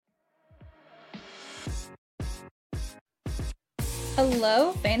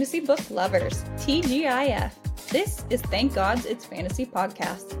Hello, fantasy book lovers. TGIF. This is Thank Gods It's Fantasy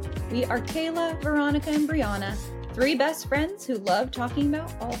Podcast. We are Kayla, Veronica, and Bryanna, three best friends who love talking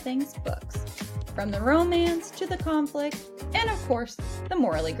about all things books. From the romance to the conflict, and of course, the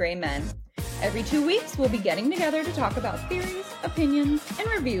morally gray men. Every 2 weeks, we'll be getting together to talk about theories, opinions, and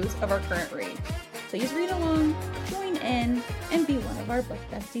reviews of our current read. Please read along, join in, and be one of our book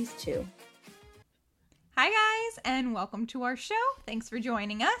besties too. Hi guys, and welcome to our show. Thanks for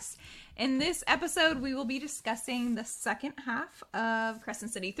joining us. In this episode, we will be discussing the second half of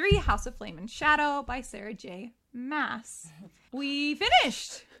Crescent City 3, House of Flame and Shadow by Sarah J. Maas. We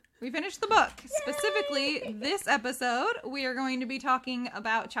finished the book. Yay! Specifically, this episode, we are going to be talking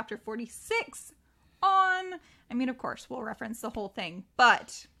about chapter 46 of course, we'll reference the whole thing,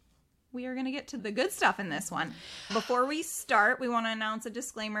 but we are going to get to the good stuff in this one. Before we start, we want to announce a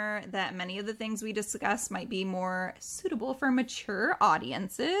disclaimer that many of the things we discuss might be more suitable for mature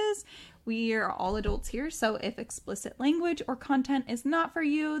audiences. We are all adults here, so if explicit language or content is not for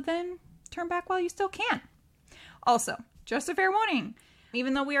you, then turn back while you still can. Also, just a fair warning.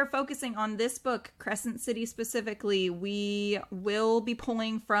 Even though we are focusing on this book, Crescent City specifically, we will be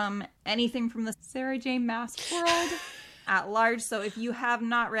pulling from anything from the Sarah J. Maas world at large. So if you have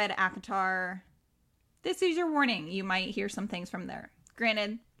not read ACOTAR, this is your warning. You might hear some things from there. Granted,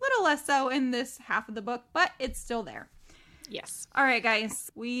 a little less so in this half of the book, but it's still there. Yes. All right, guys.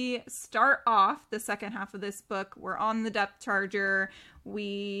 We start off the second half of this book. We're on the depth charger.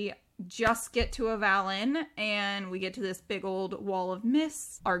 We just get to Avalon, and we get to this big old wall of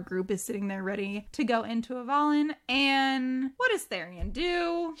mist. Our group is sitting there ready to go into Avalon, and what does Therian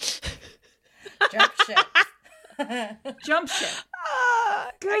do? Jump ship. Jump ship.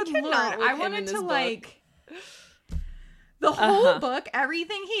 Good Lord. I wanted to, the whole book,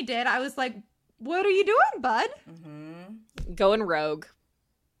 everything he did, I was like, what are you doing, bud? Mm-hmm. Going rogue.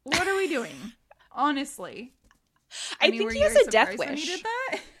 What are we doing? Honestly. I think he has a death wish. When he did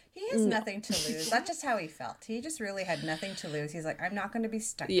that? He has nothing to lose. That's just how he felt. He just really had nothing to lose. He's like, I'm not going to be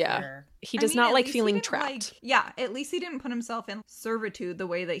stuck here. He does not like feeling trapped. At least he didn't put himself in servitude the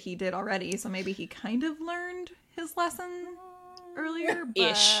way that he did already. So maybe he kind of learned his lesson earlier, but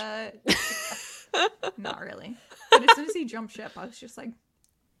Ish. Not really. But as soon as he jumped ship, I was just like,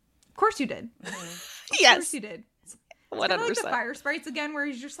 of course you did. Mm-hmm. Of course you did. 100%. Kind of like the fire sprites again, where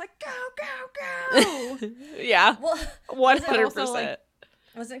he's just like, go, go, go. Yeah. Well, 100%.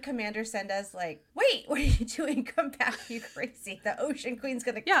 Wasn't Commander Senda's like, wait, what are you doing? Come back, you crazy. The Ocean Queen's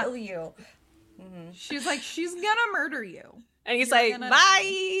going to kill you. Mm-hmm. She's like, she's going to murder you. And he's like,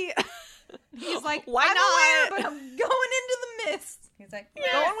 bye. He's like, why I'm not? Aware, but I'm going into the mist. He's like,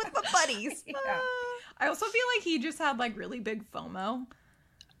 going with my buddies. Yeah. I also feel like he just had like really big FOMO.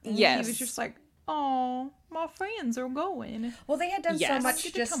 Yes. He was just like, oh, my friends are going. Well, they had done so much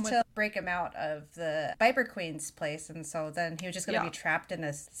to just to break him out of the Viper Queen's place, and so then he was just going to be trapped in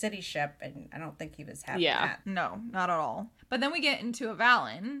this city ship, and I don't think he was happy with that. No, not at all. But then we get into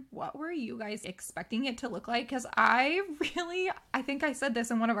Avalon. What were you guys expecting it to look like? Because I think I said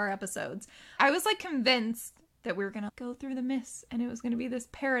this in one of our episodes. I was like convinced that we were going to go through the mist, and it was going to be this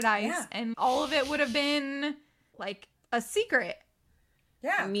paradise, and all of it would have been like a secret.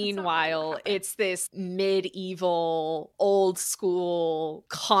 Yeah. Meanwhile, it's this medieval, old school,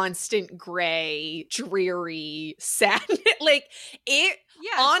 constant gray, dreary, sad.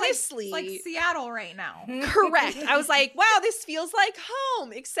 Honestly, it's like Seattle right now. Correct. I was like, wow, this feels like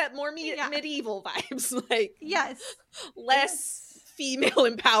home, except more medieval vibes. Like, less female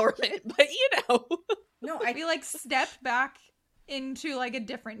empowerment, but No, we like stepped back into like a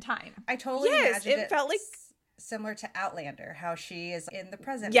different time. I totally imagined it felt like similar to Outlander, how she is in the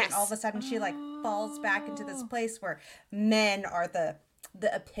present, yes, and all of a sudden she like falls back into this place where men are the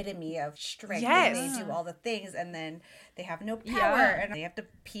epitome of strength, and they do all the things, and then they have no power, and they have to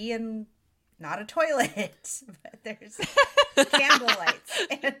pee in not a toilet, but there's candlelights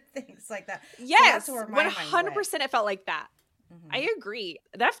and things like that. Yes, so 100% it felt like that. Mm-hmm. I agree.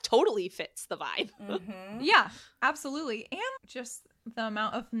 That totally fits the vibe. Mm-hmm. Yeah, absolutely. And just the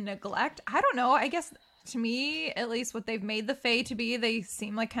amount of neglect. I don't know. I guess to me, at least what they've made the Fae to be, they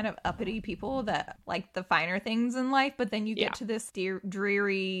seem like kind of uppity people that like the finer things in life. But then you get to this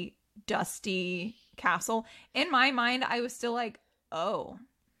dreary, dusty castle. In my mind, I was still like, oh,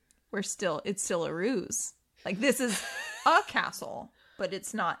 it's still a ruse. Like, this is a castle, but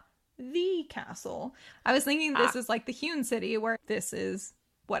it's not the castle. I was thinking this is like the Hewn City, where this is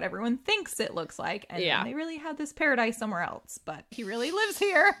what everyone thinks it looks like, and then they really had this paradise somewhere else, but he really lives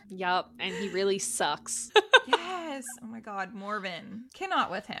here. Yup, and he really sucks. Yes. Oh my God, Morven.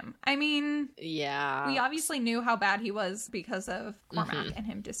 Cannot with him. I mean, yeah. We obviously knew how bad he was because of Cormac and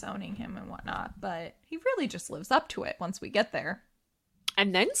him disowning him and whatnot, but he really just lives up to it once we get there.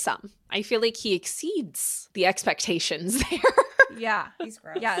 And then some. I feel like he exceeds the expectations there. Yeah. He's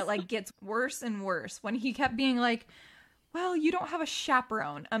gross. Yeah, it like gets worse and worse when he kept being like, well, you don't have a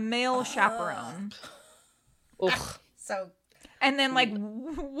chaperone, a male chaperone. Ugh. So, and then like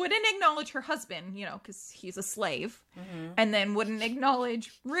wouldn't acknowledge her husband, you know, because he's a slave. And then wouldn't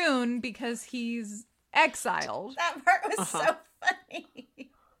acknowledge Rune because he's exiled. that part was so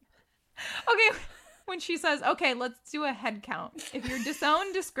funny. Okay, when she says, okay, let's do a head count. If you're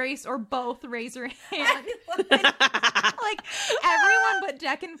disowned, disgraced, or both, raise your hand. Like, everyone but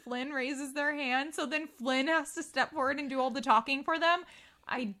Deck and Flynn raises their hand, so then Flynn has to step forward and do all the talking for them.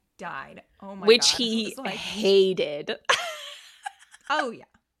 I died. Oh my God. Which he hated. Oh, yeah.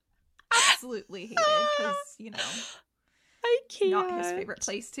 Absolutely hated, because, you know, I can't. not his favorite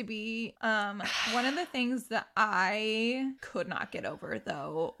place to be. One of the things that I could not get over,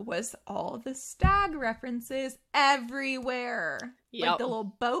 though, was all the stag references everywhere. Yep. Like, the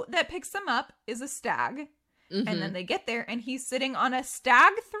little boat that picks them up is a stag. And then they get there, and he's sitting on a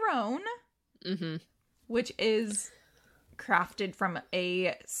stag throne, which is crafted from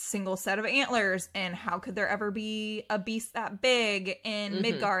a single set of antlers. And how could there ever be a beast that big in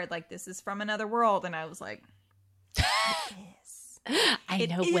Midgard? Like, this is from another world. And I was like, it is.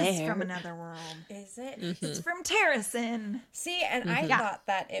 It is from another world. Is it? It's from Terracin. See, and I thought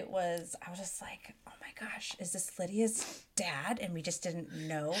that I was just like, oh my gosh, is this Lydia's dad? And we just didn't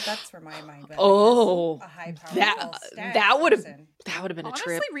know. That's where my mind went. Oh, a high powerful that would have been a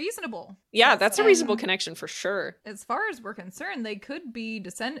Honestly, trip. reasonable. Yeah, that's a reasonable connection for sure. As far as we're concerned, they could be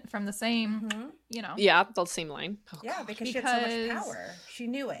descended from the same, you know. Yeah, the same line. Oh, yeah, because she had so much power. She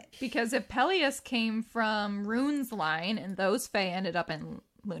knew it. Because if Peleus came from Rune's line and those Fae ended up in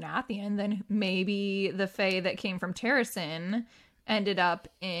Lunathian, then maybe the Fae that came from Terracin ended up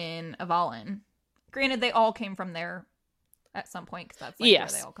in Avalon. Granted, they all came from there at some point, because that's like where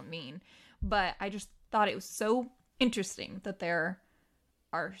they all convene. But I just thought it was so interesting that there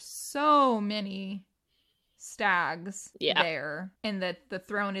are so many stags there, and that the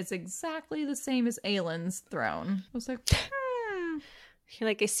throne is exactly the same as Aelin's throne. I was like, You're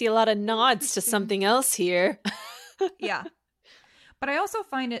like, I see a lot of nods to something else here. Yeah. But I also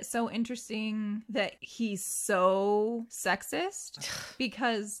find it so interesting that he's so sexist,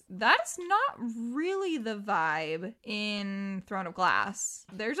 because that's not really the vibe in Throne of Glass.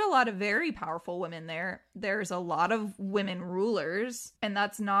 There's a lot of very powerful women there. There's a lot of women rulers, and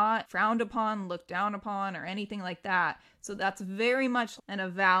that's not frowned upon, looked down upon, or anything like that. So that's very much an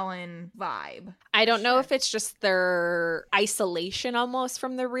Avalon vibe. I don't know if it's just their isolation almost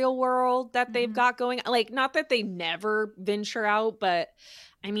from the real world that they've got going. Like, not that they never venture out, but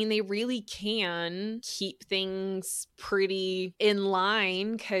I mean, they really can keep things pretty in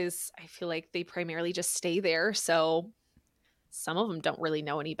line, because I feel like they primarily just stay there. So some of them don't really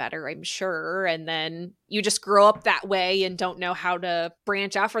know any better, I'm sure. And then you just grow up that way and don't know how to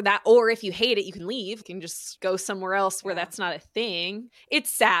branch out for that. Or if you hate it, you can leave. You can just go somewhere else where that's not a thing. It's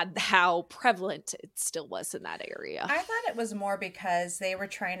sad how prevalent it still was in that area. I thought it was more because they were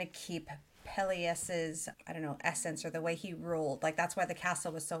trying to keep Peleus's, I don't know, essence, or the way he ruled. Like, that's why the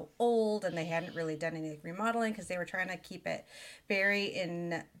castle was so old, and they hadn't really done any remodeling, because they were trying to keep it very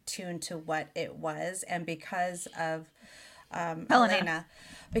in tune to what it was. And because of Helena,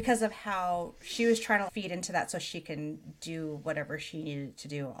 because of how she was trying to feed into that so she can do whatever she needed to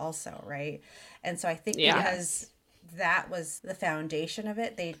do also, right? And so I think because that was the foundation of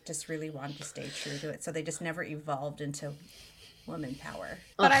it, they just really wanted to stay true to it. So they just never evolved into woman power.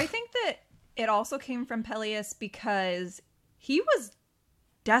 But I think that it also came from Peleus because he was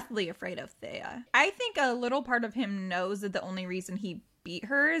deathly afraid of Thea. I think a little part of him knows that the only reason he beat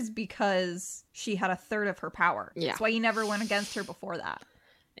her is because she had a third of her power. Yeah. That's why he never went against her before that.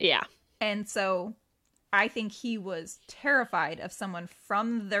 Yeah. And so I think he was terrified of someone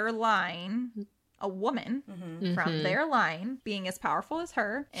from their line, a woman from their line, being as powerful as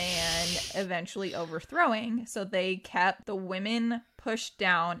her and eventually overthrowing. So they kept the women pushed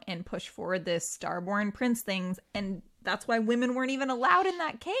down and pushed forward this Starborn Prince things, and that's why women weren't even allowed in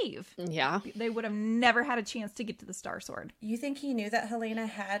that cave. Yeah. They would have never had a chance to get to the Star Sword. You think he knew that Helena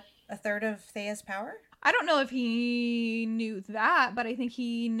had a third of Thea's power? I don't know if he knew that, but I think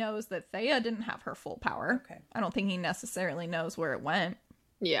he knows that Thea didn't have her full power. Okay. I don't think he necessarily knows where it went.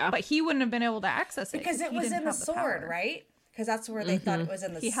 Yeah. But he wouldn't have been able to access it. Because it was in the sword, right? Because that's where they thought it was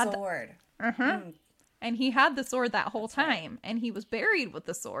in the sword. And he had the sword that whole time, and he was buried with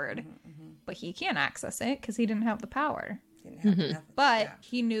the sword. but he can't access it because he didn't have the power. Didn't have enough. But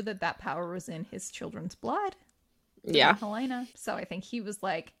he knew that power was in his children's blood. Yeah. Helena. So I think he was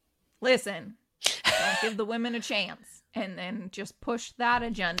like, listen, don't give the women a chance. And then just push that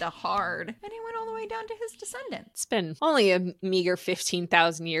agenda hard. And it went all the way down to his descendants. It's been only a meager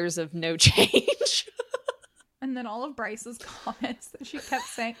 15,000 years of no change. And then all of Bryce's comments that she kept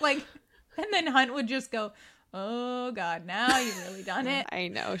saying, like, and then Hunt would just go, oh God, now you've really done it. I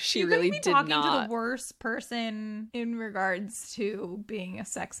know, she You really couldn't be did talking not. to the worst person in regards to being a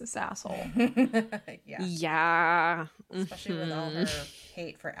sexist asshole. Yeah. Yeah. Especially with all her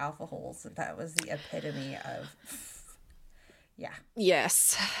hate for alpha holes. That was the epitome of... Yeah.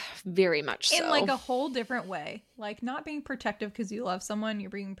 Yes, very much so. In like a whole different way. Like not being protective because you love someone,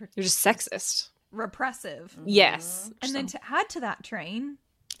 you're being You're just sexist. repressive. Yes. And then to add to that train,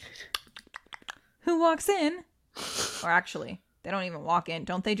 who walks in? Or actually, they don't even walk in.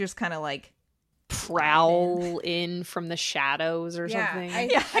 Don't they just kind of like prowl in from the shadows or something? I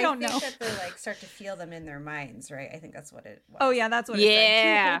don't know. I think that they like start to feel them in their minds, right? I think that's what it was. Oh yeah, that's what it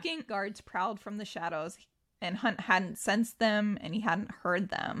Yeah. said. Two hulking guards prowled from the shadows, and Hunt hadn't sensed them, and he hadn't heard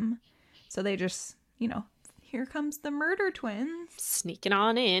them. So they just, here comes the murder twins. Sneaking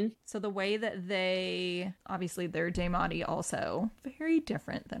on in. So the way that they, obviously they're Daemati also, very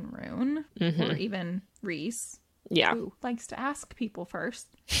different than Rune, or even Reese, Yeah. who likes to ask people first.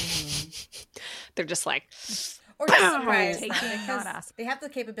 They're just like, Or just surprise Taking, them, because not asking. they have the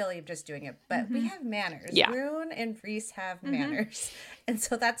capability of just doing it, but we have manners. Yeah. Rune and Reese have manners, and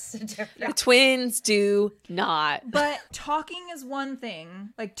so that's the the difference. twins do not. But talking is one thing.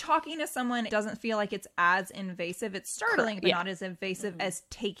 Like talking to someone doesn't feel like it's as invasive. It's startling, but Yeah. not as invasive as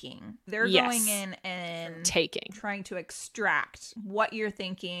taking. They're Yes. going in and Taking. trying to extract what you're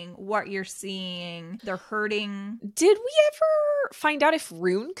thinking, what you're seeing. They're hurting. Did we ever find out if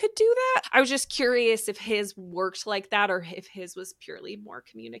Rune could do that? I was just curious if his worked like that or if his was purely more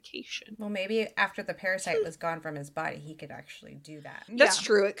communication. Well, maybe after the parasite was gone from his body, he could actually do that. That's Yeah.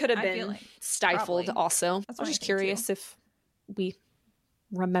 true. It could have I feel been like stifled probably. also. That's I what was I just think, curious if we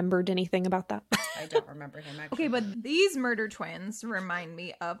remembered anything about that. I don't remember him actually. Okay, but these murder twins remind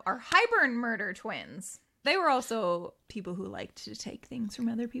me of our Hybern murder twins. They were also people who liked to take things from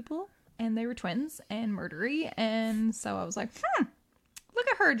other people, and they were twins and murdery, and so I was like, look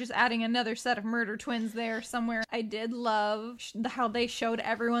at her just adding another set of murder twins there somewhere. I did love how they showed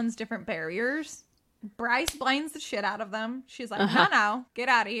everyone's different barriers. Bryce blinds the shit out of them. She's like, no, get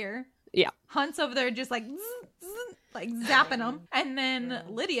out of here. Yeah. Hunt's over there just like, like zapping them. And then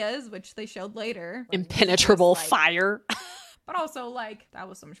Lydia's, which they showed later. Impenetrable was like- fire. But also, like, that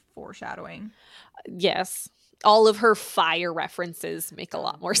was some foreshadowing. Yes. All of her fire references make a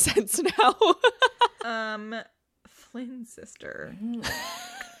lot more sense now. Flynn's sister.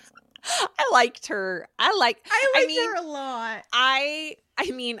 I liked her. I liked her a lot. I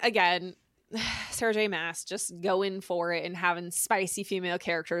mean, again, Sarah J. Maas just going for it and having spicy female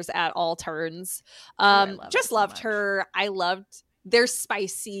characters at all turns. love Just it so loved much. her. I loved their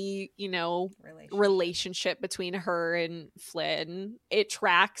spicy, Relationship. relationship between her and Flynn. It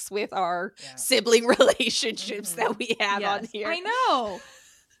tracks with our Yeah. sibling relationships that we have on here. I know.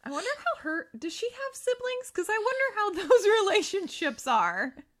 I wonder how does she have siblings? Because I wonder how those relationships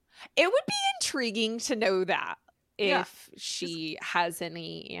are. It would be intriguing to know that. Yeah. If she has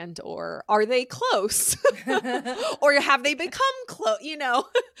any, and or are they close, or have they become close? Yeah.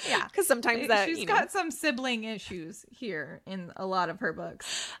 Because sometimes that She's got some sibling issues here in a lot of her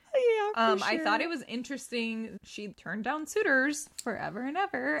books. Yeah, for I sure. thought it was interesting. She turned down suitors forever and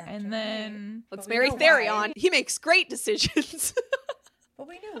ever, and then Let's But we marry know Therion. why. He makes great decisions. But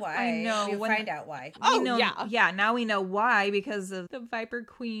we knew why. I know, We when- find out why. Oh, we know, yeah. now we know why, because of the Viper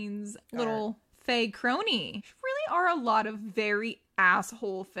Queen's little Fae crony. There really are a lot of very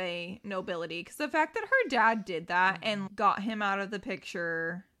asshole Fae nobility, because the fact that her dad did that and got him out of the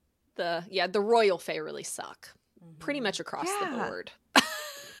picture. The royal fae really suck. Pretty much across the Yeah. board.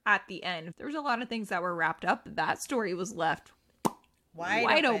 At the end, there was a lot of things that were wrapped up. That story was left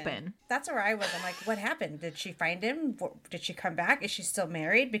wide open. That's where I was. I'm like, what happened? Did she find him? Did she come back? Is she still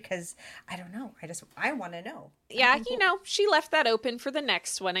married? Because I don't know. I want to know. Yeah, she left that open for the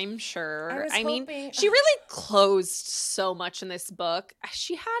next one, I'm sure. I was mean, hoping- she really closed so much in this book.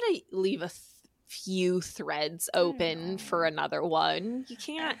 She had to leave a few threads open for another one. You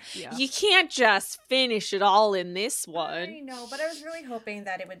can't just finish it all in this I one. know, but I was really hoping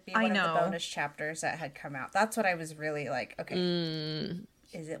that it would be I one of know. the bonus chapters that had come out. That's what I was really like, okay,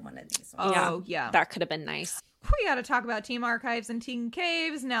 is it one of these ones? Oh, yeah. That could have been nice. we got to talk about Team Archives and Team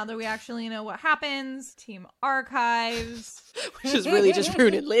Caves now that we actually know what happens. Team Archives. Which is really just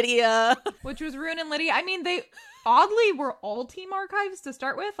ruining Lydia. Which was ruining Lydia. I mean, they oddly were all Team Archives to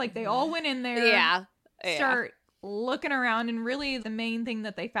start with. Like, they all went in there. Yeah. Start looking around. And really, the main thing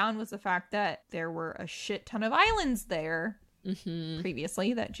that they found was the fact that there were a shit ton of islands there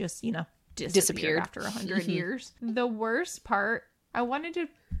previously that just, disappeared after 100 years. The worst part, I wanted to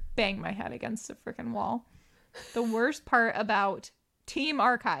bang my head against the freaking wall. The worst part about Team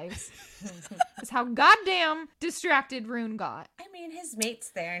Archives is how goddamn distracted Rune got. I mean, his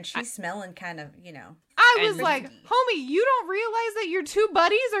mate's there and she's smelling kind of, I was like, homie, you don't realize that your two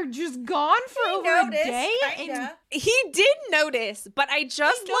buddies are just gone for over a day? Kinda. He did notice, but I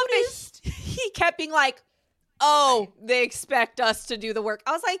just noticed he kept being like, oh, they expect us to do the work.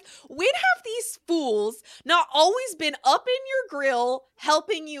 I was like, when have these fools not always been up in your grill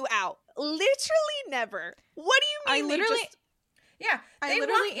helping you out? Literally never. What do you mean? They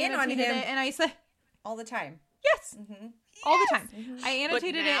literally walk in on annotated him it and I said, all the time. yes, all the time. I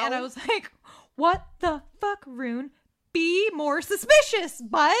annotated it and I was like, what the fuck, Rune? Be more suspicious,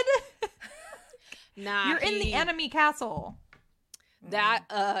 bud. Nah, you're in the enemy castle.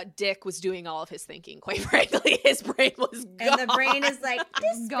 That Dick was doing all of his thinking, quite frankly. His brain was gone. And the brain is like,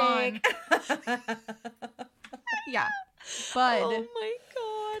 this gone. big. Yeah. Bud. Oh my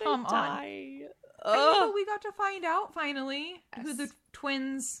god, Come on. I die. But we got to find out finally who the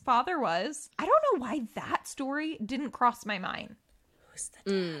twins' father was. I don't know why that story didn't cross my mind. Who's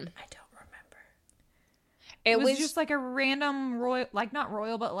the dad? I don't remember. It was just like a random royal, like not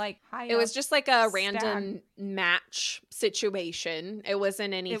royal, but like high. It was just like a stag. random match situation. It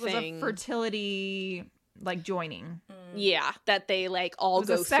wasn't anything. It was a fertility like joining. Yeah, that they like all it was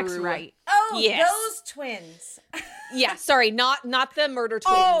go a sex through. rite. Oh, Yes. those twins. Yeah, sorry, not the murder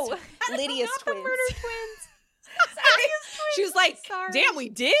twins. Oh, Lydia's not twins. the murder twins. Sorry. She was like, Sorry. "Damn, we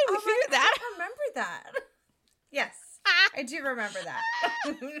did. We figured I that." don't remember that. Yes, I do remember that.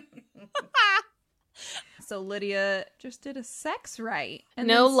 So Lydia just did a sex rite and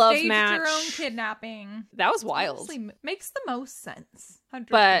No then love staged match. her own kidnapping. That was wild. Honestly, makes the most sense. 100%.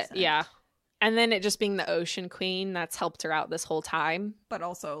 But yeah. And then it just being the Ocean Queen that's helped her out this whole time. But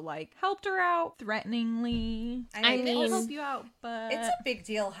also like helped her out threateningly. I mean, I'll help you out, but It's a big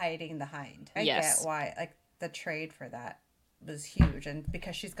deal hiding the hind. I Yes. get why. Like, the trade for that was huge. And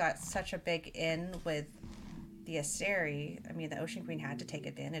because she's got such a big in with the Asteri, I mean, the Ocean Queen had to take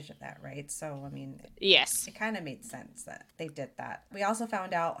advantage of that, right? So, I mean, Yes. it kind of made sense that they did that. We also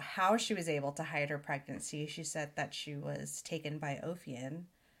found out how she was able to hide her pregnancy. She said that she was taken by Ophion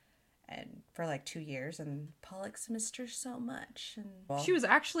and for like 2 years, and Pollux missed her so much. And she was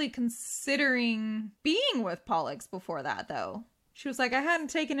actually considering being with Pollux before that, though. She was like, I hadn't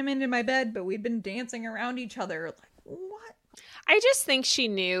taken him into my bed, but we'd been dancing around each other. Like, what? I just think she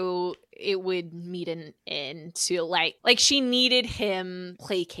knew it would meet an end to like she needed him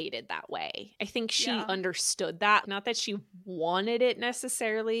placated that way. I think she understood that. Not that she wanted it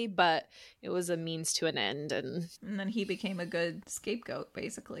necessarily, but it was a means to an end. And then he became a good scapegoat,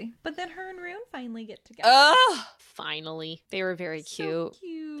 basically. But then her and Rune finally get together. oh, finally. They were very cute. So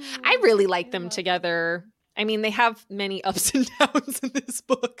cute. I really like them together. I mean, they have many ups and downs in this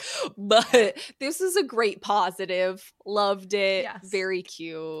book, but this is a great positive. Loved it. Yes. Very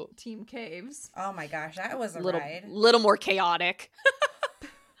cute. Team Caves. oh my gosh, that was a Little ride. more chaotic.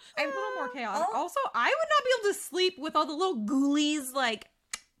 A little more chaotic. Also, I would not be able to sleep with all the little ghoulies like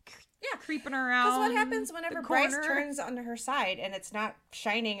creeping around. Because what happens whenever the Bryce corner? turns on her side and it's not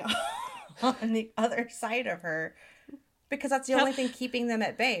shining on the other side of her? Because that's the only thing keeping them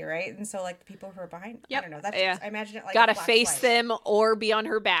at bay, right? And so, like, the people who are behind, I don't know. That's just, I imagine it like Gotta a black face light. them or be on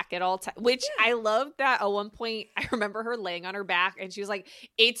her back at all times. Which I love that at one point, I remember her laying on her back and she was like,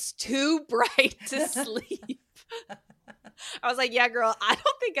 it's too bright to sleep. I was like, yeah, girl, I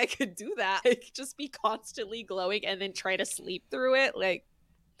don't think I could do that. I could just be constantly glowing and then try to sleep through it. Like,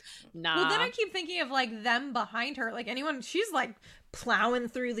 nah. Well, then I keep thinking of like them behind her. Like anyone, she's like plowing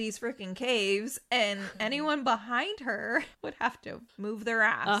through these freaking caves, and anyone behind her would have to move their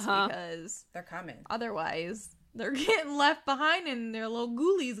ass because they're coming. Otherwise, they're getting left behind, and their little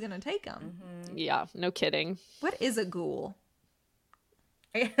ghoulies gonna take them. Mm-hmm. Yeah, no kidding. What is a ghoul?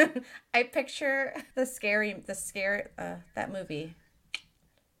 I picture that movie.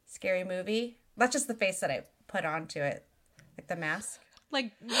 Scary Movie. That's just the face that I put onto it. Like the mask.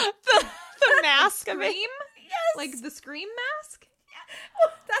 Like the mask of it. Scream? Yes. Like the Scream mask?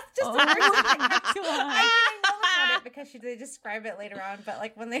 Well, that's just Oh the first thing. my I didn't know about it because they describe it later on. But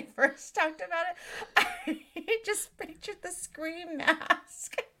like when they first talked about it, I just pictured the Scream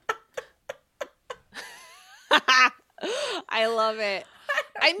mask. I love it.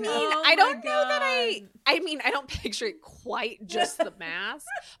 I mean, Oh I don't my know that God. I mean, I don't picture it quite just the mask,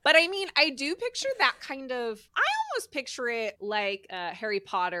 but I mean, I do picture that kind of, I almost picture it like Harry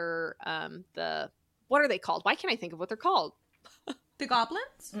Potter, what are they called? Why can't I think of what they're called? The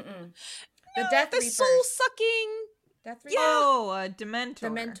goblins? The No, Death the Reapers. soul-sucking. Death Reapers. Yeah. Oh, Dementor. The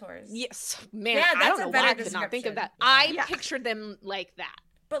Mentors. Yes, man, Yeah, I that's don't a know better why I could not think of that. description. I pictured them like that.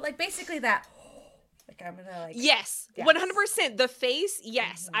 But like basically that. Like I'm gonna like. Yes, Yes. 100%. The face,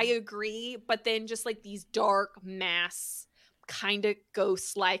 yes, I agree. But then just like these dark mass, kind of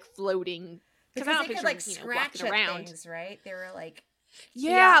ghost-like floating. Because I don't they could picture like them, scratch walking at around. things, right? They were like.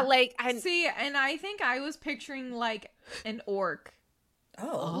 Yeah, like See, and I think I was picturing like an orc.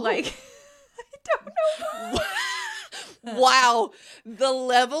 Oh. Like, I don't know. wow, the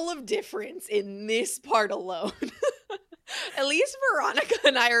level of difference in this part alone. At least Veronica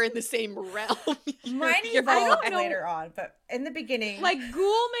and I are in the same realm. Mine You're evolved know. later on, but in the beginning, Like,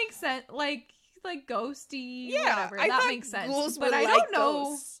 ghoul makes sense. Like ghosty, yeah, whatever. I That thought makes sense. ghouls But were I like don't know.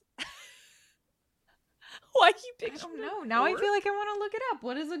 ghosts. Why you I picture? don't know. Now I feel like I want to look it up.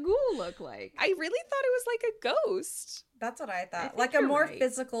 What does a ghoul look like? I really thought it was like a ghost. that's what I thought. think Like a you're more right.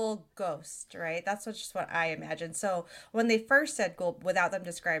 physical ghost, right? That's just what I imagined. So when they first said ghoul, without them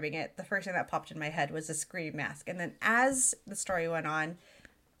describing it, the first thing that popped in my head was a scream mask. And then as the story went on,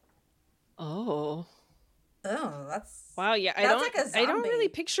 Oh, that's wow, yeah. I That's don't. like a I don't really zombie.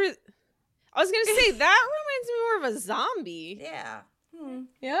 picture. I was gonna say that reminds me more of a zombie. yeah.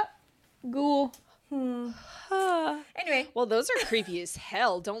 Yep. Ghoul. Anyway, Well, those are creepy as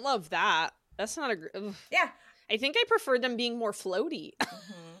hell. Don't love that. That's not a. Ugh. yeah, I think I prefer them being more floaty.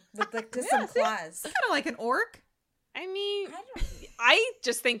 with like just some claws. Kind of like an orc. I mean, I don't. I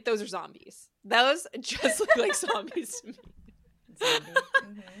just think those are zombies. Those just look like zombies to me.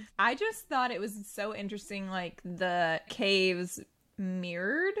 I just thought it was so interesting, like the caves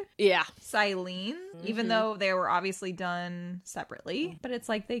mirrored Yeah. Silene, even though they were obviously done separately. But it's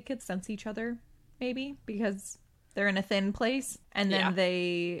like they could sense each other, maybe, because they're in a thin place. And then Yeah.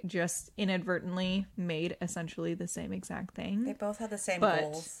 they just inadvertently made essentially the same exact thing. They both had the same But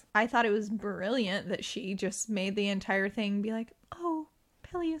goals. I thought it was brilliant that she just made the entire thing be like, oh,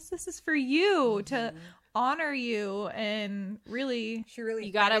 Peleus, this is for you, to honor you, and really... She really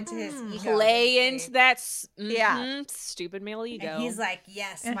You gotta fed into his ego. play into that Yeah. stupid male ego. And he's like,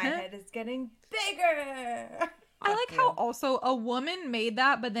 yes, my head is getting bigger. I like how also a woman made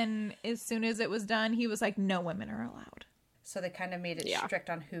that, but then as soon as it was done, he was like, no women are allowed. So they kind of made it Yeah. strict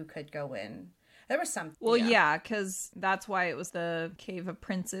on who could go in. There was some. Well, yeah, because that's why it was the Cave of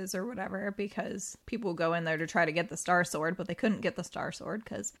Princes or whatever, because people go in there to try to get the Star Sword, but they couldn't get the Star Sword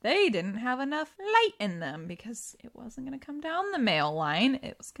because they didn't have enough light in them, because it wasn't going to come down the male line,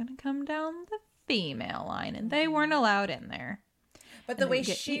 it was going to come down the female line, and they weren't allowed in there. But the And they way would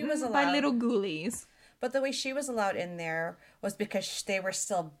get she eaten was allowed. by little ghoulies. But the way she was allowed in there was because they were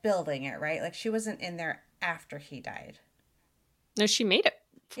still building it, right? Like she wasn't in there after he died. No, she made it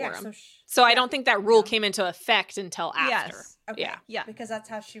for Yeah. him. So I don't think that rule came into effect until after. Yes. Okay. Yeah. Yeah. Because that's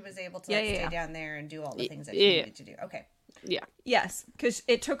how she was able to Yeah, like, yeah, stay yeah. down there and do all the things that she Yeah. needed to do. Okay. Yeah. Yes, because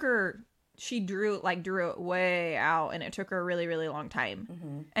it took her. She drew it way out, and it took her a really, really long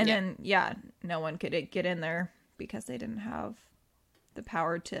time. And then, no one could get in there because they didn't have the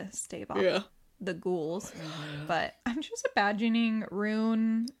power to stave off the ghouls. But I'm just imagining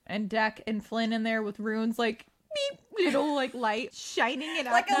Rune and Deck and Flynn in there with Rune's like beep, little like light shining it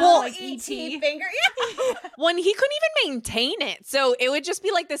Like up, a little like ET ET. finger. Yeah. When he couldn't even maintain it. So it would just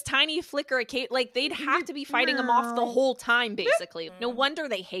be like this tiny flicker of Kate. Like they'd have to be fighting him off the whole time, basically. No wonder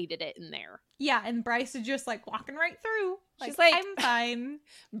they hated it in there. Yeah, and Bryce is just like walking right through. She's like, I'm fine.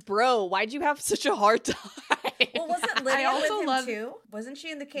 Bro, why'd you have such a hard time? Well, wasn't Lydia also with him love- too? Wasn't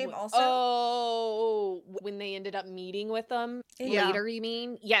she in the cave also? Oh, when they ended up meeting with them Yeah. later, you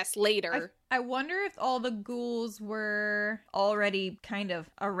mean? Yes, later. I wonder if all the ghouls were already kind of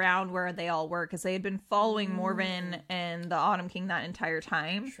around where they all were, because they had been following Morven and the Autumn King that entire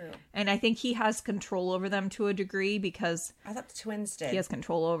time. True. And I think he has control over them to a degree, because I thought the twins did. he has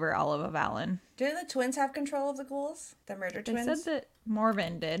control over Olive of Avalon. Didn't the twins have control of the ghouls? The murder They twins? said that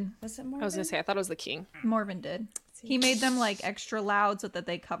Morven did. Was it more? I was going to say, I thought it was the king. Morven did. He made them like extra loud so that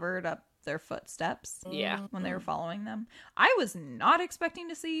they covered up their footsteps Yeah. when they were following them. I was not expecting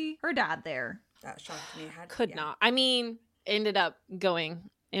to see her dad there. That shocked me. Could not. I mean, ended up going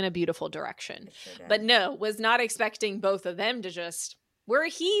in a beautiful direction. It sure did. But no, was not expecting both of them to just, we're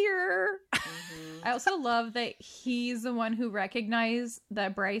here. I also love that he's the one who recognized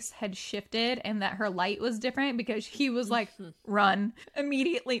that Bryce had shifted and that her light was different, because he was like, run,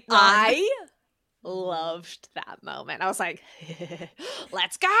 immediately run. loved that moment. I was like,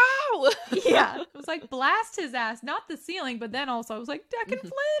 let's go. Yeah. It was like, blast his ass, not the ceiling, but then also I was like, Deck and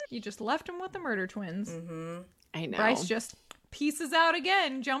Flynn. You just left him with the murder twins. I know. Bryce just pieces out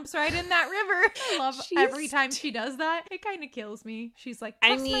again, jumps right in that river. I love every time she does that. It kind of kills me. She's like, I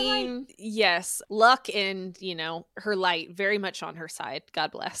trust my light. mean, yes, luck and, you know, her light very much on her side.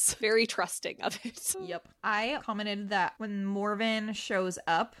 God bless. Very trusting of it. Yep. I commented that when Morven shows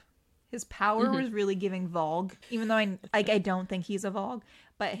up, his power was really giving Vogue, even though I don't think he's a Vogue,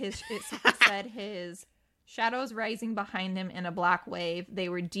 but it said his shadows rising behind him in a black wave. They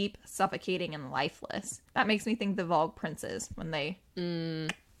were deep, suffocating, and lifeless. That makes me think the Vogue princes when they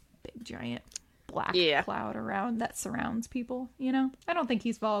big giant black cloud around that surrounds people, you know? I don't think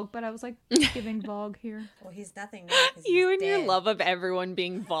he's Vogue, but I was like giving Vogue here. Well, he's nothing now 'cause You he's and dead. your love of everyone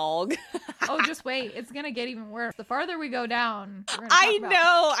being Vogue. Oh, just wait. It's going to get even worse. The farther we go down, we're gonna I talk about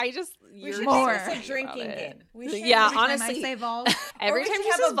know. I just We should more make this a drinking game. We should Yeah, every time honestly, I say Vogue. every Or we time should he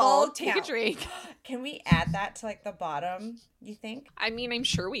have says a Vogue, Vogue take a count. drink. Can we add that to like the bottom, you think? I mean, I'm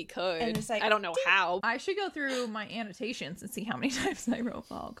sure we could. And it's like, I don't know how. I should go through my annotations and see how many times I wrote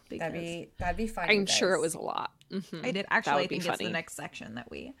Vogue. Because That'd be fun. I'm you sure it guys. was a lot. Mhm. I did. That Actually, I would be think it's the funny. next section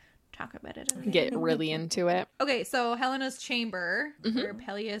that we talk about it. Get really into it. Okay, so Helena's chamber, where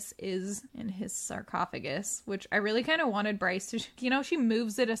Peleus is in his sarcophagus, which I really kind of wanted Bryce to, you know, she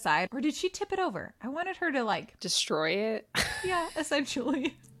moves it aside. Or did she tip it over? I wanted her to, like, Destroy it. yeah,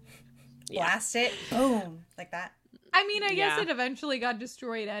 essentially. Blast it, boom, like that. I mean, I guess Yeah. it eventually got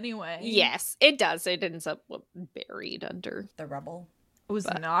destroyed anyway. Yes, it does. It ends up buried under. The rubble. I was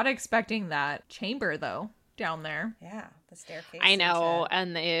not expecting that chamber, though, down there. Yeah, the staircase. I know, into-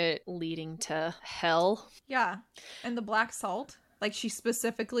 and it leading to hell. Yeah. And the black salt. Like, she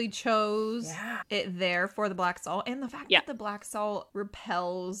specifically chose Yeah. it there for the black salt. And the fact Yeah. that the black salt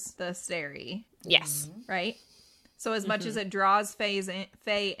repels the Steri, Yes. right? So as much as it draws Fae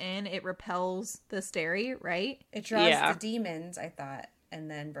in, it repels the Steri, right? It draws Yeah. the demons, I thought, and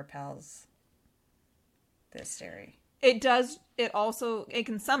then repels the Steri. It does. It also, it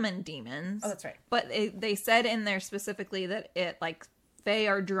can summon demons. Oh, that's right. But they said in there specifically that it, like, Fae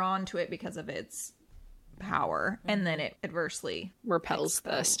are drawn to it because of its power, and then it adversely Repels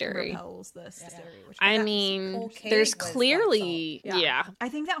the Steri. repels the Steri. Which I whole mean, cave there's was clearly, black salt. yeah. I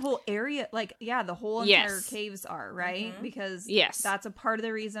think that whole area, like, yeah, the whole Yes. entire caves are, right? Because Yes. that's a part of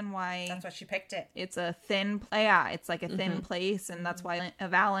the reason why That's why she picked it. it's a thin, yeah, it's like a thin place, and that's why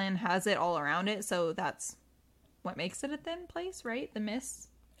Avalon has it all around it, so that's what makes it a thin place, right? The mists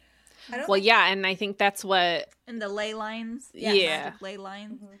I don't Well, think, yeah, and I think that's what, and the ley lines. Yeah. Magic ley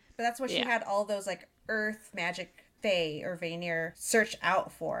lines. but that's what she Yeah. had all those like earth magic Fae or Vanir search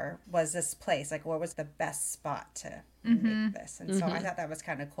out for, was this place. Like, what was the best spot to make this? And so I thought that was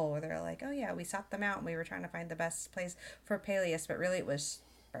kind of cool, where they're like, oh yeah, we sought them out and we were trying to find the best place for Peleus, but really it was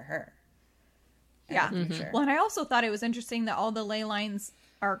for her. in Yeah. the future. Well, and I also thought it was interesting that all the ley lines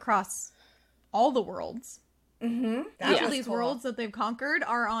are across all the worlds. That Each of was these cool. worlds that they've conquered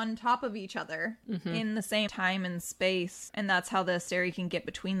are on top of each other in the same time and space, and that's how the Asteri can get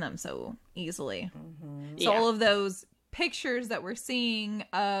between them so easily. So Yeah. all of those pictures that we're seeing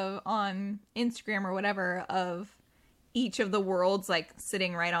of on Instagram or whatever of each of the worlds like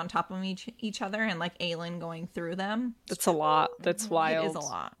sitting right on top of each other and like Aelin going through them, that's a lot. That's wild. it is a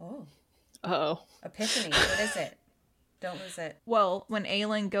lot. Oh, Oh. Epiphany. What is it? Don't lose it. Well, when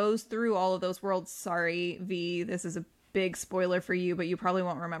Aelin goes through all of those worlds, sorry, V, this is a big spoiler for you, but you probably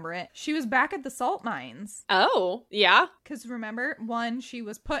won't remember it. She was back at the salt mines. Oh, yeah. Because remember, one, she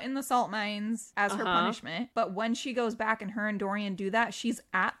was put in the salt mines as her punishment, but when she goes back and her and Dorian do that, she's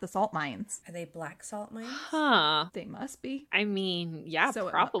at the salt mines. Are they black salt mines? Huh. They must be. I mean, yeah, So it mu-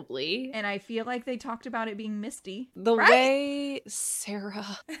 probably. And I feel like they talked about it being misty. The right? way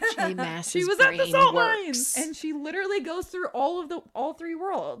Sarah J. Maas's She was at the brain salt works. mines, and she literally goes through all three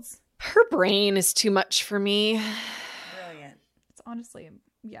worlds. Her brain is too much for me. Brilliant. It's honestly,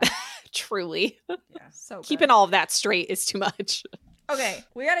 yeah, Truly. so good. Keeping all of that straight is too much. Okay,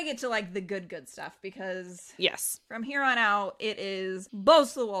 we gotta get to like the good stuff, because Yes. from here on out, it is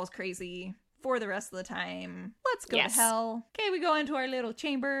balls to the walls crazy for the rest of the time. Let's go Yes. to hell. Okay, we go into our little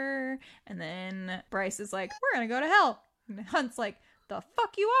chamber, and then Bryce is like, we're gonna go to hell. And Hunt's like, the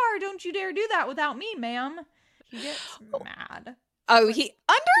fuck you are? Don't you dare do that without me, ma'am. He gets mad. Oh, he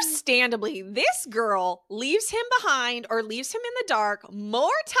understandably, this girl leaves him behind or leaves him in the dark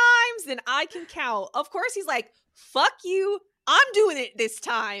more times than I can count. Of course, he's like, fuck you. I'm doing it this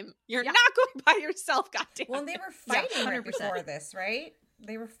time. You're Yeah. not going by yourself, goddamn. Well, and they were Yeah, fighting right 100%. before this, right?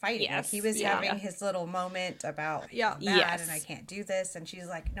 they were fighting. Yes. Like, he was having his little moment about bad and I can't do this. And she's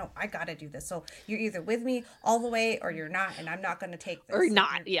like, no, I got to do this. So you're either with me all the way or you're not. And I'm not going to take this. Or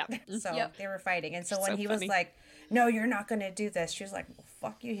not. Yeah. So they were fighting. And so when he funny. was like, no, you're not going to do this. She was like, well,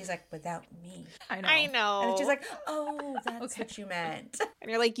 fuck you. He's like, without me. I know. And she's like, oh, that's what you meant. And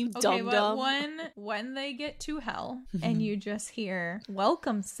you're like, you Okay, dumb. but when they get to hell and you just hear,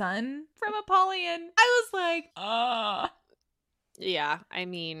 welcome, son, from Apollyon, I was like, Yeah, I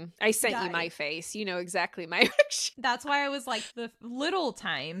mean, I sent you my face. You know exactly my reaction. That's why I was like, the little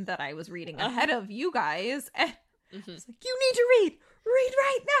time that I was reading ahead of you guys, and it's like, you need to read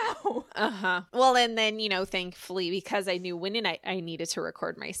right now. Well, and then, you know, thankfully, because I knew when I needed to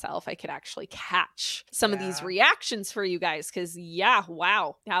record myself, I could actually catch some of these reactions for you guys. Because,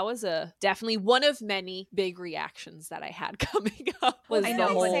 wow, that was definitely one of many big reactions that I had coming up. Was I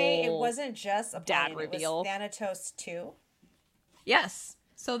the would say it whole wasn't just a dad reveal. It was Thanatos too. Yes.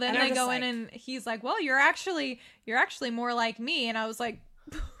 So then And they go in and he's like, well, you're actually more like me. And I was like,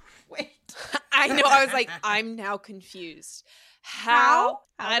 wait. I know. I was like, I'm now confused. How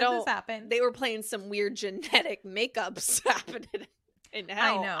did this happen? They were playing some weird genetic makeups happening in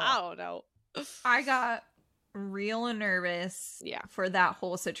hell. I know. I don't know. I got real nervous for that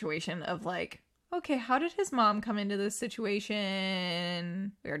whole situation of like, okay, how did his mom come into this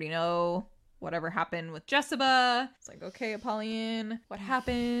situation? We already know whatever happened with Jessica. It's like, okay, Apollyon, what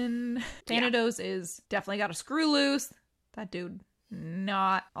happened? Thanatos is definitely got a screw loose. That dude,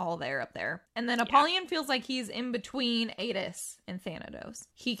 not all there up there. And then Apollyon feels like he's in between Adis and Thanatos.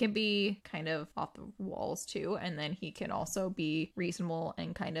 He can be kind of off the walls too, and then he can also be reasonable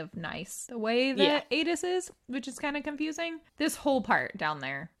and kind of nice the way that Adis is, which is kind of confusing. This whole part down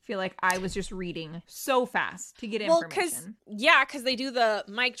there, I feel like I was just reading so fast to get information. Because they do the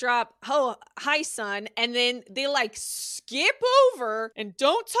mic drop, oh, hi, son, and then they like skip over and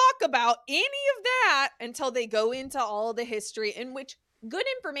don't talk about any of that until they go into all the history, in which good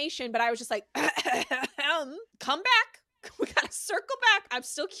information, but I was just like, come back. We gotta circle back. I'm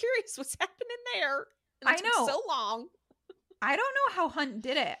still curious what's happening there. And I it know. took so long. I don't know how Hunt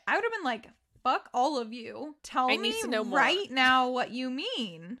did it. I would have been like, fuck all of you. Tell I me need to know more. right now what you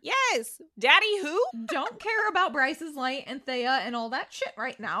mean. Yes. Daddy who? Don't care about Bryce's light and Thea and all that shit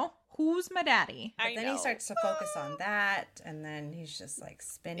right now. Who's my daddy? But then he starts to focus on that, and then he's just like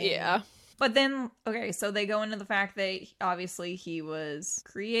spinning. Yeah. But then, okay, so they go into the fact that obviously he was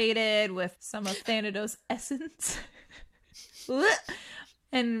created with some of Thanatos' essence.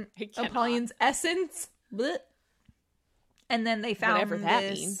 And Apollyon's essence. And then they found whatever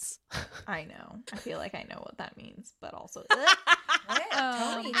that means. I know. I feel like I know what that means, but also. What?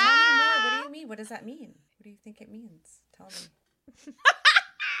 Tell me more. What do you mean? What does that mean? What do you think it means? Tell me.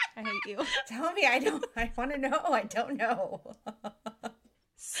 I hate you. Tell me. I want to know. I don't know.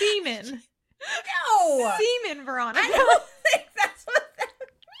 Semen. No. Semen, Veronica. I don't think that's what that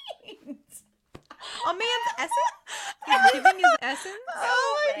means. A man's essence? He's giving his essence?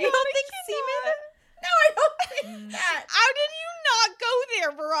 Oh, you don't think semen? No, I don't think that. How did you not go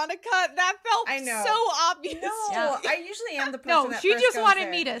there, Veronica? That felt so obvious. No, I usually am the person No, that she first just goes wanted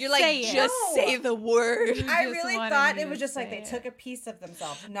there. me to You're like, say it. just say the word. I just really wanted thought me it was to just like say they it. took a piece of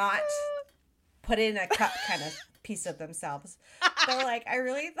themselves, not put in a cup kind of piece of themselves. They're like, I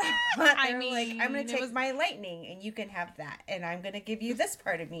really thought they were like, I'm going to take my lightning and you can have that. And I'm going to give you this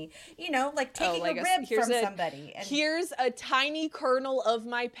part of me. You know, like taking a rib from somebody. And here's a tiny kernel of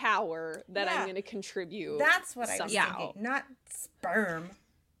my power that I'm going to contribute. That's what I was thinking. Not sperm.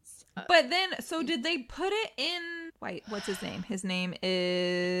 But then, so did they put it in... Wait, what's his name? His name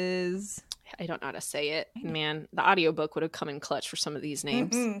is... I don't know how to say it. Man, the audiobook would have come in clutch for some of these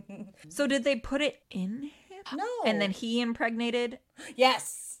names. So did they put it in him? No. And then he impregnated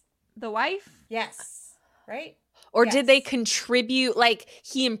Yes. the wife? Yes. Right? Or did they contribute, like,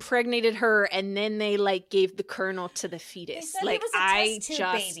 he impregnated her and then they, like, gave the kernel to the fetus? They said like, he was a test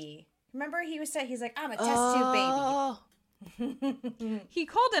tube baby. Remember he was he's like, I'm a test tube baby. He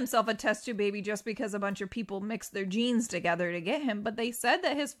called himself a test tube baby just because a bunch of people mixed their genes together to get him, but they said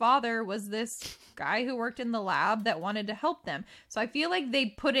that his father was this guy who worked in the lab that wanted to help them. So I feel like they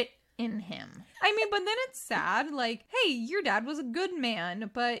put it in him. I mean, but then it's sad, like, hey, your dad was a good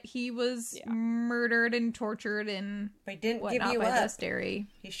man, but he was murdered and tortured and but he didn't whatnot give you by up. this dairy.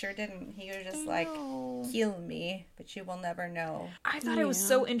 He sure didn't. He was just like, heal me, but you will never know. I thought it was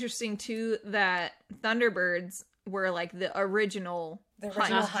so interesting too that Thunderbirds were like the original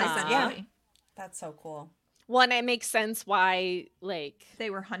hunt. Yeah. That's so cool. Well, and it makes sense why, like... They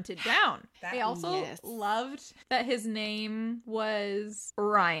were hunted down. I also loved that his name was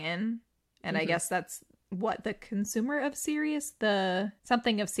Orion. And I guess that's the consumer of Sirius, the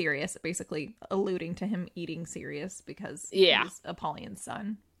something of Sirius, basically alluding to him eating Sirius because he's Apollyon's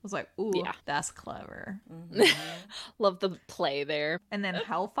son. I was like, ooh, that's clever. Love the play there. And then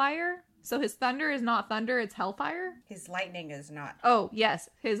Hellfire. So his thunder is not thunder, it's Hellfire? His lightning is not. Oh, yes.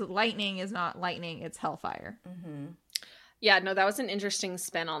 His lightning is not lightning, it's Hellfire. Yeah, no, that was an interesting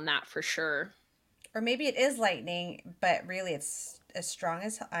spin on that for sure. Or maybe it is lightning, but really it's as strong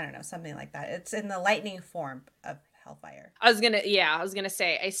as, I don't know, something like that. It's in the lightning form of Hellfire. I was gonna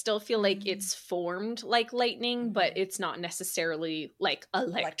say, I still feel like it's formed like lightning, but it's not necessarily like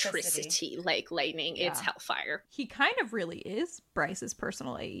electricity like lightning. It's Hellfire. He kind of really is Bryce's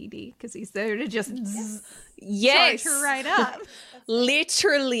personal AED because he's there to just charge her right up.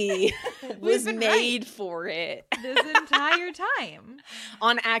 Literally was made for it. This entire time.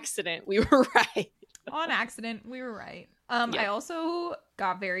 On accident, we were right. On accident, we were right. I also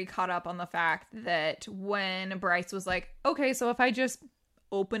got very caught up on the fact that when Bryce was like, okay, so if I just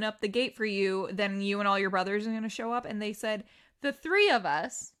open up the gate for you, then you and all your brothers are going to show up. And they said, the three of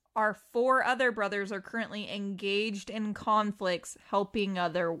us, our four other brothers, are currently engaged in conflicts helping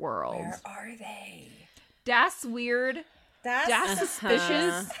other worlds. Where are they? That's weird. That's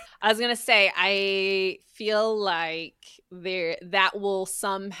suspicious. I was going to say, I feel like that will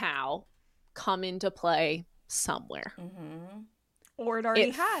somehow come into play somewhere. Or it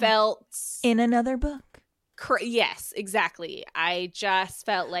already felt in another book. Yes, exactly. I just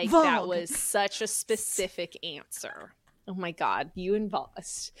felt like that was such a specific answer. Oh my God, you involved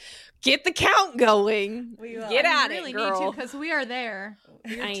us. Get the count going. Get at it, really girl. Need to because we are there.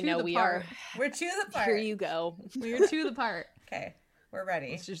 I know we are. We're to the part. Here you go. We're to the part. Okay. We're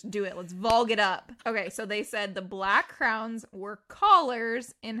ready. Let's just do it. Let's Volg it up. Okay, so they said the black crowns were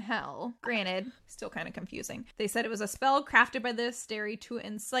collars in hell. Granted, still kind of confusing. They said it was a spell crafted by the Asteri to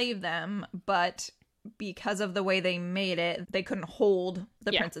enslave them, but because of the way they made it, they couldn't hold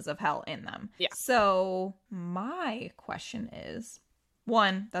the princes of hell in them. Yeah. So my question is,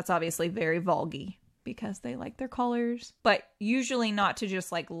 one, that's obviously very Volgy because they like their collars, but usually not to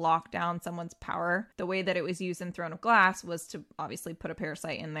just like lock down someone's power. The way that it was used in Throne of Glass was to obviously put a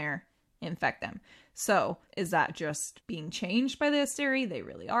parasite in there, infect them. So is that just being changed by the Asteri? They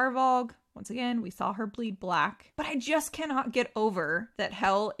really are Volg. Once again, we saw her bleed black, but I just cannot get over that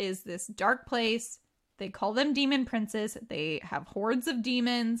hell is this dark place. They call them demon princes. They have hordes of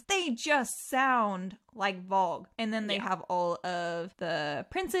demons. They just sound like Volg. And then they have all of the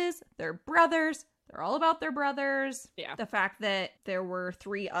princes, their brothers. They're all about their brothers. Yeah. The fact that there were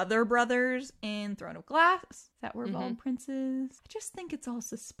 3 other brothers in Throne of Glass that were Volg princes. I just think it's all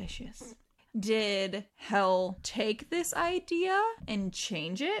suspicious. Did Hell take this idea and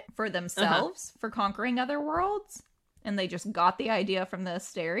change it for themselves for conquering other worlds? And they just got the idea from the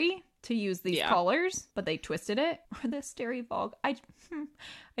Asteri to use these collars, but they twisted it? Or the Asteri Volg? I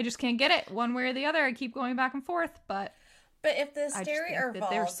just can't get it one way or the other. I keep going back and forth, but if the Asteri are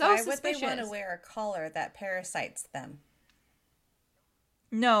Volg, why would they want to wear a collar that parasites them?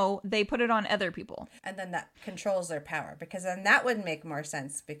 No, they put it on other people. And then that controls their power. Because then that would make more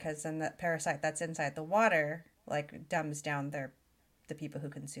sense. Because then that parasite that's inside the water, like, dumbs down the people who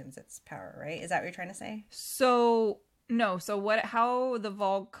consumes its power, right? Is that what you're trying to say? No, so how the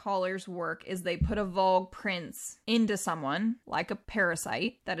Volg collars work is they put a Volg prince into someone, like a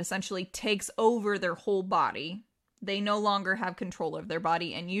parasite, that essentially takes over their whole body. They no longer have control of their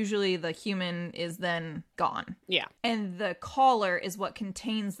body, and usually the human is then gone. Yeah. And the collar is what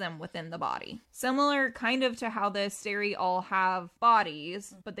contains them within the body. Similar kind of to how the Asteri all have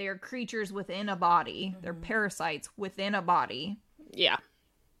bodies, but they are creatures within a body. They're parasites within a body. Yeah.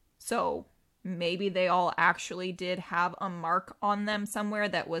 So maybe they all actually did have a mark on them somewhere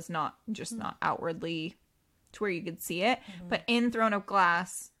that was not outwardly to where you could see it. But in Throne of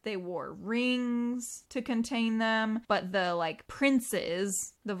Glass, they wore rings to contain them. But the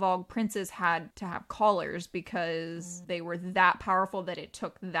princes, the Volg princes, had to have collars because they were that powerful that it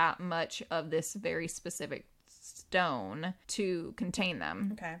took that much of this very specific stone to contain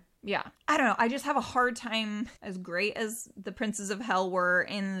them. Okay. Yeah. I don't know. I just have a hard time, as great as the Princes of Hell were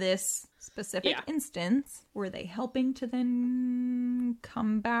in this specific instance, were they helping to then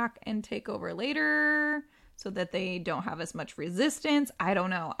come back and take over later so that they don't have as much resistance? I don't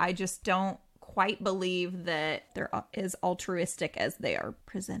know. I just don't quite believe that they're as altruistic as they are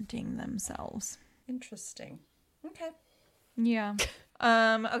presenting themselves. Interesting. Okay. Yeah.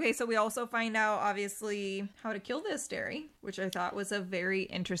 Okay, so we also find out, obviously, how to kill the Asteri, which I thought was a very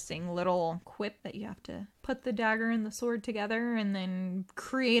interesting little quip that you have to put the dagger and the sword together and then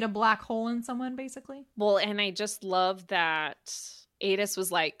create a black hole in someone, basically. Well, and I just love that Adis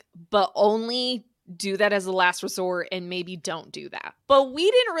was like, but only do that as a last resort and maybe don't do that. But we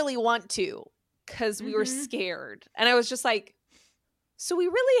didn't really want to because we were scared. And I was just like, so we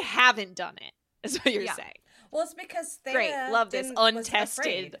really haven't done it, is what you're saying. Well, it's because they great, love this untested, was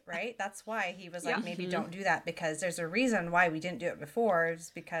afraid, right? That's why he was like, maybe don't do that, because there's a reason why we didn't do it before. It's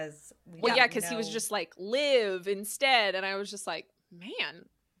because because he was just like, live instead, and I was just like, man,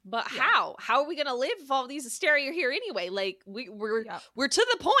 but how are we gonna live if all these hysteria are here anyway? Like we're to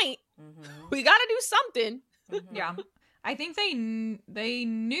the point. We got to do something. Yeah. I think they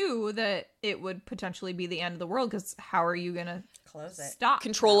knew that it would potentially be the end of the world, because how are you gonna close it? Stop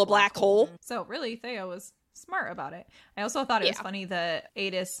control a black hole? So really, Theo was smart about it. I also thought it was funny that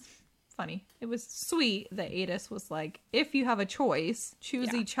Adis. It was sweet that Adis was like, if you have a choice,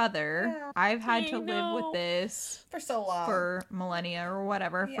 choose each other. Yeah. I've had to live with this for so long, for millennia or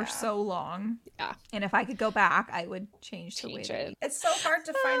whatever, for so long. Yeah. And if I could go back, I would change the way that it's so hard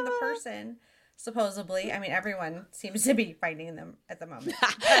to find the person. Supposedly, I mean, everyone seems to be finding them at the moment.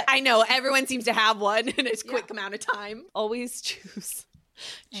 I know, everyone seems to have one in a quick amount of time. Always choose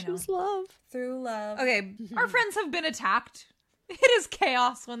love. Through love. Okay, our friends have been attacked. It is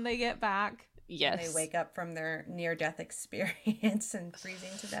chaos when they get back. Yes. When they wake up from their near-death experience and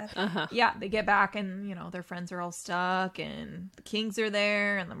freezing to death. Yeah, they get back and, their friends are all stuck and the Kings are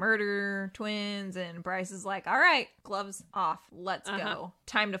there and the murder twins, and Bryce is like, all right, gloves off. Let's go.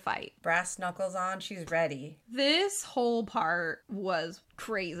 Time to fight. Brass knuckles on. She's ready. This whole part was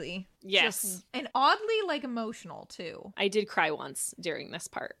crazy. Yes. And oddly, emotional, too. I did cry once during this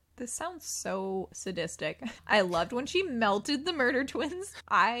part. This sounds so sadistic. I loved when she melted the murder twins.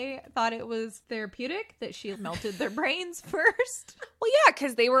 I thought it was therapeutic that she melted their brains first. Well, yeah,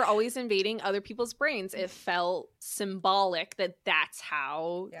 because they were always invading other people's brains. It felt symbolic that that's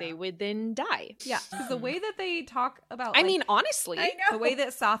how they would then die. Yeah, because the way that they talk about... I mean, honestly, the way that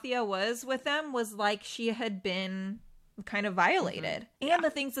Sathya was with them was like she had been... kind of violated. And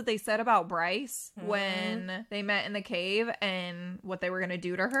the things that they said about Bryce when they met in the cave and what they were going to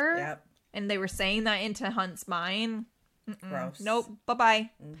do to her. And they were saying that into Hunt's mind. Gross. Nope.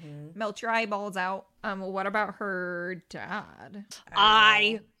 Bye-bye. Melt your eyeballs out. What about her dad?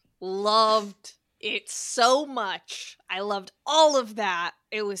 I loved it so much. I loved all of that.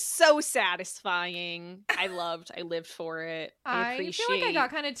 It was so satisfying. I lived for it. I feel like I got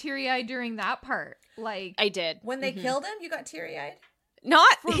kind of teary-eyed during that part. I did. When they killed him, you got teary-eyed?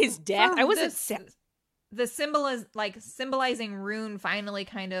 Not his death. I wasn't sad. The symbol is symbolizing Rune finally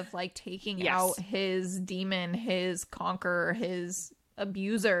kind of taking out his demon, his conqueror, his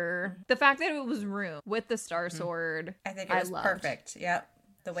abuser. The fact that it was Rune with the Star Sword. I think it was perfect. Yep.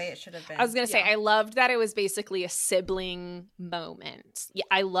 The way it should have been. I was going to say, I loved that it was basically a sibling moment. Yeah,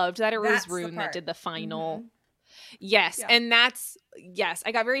 I loved that it was Rune that did the final. Yes. Yeah. And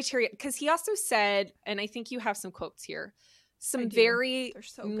I got very teary because he also said, and I think you have some quotes here, some very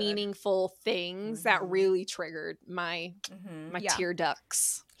meaningful things that really triggered my tear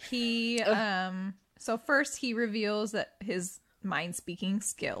ducts. He, so first he reveals that his mind speaking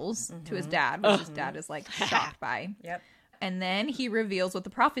skills to his dad, which his dad is shocked by. Yep. And then he reveals what the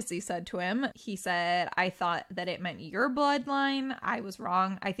prophecy said to him. He said, I thought that it meant your bloodline. I was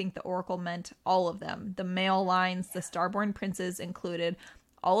wrong. I think the oracle meant all of them. The male lines, the starborn princes included.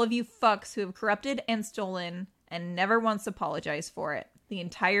 All of you fucks who have corrupted and stolen and never once apologized for it. The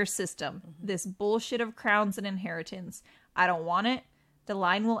entire system. This bullshit of crowns and inheritance. I don't want it. The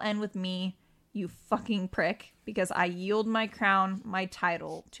line will end with me, you fucking prick, because I yield my crown, my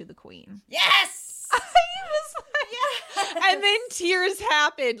title to the queen. Yes! And then tears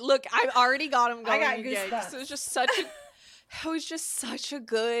happened. Look, I've already got him going again. So it was just such a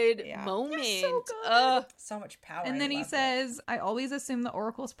good moment. So good. So much power. And then he says, I always assumed the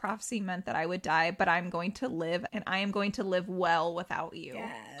oracle's prophecy meant that I would die, but I'm going to live, and I am going to live well without you.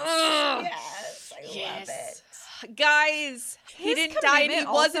 Yes. I love it. Guys, he didn't die and he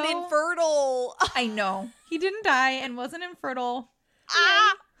wasn't infertile. I know. He didn't die and wasn't infertile.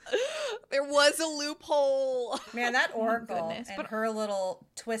 There was a loophole. Man, that oracle and her little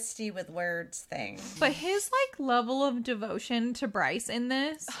twisty with words thing. But his level of devotion to Bryce in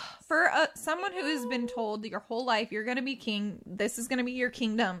this, for someone who has been told your whole life you're going to be king, this is going to be your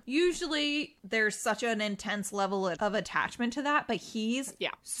kingdom. Usually there's such an intense level of attachment to that, but he's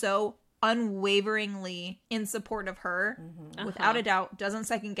so unwaveringly in support of her, without a doubt, doesn't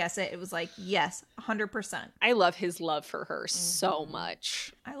second guess it. It was yes, 100%. I love his love for her so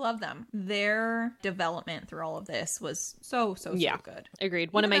much. I love them. Their development through all of this was so good.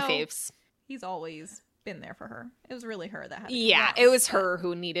 Agreed. One of my faves. He's always been there for her. It was really her that had it was her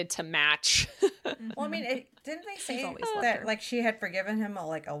who needed to match Well, I mean, didn't they say always loved that her. like she had forgiven him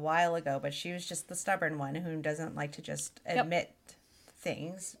like a while ago, but she was just the stubborn one who doesn't like to just admit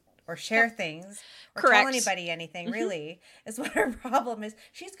things or share things or Correct. tell anybody anything, really, is what her problem is.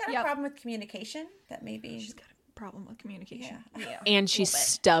 She's got a problem with communication that maybe... She's got a problem with communication. Yeah. And she's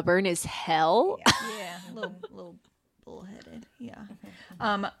stubborn as hell. Yeah, little bullheaded. Yeah.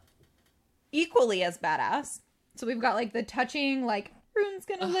 Equally as badass. So we've got like the touching, like Rune's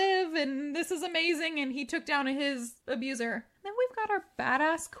gonna live, and this is amazing, and he took down his abuser. Then we've got our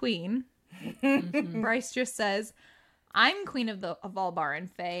badass queen. Bryce just says, "I'm queen of Valbar and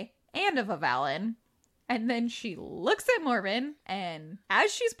Fae, and of Avalon." And then she looks at Morven, and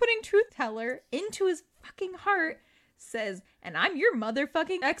as she's putting Truth Teller into his fucking heart, says, "And I'm your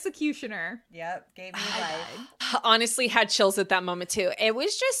motherfucking executioner." Yep, gave me life. Honestly, had chills at that moment too. It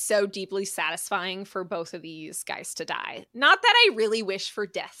was just so deeply satisfying for both of these guys to die. Not that I really wish for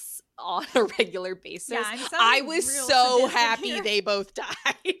deaths on a regular basis. Yeah, I was so happy here. they both died.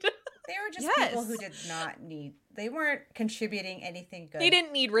 They were just people who did not need... They weren't contributing anything good. They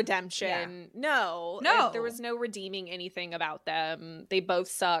didn't need redemption. No. There was no redeeming anything about them. They both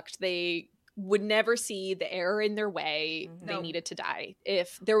sucked. They would never see the error in their way. They needed to die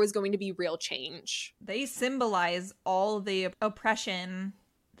if there was going to be real change. They symbolize all the oppression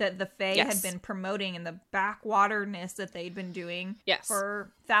that the Fae had been promoting and the backwaterness that they'd been doing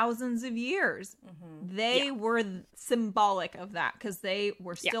for thousands of years. They were symbolic of that because they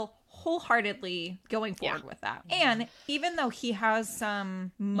were still wholeheartedly going forward with that. And even though he has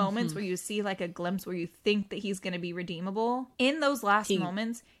some moments where you see like a glimpse where you think that he's going to be redeemable, in those last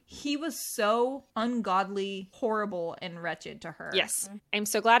moments, he was so ungodly, horrible, and wretched to her. Yes. I'm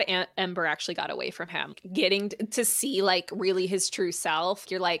so glad Ember actually got away from him. Getting to see like really his true self,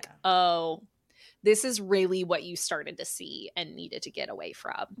 you're like, oh, this is really what you started to see and needed to get away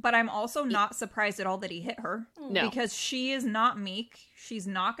from. But I'm also not surprised at all that he hit her. No. Because she is not meek. She's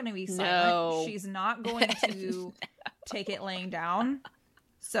not going to be silent. No. She's not going to take it laying down.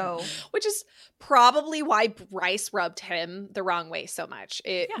 So, which is probably why Bryce rubbed him the wrong way so much.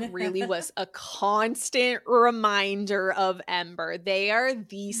 It really was a constant reminder of Ember. They are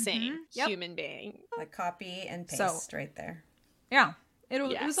the same human being. Like copy and paste right there. Yeah. It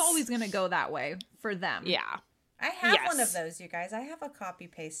was always going to go that way for them. Yeah. I have one of those, you guys. I have a copy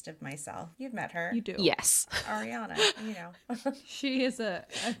paste of myself. You've met her. You do. Yes. Ariana, you know. She is a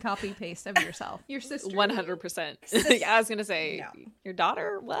copy paste of yourself. Your sister. 100%. Yeah, I was going to say, your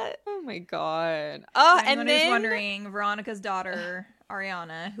daughter? What? Oh my God. Oh, and then wondering, Veronica's daughter,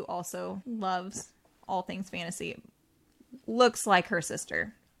 Ariana, who also loves all things fantasy, looks like her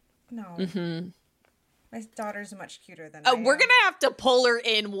sister. No. My daughter's much cuter than I am. We're going to have to pull her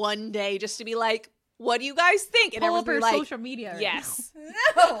in one day just to be like, what do you guys think? And pull up her like, social media. Right yes.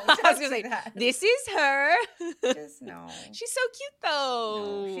 No, I was going to say, this is her. Just no. She's so cute,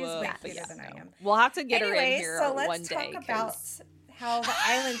 though. No, she's way cuter than I am. We'll have to get her in here so one let's day. talk about how the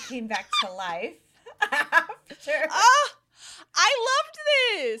island came back to life after. I loved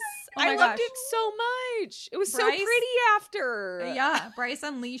this. Oh my I loved gosh. it so much. It was so Bryce- pretty after. Yeah, Bryce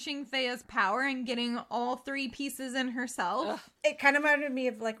unleashing Thea's power and getting all three pieces in herself. It kind of reminded me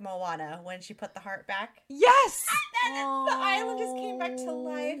of like Moana when she put the heart back. Yes! And then the island just came back to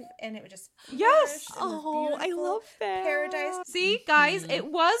life and it would just Yes! Oh, I love that. Paradise. See, guys, it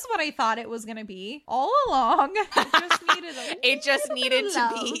was what I thought it was going to be all along. It just needed to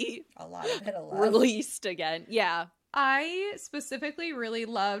be a lot of it released again. Yeah. I specifically really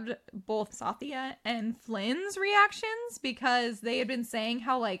loved both Sathya and Flynn's reactions because they had been saying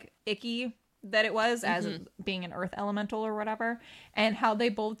how like icky that it was as being an earth elemental or whatever, and how they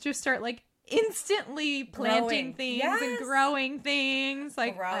both just start like instantly planting things and growing things.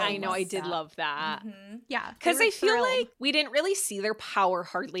 Like I know, I did love that. Yeah, because I feel like we didn't really see their power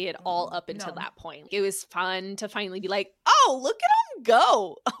hardly at all up until that point. It was fun to finally be like, oh, look at them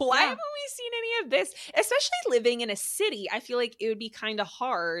go. Why haven't we seen any of this? Especially living in a city, I feel like it would be kind of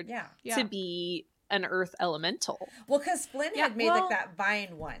hard to be an earth elemental. Well, because Flynn had made like that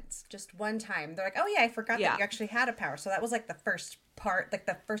vine once, just one time. They're like, oh yeah, I forgot that you actually had a power. So that was like the first part, like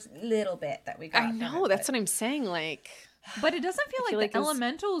the first little bit that we got. I know, that's what I'm saying. Like, but it doesn't feel like the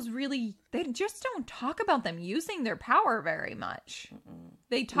elementals really, they just don't talk about them using their power very much.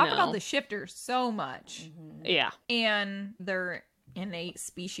 They talk about the shifters so much. Yeah. And their innate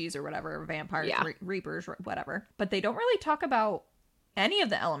species or whatever, vampires, reapers, whatever. But they don't really talk about any of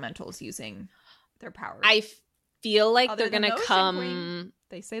the elementals using their powers. I feel like Other they're going than to the Ocean come Queen.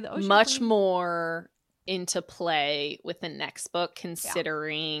 They say the Ocean much Queen. more into play with the next book,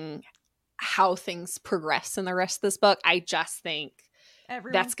 considering how things progress in the rest of this book. I just think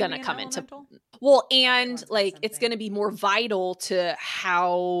that's going to come into well, and like it's going to be more vital to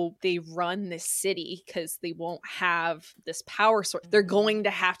how they run this city because they won't have this power source. They're going to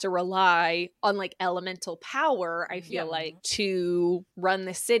have to rely on like elemental power, I feel like, to run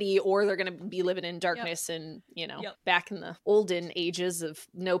the city, or they're going to be living in darkness and, you know, back in the olden ages of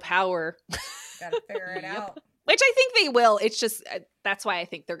no power. Gotta figure it out. Which I think they will. It's just that's why I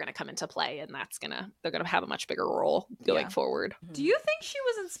think they're going to come into play, and they're going to have a much bigger role going forward. Do you think she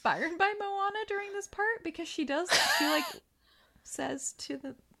was inspired by Moana during this part? Because she like says to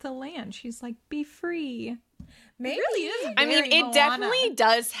the land, she's like, "Be free." Maybe. It really is. I mean, it Moana. definitely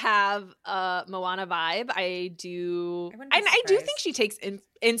does have a Moana vibe. I do, and I do think she takes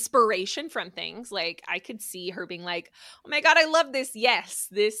inspiration from things. Like I could see her being like, "Oh my god, I love this! Yes,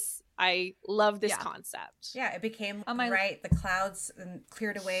 I love this concept." Yeah, it became right. The clouds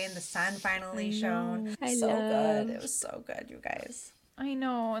cleared away and the sun finally shone. Good. It was so good, you guys. I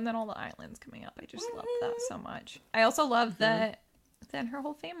know. And then all the islands coming up. I just love that so much. I also love that then her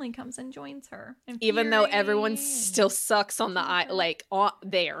whole family comes and joins her. Even though everyone still sucks on the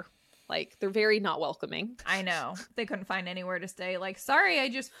there. Like, they're very not welcoming. I know. They couldn't find anywhere to stay. Like, sorry, I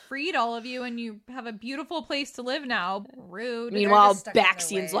just freed all of you and you have a beautiful place to live now. Rude. Meanwhile,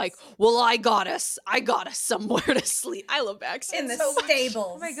 Baxian's like, well, I got us somewhere to sleep. I love Baxian. In the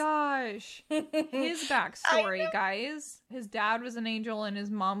stables. Oh my gosh. His backstory, guys. His dad was an angel and his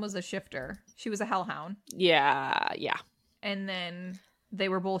mom was a shifter. She was a hellhound. Yeah. And then they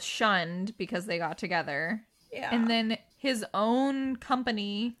were both shunned because they got together. Yeah. And then his own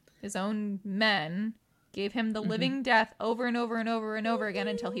company, his own men, gave him the living death over and over and over and over again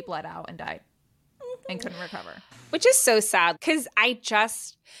until he bled out and died and couldn't recover. Which is so sad because I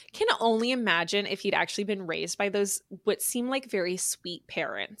just can only imagine if he'd actually been raised by those what seem like very sweet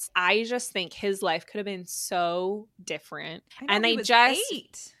parents. I just think his life could have been so different. I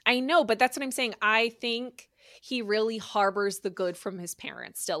know, but that's what I'm saying. I think he really harbors the good from his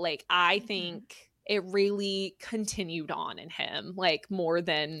parents still. Like, I think it really continued on in him, like, more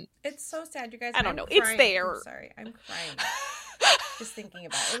than... It's so sad, you guys. I don't know. It's there. I'm sorry. I'm crying. Just thinking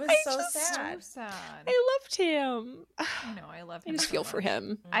about it. It was so sad. I loved him. I know. I love him. I just feel for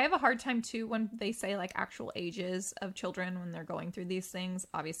him. I have a hard time, too, when they say, like, actual ages of children when they're going through these things.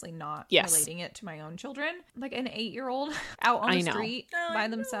 Obviously not relating it to my own children. Like, an 8-year-old out on the street by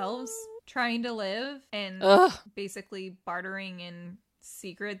themselves trying to live and basically bartering in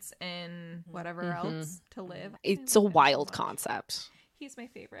secrets and whatever else to live. It's a wild concept. He's my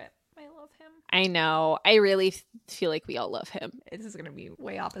favorite. I love him. I know. I really feel like we all love him. This is going to be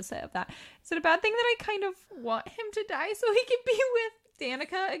way opposite of that. Is it a bad thing that I kind of want him to die so he can be with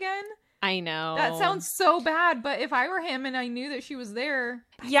Danica again? I know. That sounds so bad, but if I were him and I knew that she was there...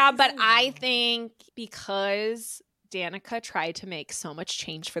 Yeah, but I think because Danica tried to make so much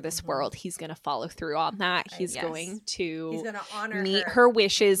change for this world, he's going to follow through on that. He's going to honor meet her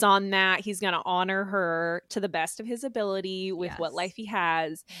wishes on that. He's going to honor her to the best of his ability with what life he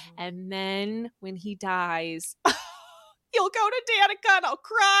has. And then when he dies, he'll go to Danica and I'll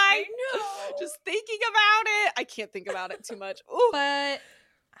cry. I know. Just thinking about it. I can't think about it too much. Ooh. But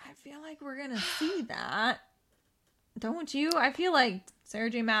I feel like we're going to see that. Don't you? I feel like Sarah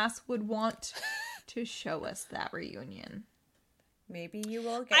J. Maas would want to show us that reunion. Maybe you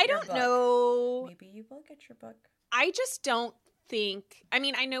will get I don't know. Maybe you will get your book. I just don't think... I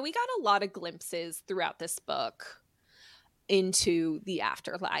mean, I know we got a lot of glimpses throughout this book into the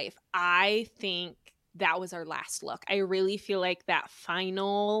afterlife. I think that was our last look. I really feel like that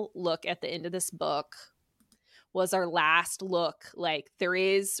final look at the end of this book was our last look. Like, there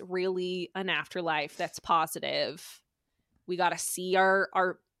is really an afterlife that's positive. We got to see our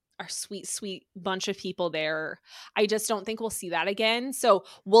sweet bunch of people there. I just don't think we'll see that again. So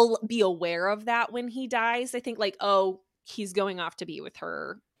we'll be aware of that when he dies. I think like, oh, he's going off to be with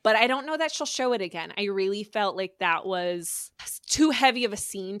her. But I don't know that she'll show it again. I really felt like that was too heavy of a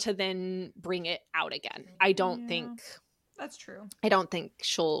scene to then bring it out again. I don't think... That's true. I don't think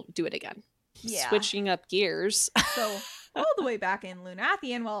she'll do it again. Yeah. Switching up gears. So all the way back in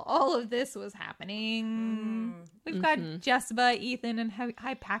Lunathian, while all of this was happening, we've got Jessica, Ethan, and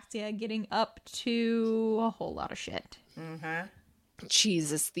Hypaxia getting up to a whole lot of shit.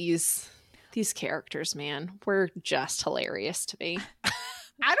 Jesus, these characters, man, were just hilarious to me.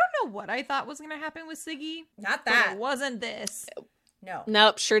 I don't know what I thought was going to happen with Siggy. Not that. But it wasn't this. No.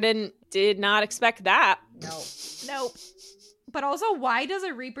 Nope, sure did not expect that. Nope. But also, why does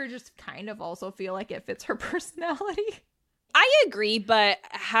a Reaper just kind of also feel like it fits her personality? I agree, but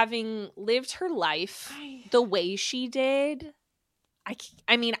having lived her life the way she did,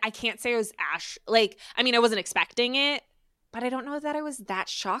 I mean, I can't say it was Ash. Like, I mean, I wasn't expecting it, but I don't know that I was that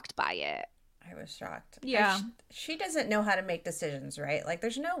shocked by it. I was shocked. Yeah. She doesn't know how to make decisions, right? Like,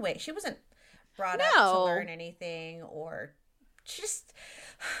 there's no way. She wasn't brought up to learn anything, or just,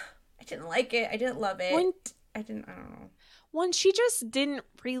 I didn't like it. I didn't love it. I don't know. One, she just didn't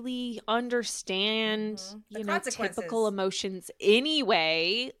really understand, typical emotions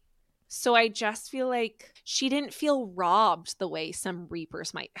anyway. So I just feel like she didn't feel robbed the way some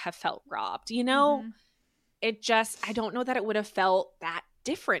Reapers might have felt robbed, It just, I don't know that it would have felt that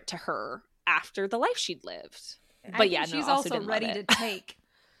different to her after the life she'd lived. But she's also ready to take.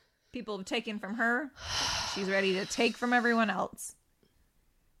 People have taken from her. She's ready to take from everyone else.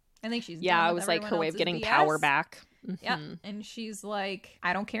 I think she's done it with was like her way of getting BS. power back. Yeah, and she's like,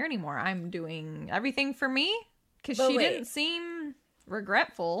 I don't care anymore. I'm doing everything for me, because she didn't seem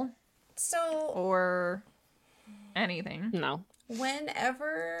regretful. Or anything. No.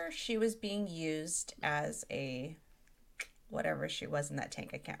 Whenever she was being used as a whatever she was in that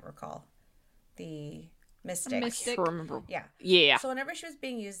tank, I can't recall. The mystic. I remember. Yeah. Yeah. So whenever she was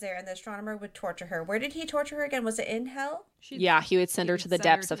being used there and the astronomer would torture her, where did he torture her again? Was it in hell? He would send her to the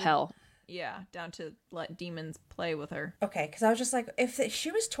depths of hell. Yeah, down to let demons play with her. Okay, because I was just like, if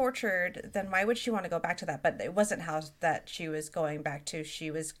she was tortured, then why would she want to go back to that? But it wasn't how that she was going back to. She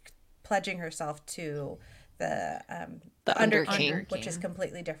was pledging herself to the Under King, which is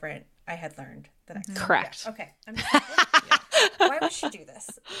completely different. I had learned the next Correct. Yeah. Okay. I'm just like, why would she do this?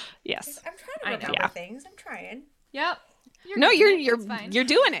 Yes. I'm trying to remember things. I'm trying. Yep. You're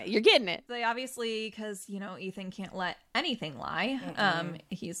doing it. You're getting it. They obviously, because Ethan can't let anything lie.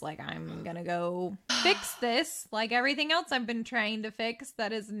 He's like, I'm gonna go fix this, like everything else I've been trying to fix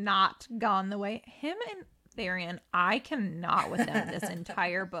that has not gone the way. Him and Therian, I cannot with them this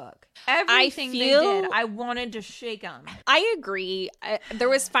entire book. Everything they did, I wanted to shake them. I agree. There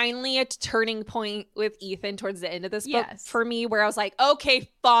was finally a turning point with Ethan towards the end of this book for me, where I was like, okay,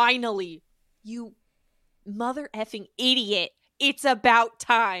 finally, you mother effing idiot. It's about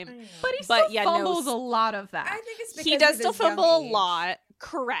time. But he still fumbles a lot of that. I think it's because he does still fumble a age. lot.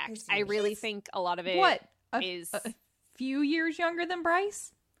 Correct. I really think a lot of it is a few years younger than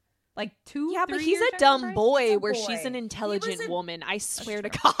Bryce? Like 2 Yeah, but 3 he's years a dumb younger boy He's a where boy. she's an intelligent woman. I swear to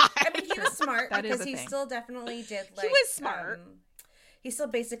true. God. I mean, he was smart That is because a he thing. still definitely did like... He was smart. He still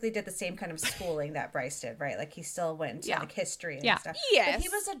basically did the same kind of schooling that Bryce did, right? Like, he still went into like history and stuff. Yes. But he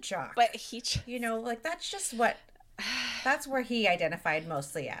was a jock. But he... like, that's just what... That's where he identified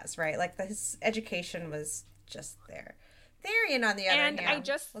mostly as, right? Like, his education was just there. Therian, on the other hand,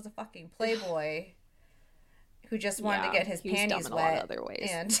 was a fucking playboy who just wanted to get his panties wet. A lot of other ways.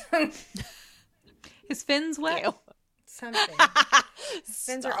 And his fins wet? Ew. Something.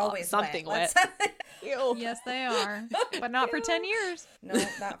 Fins are always something wet. Ew. Yes, they are. But not for 10 years. No,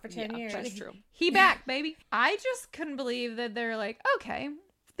 not for 10 years. That's true. He back, baby. I just couldn't believe that they're like, okay,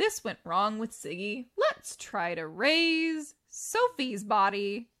 this went wrong with Siggy. Let's try to raise Sophie's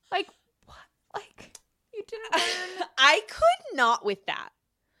body. Like, what? Like, you didn't learn? I could not with that.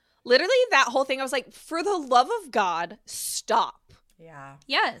 Literally, that whole thing, I was like, for the love of God, stop. Yeah.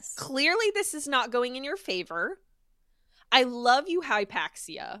 Yes. Clearly, this is not going in your favor. I love you,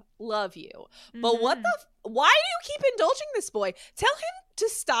 Hypaxia. Love you. But what the... why do you keep indulging this boy? Tell him to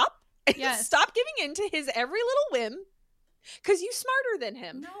stop. Yes. Stop giving in to his every little whim. Because you're smarter than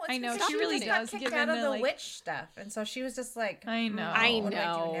him. No, I know, because she really got does kicked give out in of to, the witch stuff. And so she was just like, I know. What do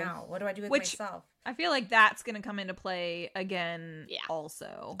I do now? What do I do with myself? I feel like that's going to come into play again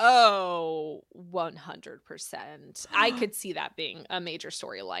also. Oh, 100%. I could see that being a major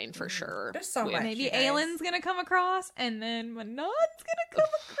storyline for sure. There's so much. Maybe Aylin's going to come across, and then Manon's going to come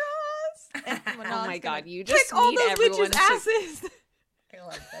across. And Oh my God, you just kick all need those everyone witches' asses. I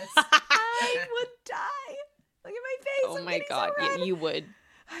love this. I would die. Look at my face. Oh I'm my getting so God, red. you would.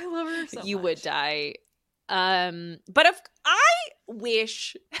 I love her so You much. would die. But if I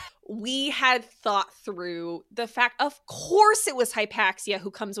wish we had thought through the fact, of course it was Hypaxia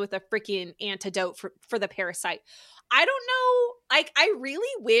who comes with a freaking antidote for the parasite. I don't know. Like, I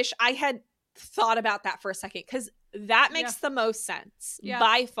really wish I had thought about that for a second, because that makes the most sense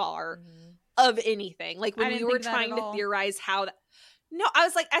by far of anything. Like, when we were trying to theorize how that. No, I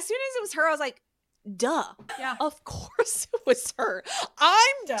was like, as soon as it was her, I was like, duh. Yeah. Of course it was her.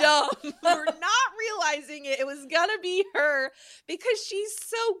 I'm dumb for not realizing it. It was gonna be her because she's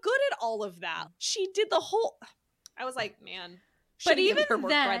so good at all of that. She did the whole... I was like, man. But even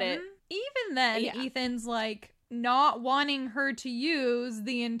then, Ethan's like not wanting her to use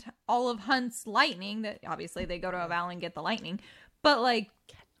all of Hunt's lightning. That obviously they go to Aval and get the lightning. But like,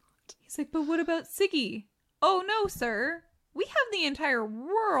 he's like, but what about Siggy? Oh no, sir. we have the entire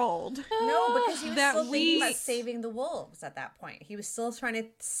world. No, because he was that still thinking about saving the wolves at that point. He was still trying to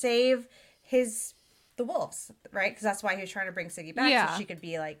save the wolves, right? Because that's why he was trying to bring Siggy back so she could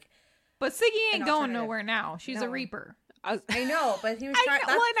be like. But Siggy ain't going nowhere now. She's a Reaper. I know, but he was trying.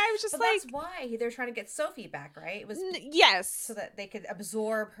 I was just like, that's why they're trying to get Sophie back, right? It was yes, so that they could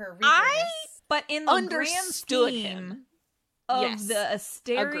absorb her Reaperness. But in the grand scheme of the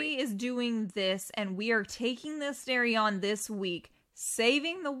Asteri is doing this, and we are taking the Asteri on this week,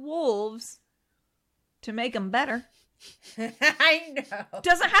 saving the wolves to make them better. I know.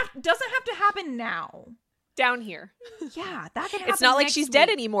 Doesn't have to happen now. Down here. Yeah, that can happen. It's not like she's dead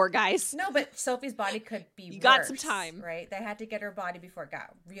anymore, guys. No, but Sophie's body could be you worse, got some time. Right? They had to get her body before it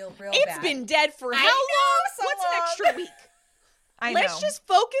got real bad. It's been dead for how long? So What's long. an extra week? Let's just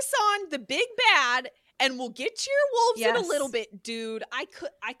focus on the big bad and we'll get to your wolves in a little bit, dude. I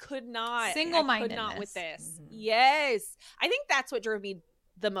could not. Single-mindedness. I could not with this. Mm-hmm. Yes. I think that's what drove me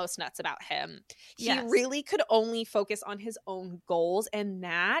the most nuts about him. He really could only focus on his own goals, and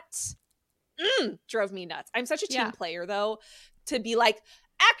that drove me nuts. I'm such a team player, though, to be like,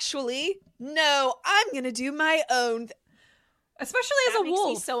 actually, no, I'm going to do my own especially as a wolf.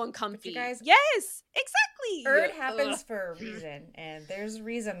 Makes me so uncomfy. You guys, yes, exactly. Erd happens for a reason, and there's a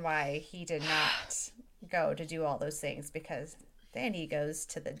reason why he did not go to do all those things, because then he goes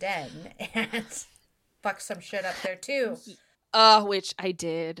to the den and fucks some shit up there too. Which I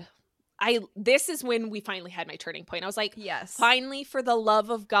did. This is when we finally had my turning point. I was like, yes, finally, for the love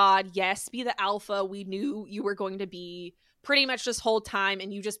of God, yes, be the alpha we knew you were going to be pretty much this whole time,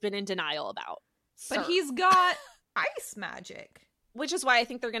 and you've just been in denial about. But he's got ice magic. Which is why I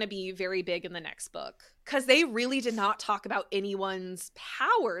think they're going to be very big in the next book. Because they really did not talk about anyone's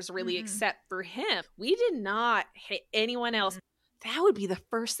powers, really, except for him. We did not hit anyone else. That would be the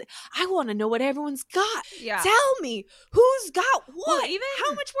first thing. I want to know what everyone's got. Yeah. Tell me, who's got what? Well,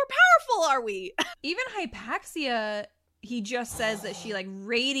 how much more powerful are we? Even Hypaxia, he just says that she like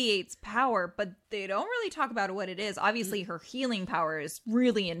radiates power, but they don't really talk about what it is. Obviously, her healing power is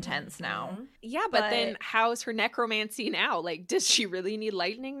really intense now. Yeah, but then how's her necromancy now? Like, does she really need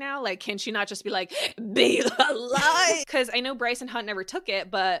lightning now? Like, can she not just be like, be alive? Because I know Bryce and Hunt never took it,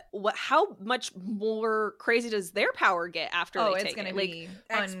 but how much more crazy does their power get after they take it? It's going to be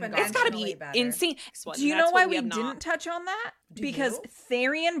it's got to be insane. Do you know why we didn't touch on that? Because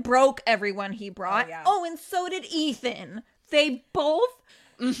Therian broke everyone he brought. Oh, and so did Ethan. They both.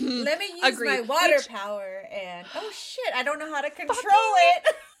 Let me use my water power and oh shit, I don't know how to control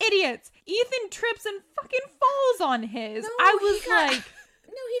it. Idiots. Ethan trips and fucking falls on his. No, I was like,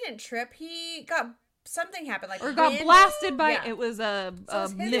 no, he didn't trip. He got something happened, like or got blasted by it was a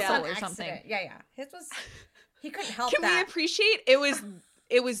missile or something. Yeah. His was. He couldn't help. Can we appreciate it was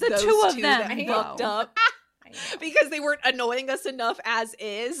the those two of them that fucked up. Because they weren't annoying us enough as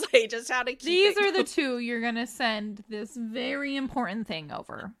is. They just had to keep These are the two you're going to send this very important thing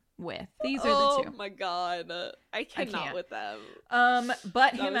over with. These are the two. Oh my god. I cannot with them.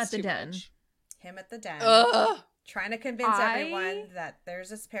 But him at the den. Him at the den. Trying to convince everyone that there's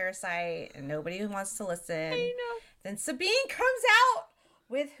this parasite and nobody wants to listen. I know. Then Sabine comes out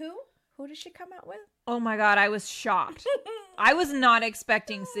with who? Who does she come out with? Oh my god, I was shocked. I was not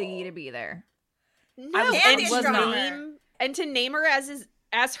expecting Siggy to be there. No, and to name her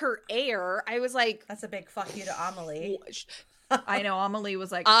as her heir, I was like, that's a big fuck you to Amelie. I know Amelie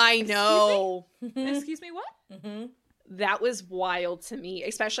was like, I know. Excuse me, what? Mm-hmm. That was wild to me,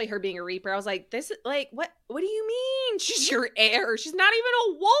 especially her being a Reaper. I was like, this, like, what do you mean? She's your heir. She's not even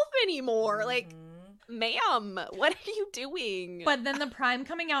a wolf anymore. Like, ma'am, what are you doing? But then the Prime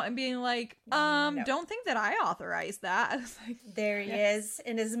coming out and being like, don't think that I authorized that. I was like, there he is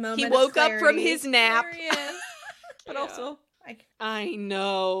in his moment. He woke up from his nap. There he is. But also, I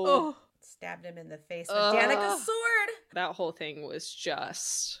know. Oh. Stabbed him in the face with Danica's sword. That whole thing was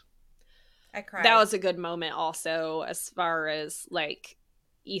just. I cried. That was a good moment also, as far as like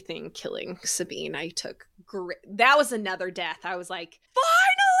Ethan killing Sabine. I took great. That was another death. I was like,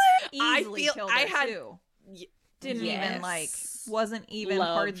 finally! Easily killed her too. Didn't even wasn't even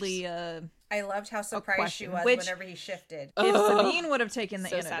hardly a. I loved how surprised she was whenever he shifted. If Sabine would have taken the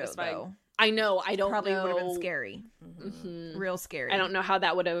antidote, satisfying. though, I know. I don't probably know. would have been scary. Mm-hmm. Real scary. I don't know how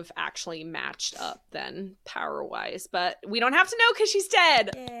that would have actually matched up then, power wise, but we don't have to know because she's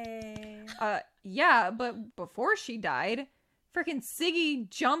dead. Yay. Yeah, but before she died, freaking Siggy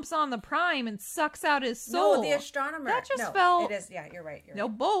jumps on the Prime and sucks out his soul. No, the astronomer. That just felt... It is, yeah, you're right. No,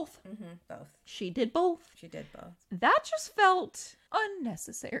 both. Both. She did both. She did both. That just felt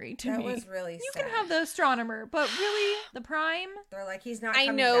unnecessary to me. That was really You sad. can have the astronomer, but really, the Prime? They're like, he's not I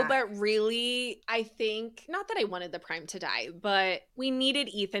coming know, back. but really, I think, not that I wanted the Prime to die, but we needed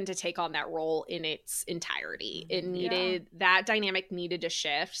Ethan to take on that role in its entirety. It needed, that dynamic needed to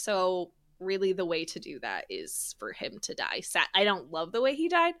shift. So really the way to do that is for him to die. I don't love the way he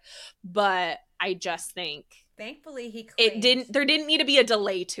died, but I just think thankfully he claimed. there didn't need to be a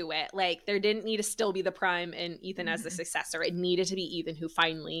delay to it. Like, there didn't need to still be the Prime and Ethan as the successor. It needed to be Ethan who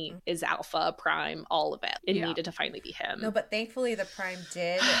finally is Alpha, Prime, all of it. It needed to finally be him. No, but thankfully the Prime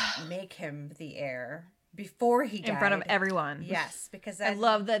did make him the heir before he died. In front of everyone. Yes, because I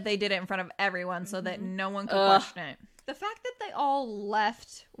love that they did it in front of everyone so that no one could question it. The fact that they all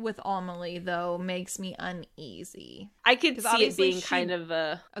left with Amelie, though, makes me uneasy. I could see it being kind of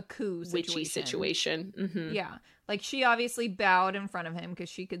a coup witchy situation. Mm-hmm. Yeah. Like, she obviously bowed in front of him because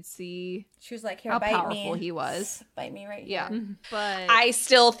she could see she was like, here, how bite powerful me. he was. Bite me right here. here. But I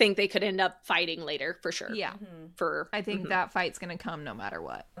still think they could end up fighting later, for sure. Yeah. I think that fight's going to come no matter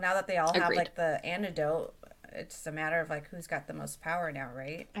what. Now that they all have, like, the antidote, it's a matter of, like, who's got the most power now,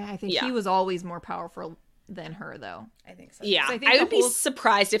 right? I think he was always more powerful than her, though. I think so. Yeah, I would be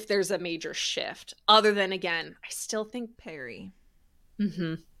surprised if there's a major shift. Other than, again, I still think Perry.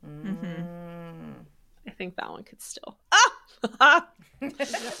 I think that one could still.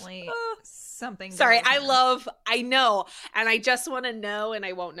 Definitely something. Sorry, I know, and I just want to know, and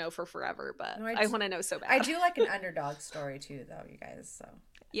I won't know for forever, but I want to know so bad. I do like an underdog story too, though, you guys. So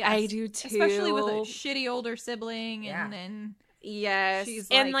yeah, I do too, especially with a shitty older sibling, and then. Yes.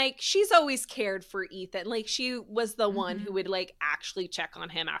 She's always cared for Ethan. Like, she was the one who would, like, actually check on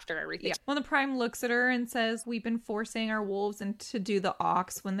him after everything. Yeah. When the Prime looks at her and says, we've been forcing our wolves to do the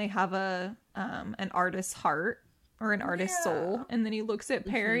ox when they have an artist's heart or an artist's soul. And then he looks at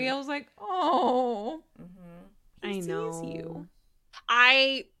Perry. I was like, oh. He sees you.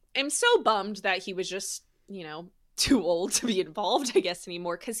 I am so bummed that he was just, too old to be involved, I guess,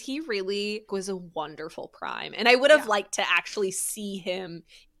 anymore, because he really was a wonderful Prime. And I would have liked to actually see him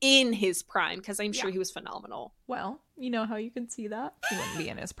in his prime, because I'm sure he was phenomenal. Well, you know how you can see that? He wouldn't be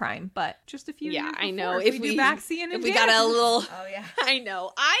in his prime, but just a few years before. I know. If we do Baxian and if we got a little... Oh, yeah. I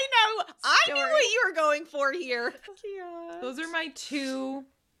know. I knew what you were going for here. Those are my two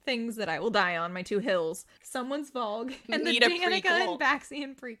things that I will die on, my two hills. Someone's Vogue and the Danica and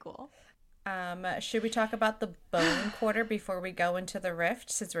Baxian prequel. Should we talk about the bone quarter before we go into the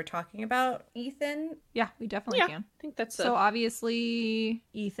rift, since we're talking about Ethan? Yeah, we definitely can. I think that's so. Obviously,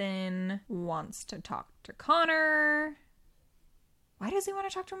 Ethan wants to talk to Connor. Why does he want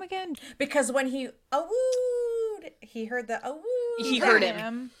to talk to him again? Because when he he heard the he heard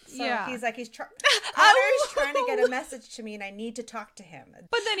him. So he's like, Connor's trying to get a message to me, and I need to talk to him.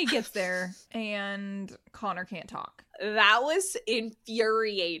 But then he gets there, and Connor can't talk. That was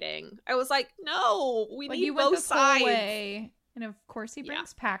infuriating. I was like, no, we need both sides. Way. And of course he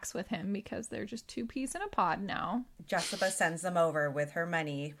brings Pax with him because they're just two peas in a pod now. Jessica sends them over with her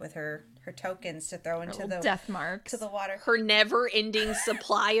money, with her tokens to throw into the death marks to the water. Her never-ending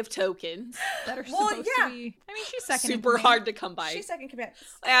supply of tokens that are supposed to be. I mean, she's second. Super hard to come by. She's second command.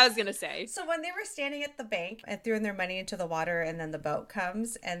 I was gonna say. So when they were standing at the bank and throwing their money into the water, and then the boat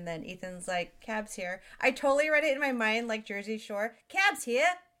comes, and then Ethan's like, "Cab's here." I totally read it in my mind like Jersey Shore. Cab's here.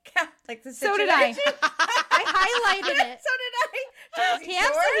 Like the situation. So did I. I highlighted it. So did I. Jersey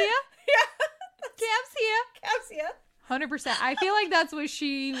Cab's Shore. here. Yeah. Cab's here. Cab's here. 100%. I feel like that's what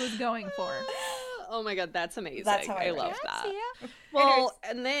she was going for. Oh my god, that's amazing. That's how I love that. Yeah. Well,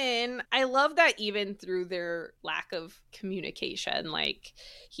 and then I love that even through their lack of communication, like,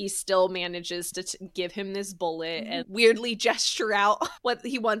 he still manages to give him this bullet and weirdly gesture out what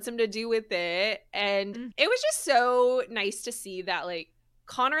he wants him to do with it. And it was just so nice to see that, like,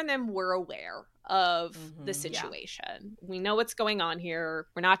 Connor and them were aware of the situation. Yeah. We know what's going on here.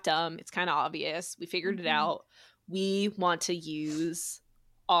 We're not dumb. It's kind of obvious. We figured it out. We want to use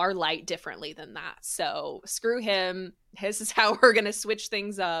our light differently than that. So screw him. This is how we're going to switch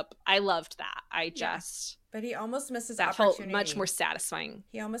things up. I loved that. But he almost misses that opportunity. Felt much more satisfying.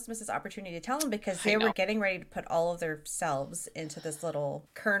 He almost misses opportunity to tell him, because they were getting ready to put all of their selves into this little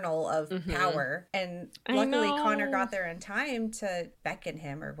kernel of power. And luckily Connor got there in time to beckon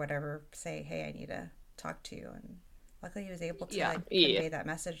him or whatever, say, hey, I need to talk to you. And luckily he was able to convey that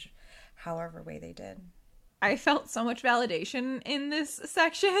message however way they did. I felt so much validation in this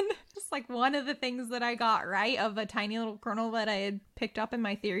section. It's like one of the things that I got right of a tiny little kernel that I had picked up in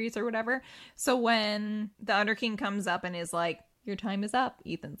my theories or whatever. So when the Underking comes up and is like, your time is up,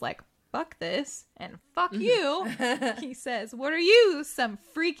 Ethan's like, fuck this and fuck you. He says, what are you, some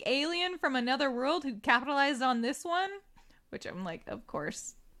freak alien from another world who capitalized on this one? Which I'm like, of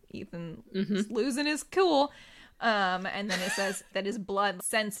course, Ethan is losing his cool. And then it says that his blood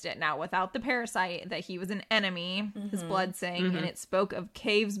sensed it now without the parasite, that he was an enemy, his blood sang, and it spoke of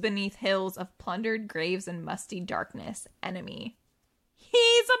caves beneath hills of plundered graves and musty darkness. Enemy.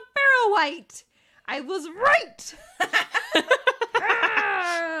 He's a barrow white. I was right.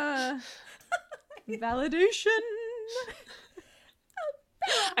 Validation.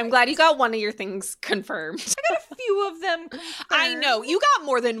 I'm glad you got one of your things confirmed. I got a few of them confirmed. I know. You got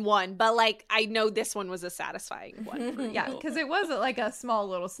more than one, but like I know this one was a satisfying one for you. Yeah, because it was like a small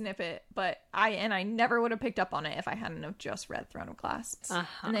little snippet, but I never would have picked up on it if I hadn't have just read Throne of Glass.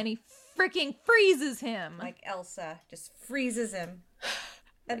 And then he freaking freezes him. Like Elsa, just freezes him.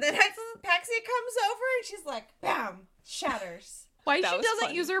 And then Paxia comes over and she's like, bam, shatters. Why she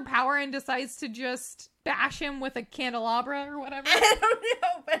doesn't use her power and decides to just bash him with a candelabra or whatever. I don't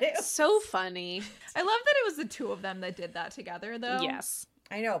know, but it was so funny. I love that it was the two of them that did that together, though. Yes.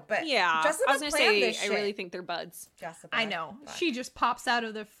 I know, but yeah, Jessica I was gonna say, I really think they're buds. Jessica, I know. but She just pops out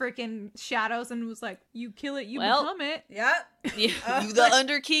of the freaking shadows and was like, you kill it, you become it. Yep. You the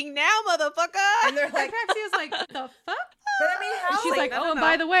Underking now, motherfucker. And they're like, Paxia's like, the fuck? but I mean, how? She's like, oh, and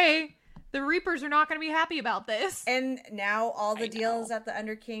by the way, the Reapers are not going to be happy about this. And now all the deals that the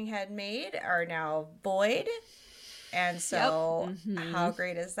Underking had made are now void. And so how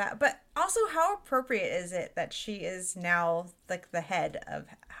great is that? But also, how appropriate is it that she is now like the head of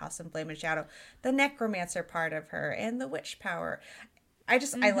House of Flame and Shadow, the necromancer part of her, and the witch power? I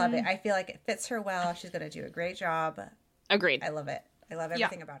love it. I feel like it fits her well. She's going to do a great job. Agreed. I love it. I love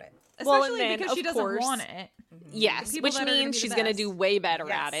everything about it. Especially because she doesn't want it. Yes, which means she's going to do way better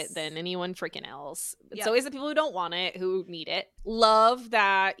at it than anyone freaking else. It's always the people who don't want it who need it. Love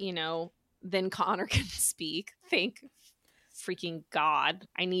that, then Connor can speak. Thank freaking God.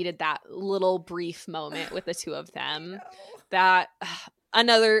 I needed that little brief moment with the two of them. That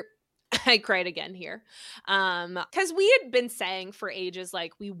another... I cried again here. Because we had been saying for ages,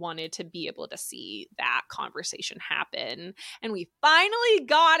 like, we wanted to be able to see that conversation happen. And we finally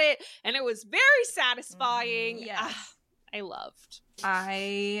got it. And it was very satisfying. Yes.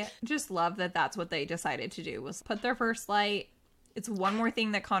 I just love that that's what they decided to do, was put their first light. It's one more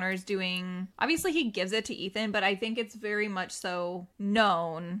thing that Connor is doing. Obviously, he gives it to Ethan, but I think it's very much so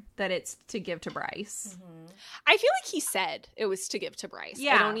known that it's to give to Bryce. I feel like he said it was to give to Bryce.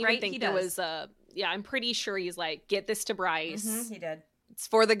 Yeah, I don't even right? think He there does. was a... Yeah, I'm pretty sure he's like, get this to Bryce. He did. It's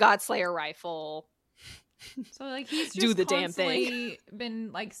for the Godslayer rifle. So, like, he's just Do the damn constantly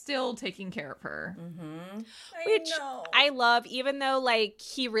been, like, still taking care of her. Which I love, even though, like,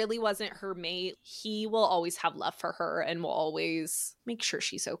 he really wasn't her mate, he will always have love for her and will always make sure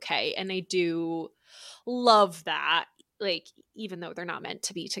she's okay. And I do love that, like, even though they're not meant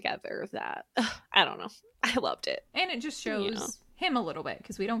to be together, that, I don't know. I loved it. And it just shows him a little bit,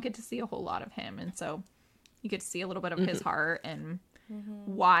 because we don't get to see a whole lot of him. And so you get to see a little bit of his heart and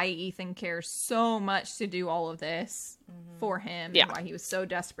why Ethan cares so much to do all of this for him and why he was so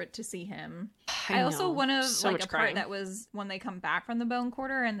desperate to see him. I also one of so like a part that was when they come back from the Bone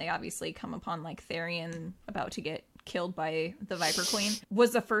Quarter and they obviously come upon like Therian about to get killed by the Viper Queen,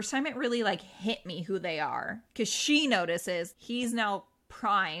 was the first time it really like hit me who they are, because she notices he's now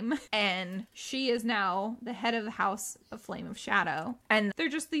Prime and she is now the head of the House of Flame of Shadow, and they're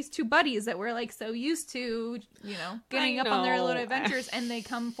just these two buddies that we're like so used to, getting up on their little adventures, and they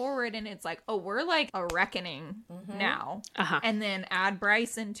come forward and it's like, oh, we're like a reckoning now. And then add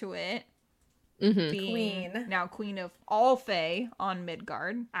Bryce into it, being queen of all Fae on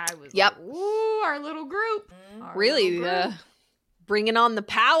Midgard. I was like, ooh, our little group. Bringing on the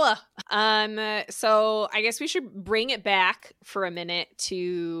power. So I guess we should bring it back for a minute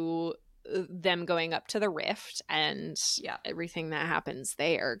to them going up to the rift and everything that happens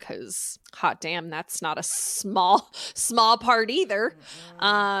there, because hot damn, that's not a small part either.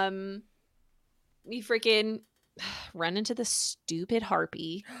 We freaking run into the stupid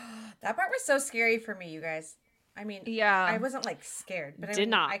harpy. That part was so scary for me, you guys. I mean, I wasn't like scared, but I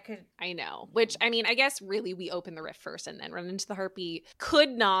know. Which, I mean, I guess really we open the rift first and then run into the harpy. Could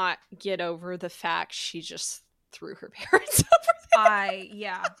not get over the fact she just threw her parents over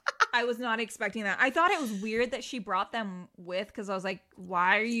there. I was not expecting that. I thought it was weird that she brought them with, because I was like,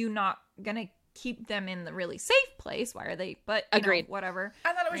 why are you not gonna keep them in the really safe place. Why are they? But agreed. Whatever.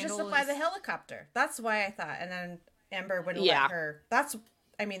 I thought it was just to fly the helicopter. That's why I thought. And then Amber wouldn't let her. That's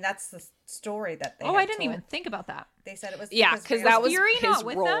the story that they. I didn't even think about that. They said it was because that was Fury his not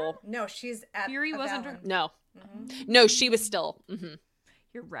with role. them? No, she's at Fury wasn't. No, she was still.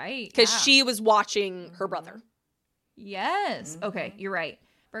 You're right. Because she was watching her brother. Yes. Okay, you're right.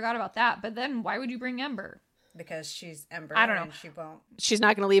 Forgot about that. But then why would you bring Ember? Because she's Ember. I don't know. And she won't. She's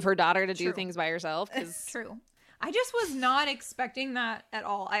not going to leave her daughter to do things by herself. True. I just was not expecting that at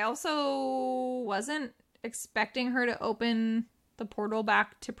all. I also wasn't expecting her to open the portal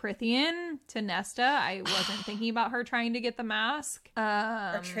back to Prithian, to Nesta. I wasn't thinking about her trying to get the mask.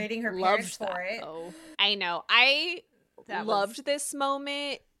 Or trading her parents for it. Though. I know. I loved this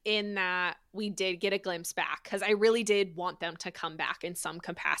moment in that we did get a glimpse back, because I really did want them to come back in some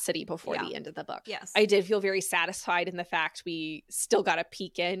capacity before the end of the book. Yes. I did feel very satisfied in the fact we still got a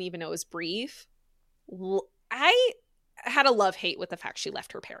peek in, even though it was brief. I had a love-hate with the fact she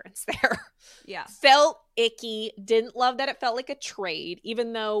left her parents there. Yeah. Felt icky. Didn't love that it felt like a trade,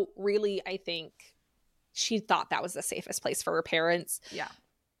 even though really I think she thought that was the safest place for her parents. Yeah.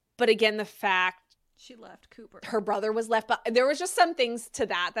 But again, the fact she left Cooper, her brother was left, but there was just some things to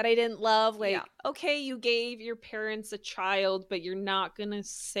that I didn't love. Like, okay, you gave your parents a child, but you're not going to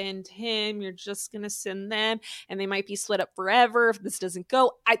send him. You're just going to send them, and they might be split up forever if this doesn't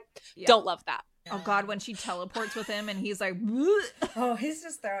go. I don't love that. Oh God, when she teleports with him and he's like, oh, he's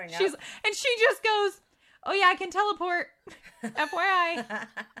just throwing up. And she just goes, oh yeah, I can teleport. FYI.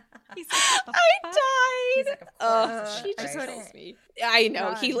 He's like, I died. He's like, of course. She just kills me. I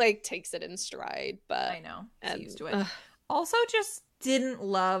know. He like takes it in stride, but I know. He's used to it. Also, just didn't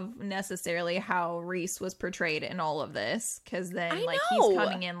love necessarily how Rhys was portrayed in all of this, because then he's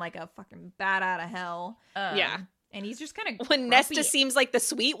coming in like a fucking bat out of hell. And he's just kind of when Nesta seems like the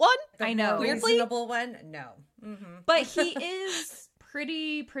sweet one. I know, reasonable one. No, but he is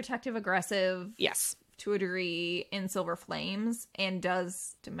pretty protective, aggressive. Yes. To a degree in Silver Flames, and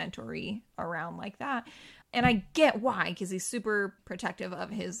does Dementory around like that. And I get why, because he's super protective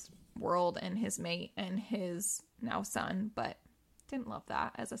of his world and his mate and his now son, but didn't love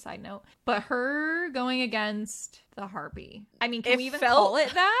that as a side note. But her going against the Harpy. I mean, can we even call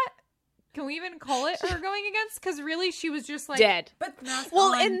it that? Can we even call it her going against? Because really, she was just like dead. But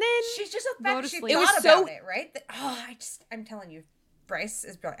and then she's just a fact she it thought about it, right? I'm telling you. Bryce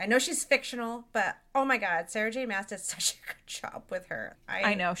is brilliant. I know she's fictional, but oh my God, Sarah J. Maas did such a good job with her.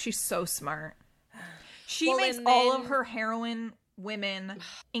 I know, she's so smart. She makes all of her heroine women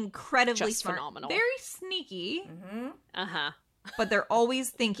incredibly smart. Phenomenal. Very sneaky. Uh-huh. But they're always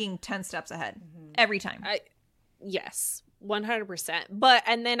thinking 10 steps ahead. Every time. Yes. 100%.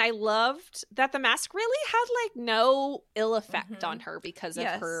 And then I loved that the mask really had like no ill effect on her because of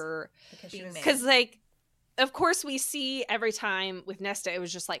her. Because like, of course, we see every time with Nesta, it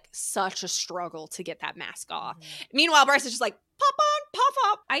was just like such a struggle to get that mask off. Meanwhile, Bryce is just like, pop on,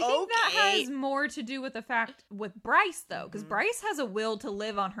 pop up. I think that has more to do with the fact with Bryce, though, because Bryce has a will to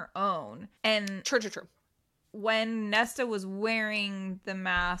live on her own. And true. When Nesta was wearing the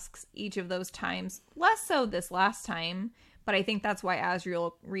masks each of those times, less so this last time, but I think that's why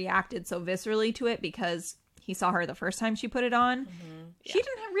Asriel reacted so viscerally to it, because he saw her the first time she put it on. She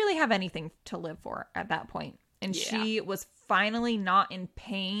didn't really have anything to live for at that point. And she was finally not in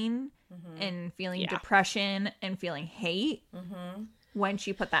pain and feeling depression and feeling hate when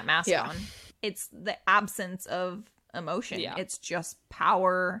she put that mask on. It's the absence of emotion. It's just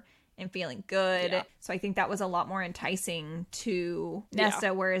power and feeling good. So I think that was a lot more enticing to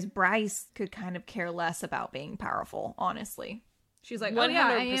Nesta, whereas Bryce could kind of care less about being powerful, honestly. She's like, 100%. Oh yeah,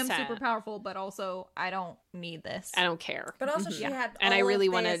 I am super powerful, but also I don't need this. I don't care. But also she had and all I really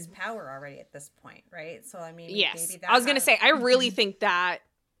of this power already at this point, right? So I mean, maybe that I was going to say, I really think that,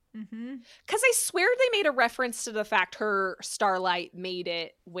 because I swear they made a reference to the fact her Starlight made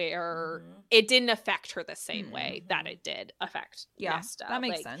it where it didn't affect her the same way that it did affect Nesta. That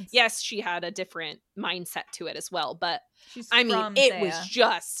makes sense. Yes, she had a different mindset to it as well, but it was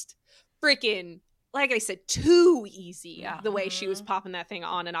just freaking, like I said, too easy the way she was popping that thing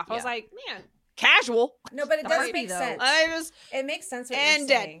on and off. I was like, man, casual. No, but it does make sense. It makes sense what you're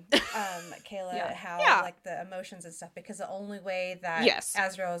saying, Kayla, how like the emotions and stuff, because the only way that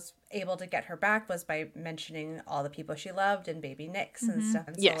Asriel was able to get her back was by mentioning all the people she loved and baby Nyx and stuff.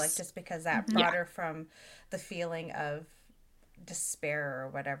 And so like, just because that brought her from the feeling of despair or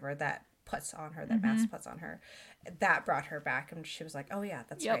whatever that puts on her, that mask puts on her, that brought her back. And she was like, oh yeah,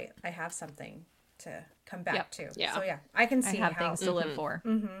 that's right. I have something to come back to. So I can see how things to live for.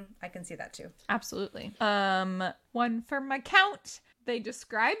 I can see that too. Absolutely. One for my count. They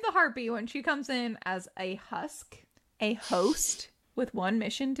describe the harpy when she comes in as a husk, a host with one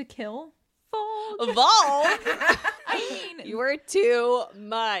mission to kill. Evolve. I mean, You were too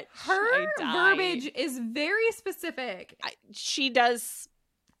much. her verbiage is very specific. She does.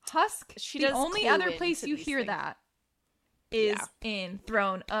 Husk. She the does only clue other place into you these hear things. that is in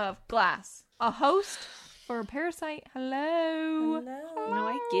Throne of Glass. A host or a parasite. Hello. No,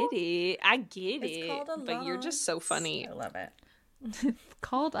 I get it. I get It's it. called a But you're just so lance. funny. I love it. It's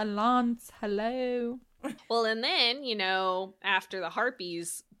called a lance. Hello. Well, and then, you know, after the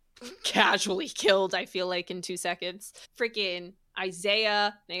harpies casually killed, I feel like in 2 seconds, freaking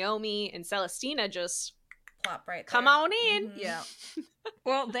Isaiah, Naomi, and Celestina just Plop right come there. on in. Mhm. Yeah.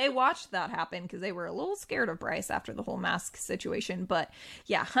 Well, they watched that happen because they were a little scared of Bryce after the whole mask situation. But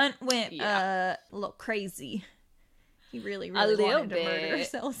yeah, Hunt went a little crazy. He really wanted to murder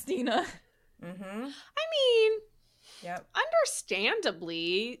Celestina. Mm-hmm. I mean, Yep.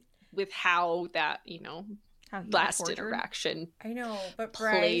 understandably, with how that, you know, How he last got tortured. interaction I know, but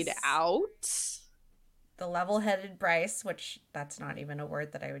played Bryce, out. the level-headed Bryce, which that's not even a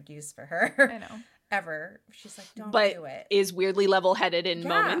word that I would use for her. I know. Ever. She's like, don't But do it. is weirdly level-headed in Yeah.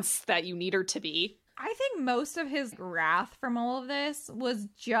 moments that you need her to be. I think most of his wrath from all of this was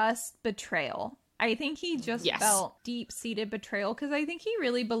just betrayal. I think he just Yes. felt deep-seated betrayal because I think he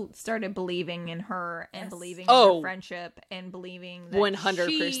really started believing in her and Yes. believing in Oh. their friendship and believing that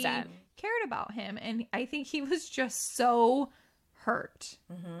 100%. she cared about him. And I think he was just so hurt.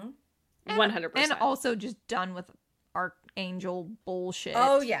 Mm-hmm. And, 100%. And also just done with Archangel bullshit.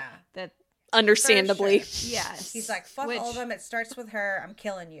 Oh, yeah. That, Understandably. For sure. yes. He's like, fuck all of them. It starts with her. I'm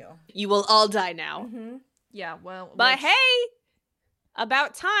killing you. You will all die now. Mm-hmm. Yeah, well. But which- hey,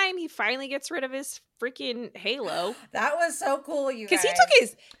 about time he finally gets rid of his freaking halo. That was so cool, you guys. Because he took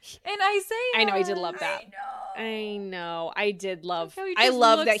his... And Isaiah. I know, I did love that. I know. I know. I did love... How he I just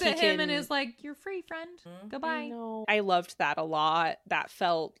love looks that he at can... him and is like, "You're free, friend. Mhm. Goodbye." I know. I loved that a lot. That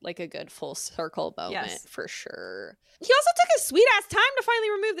felt like a good full circle moment Yes. for sure. He also took his sweet ass time to finally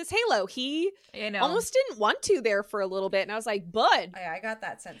remove this halo. He You know. almost didn't want to there for a little bit. And I was like, bud, I got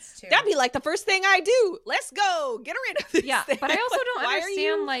that sense too. that'd be like the first thing I do. Let's go. Get rid of this Yeah, thing. but I also don't Why are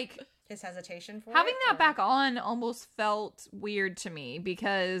understand you- like his hesitation for having it, that or- back on almost felt weird to me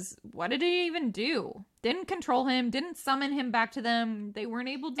because what did he even do? Didn't control him, didn't summon him back to them. They weren't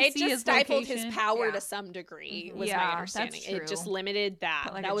able to It see just his stifled location. his power Yeah. to some degree, Mhm. was Yeah, my that's understanding. It just true. limited that.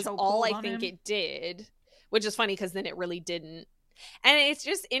 Put, like, That a was chokehold all I on think him. it did, which is funny because then it really didn't. And it's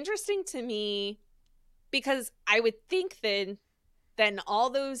just interesting to me because I would think then all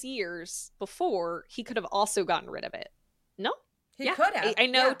those years before, he could have also gotten rid of it. No? He Yeah. could have. I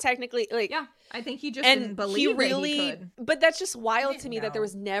know Yeah. technically, like, Yeah, I think he just and didn't believe that he could. but that's just wild didn't to me that there know.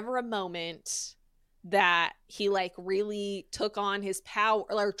 was never a moment that he like really took on his power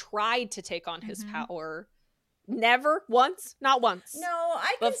or tried to take on his Mhm. power. Never once, not once. No, I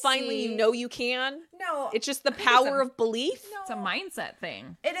can But finally, see... you know you can. No, It's just the I think power a- of belief. No, It's a mindset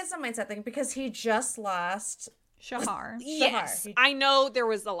thing. it is a mindset thing because he just lost, Shahar. Yes, He- I know there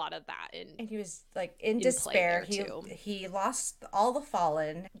was a lot of that. and he was like in play despair. there, too. He lost all the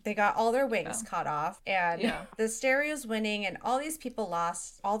fallen. They got all their wings Yeah. cut off, and Yeah. the stereo's winning, and all these people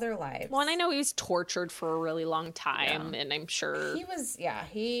lost all their lives. Well, and I know he was tortured for a really long time, and I'm sure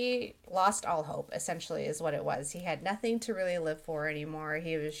He lost all hope, essentially, is what it was. He had nothing to really live for anymore.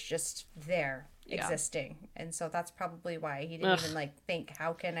 He was just there, Yeah. existing. And so that's probably why he didn't Ugh. even like think,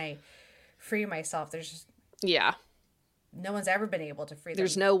 how can I free myself? There's just yeah, no one's ever been able to free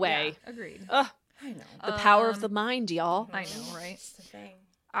there's them. no way. Agreed. Ugh, Yeah, I know. the power of the mind, y'all. I know, right? That's the thing.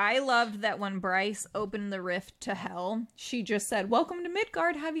 I loved that when Bryce opened the rift to hell, she just said, "Welcome to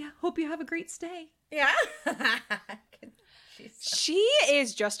Midgard. Hope you have a great stay." Yeah. She's so, She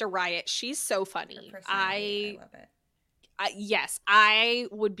is just a riot. She's so her funny. personality, I love it. Yes, I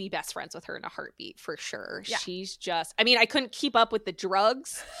would be best friends with her in a heartbeat for sure. Yeah. She's just, I mean, I couldn't keep up with the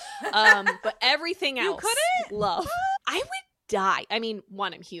drugs, but everything You else, couldn't? love. I would die. I mean,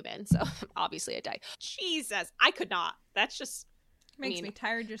 one, I'm human, so obviously I die. Jesus, I could not. That's just, Makes mean, me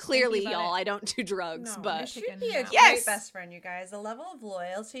tired just clearly, thinking about y'all, it. I don't do drugs, No, but she'd Taking be a her great out. Yes. best friend, you guys. The level of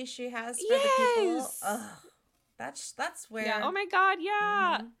loyalty she has for the people. Yes. Ugh, that's where. Yeah. oh my God,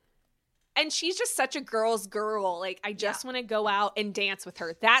 yeah. Mhm. And she's just such a girl's girl. Like, I just want to go out and dance with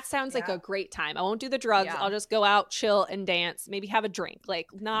her. That sounds like Yeah. a great time. I won't do the drugs. Yeah. I'll just go out, chill, and dance. Maybe have a drink. Like,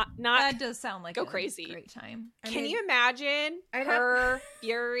 not. That does sound like Go a crazy. great time. I Can mean, you imagine I'd have- her,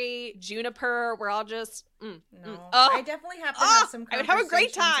 Fury, Juniper? We're all just. No, Oh, I definitely have to oh, have some I would have a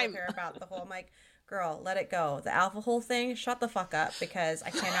great conversations time. with her about the whole. I'm like, girl, let it go. The alpha hole thing, shut the fuck up, because I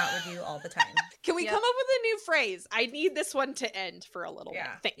cannot with you all the time. Can we come up with a new phrase? I need this one to end for a little bit.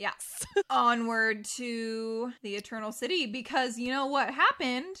 Thanks. Yes. Onward to the Eternal City, because you know what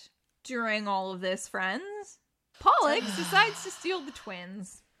happened during all of this, friends? Pollux decides to steal the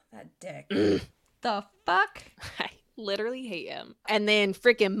twins. That dick. The fuck? I literally hate him. And then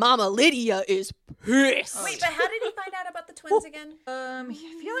freaking Mama Lydia is pissed. Wait, but how did he find out about the twins again? I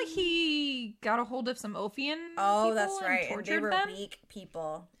feel like he got a hold of some Ophian Oh, people that's right. And they were them. weak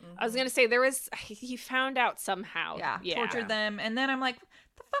people. Mm-hmm. I was going to say, he found out somehow. Yeah, tortured them. And then I'm like,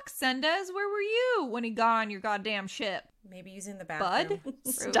 the fuck, Sendez, where were you when he got on your goddamn ship? Maybe using the bathroom. Bud?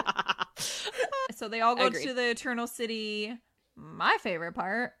 Stop. So they all go Agreed. to the Eternal City. My favorite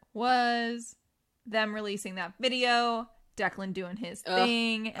part was them releasing that video, Declan doing his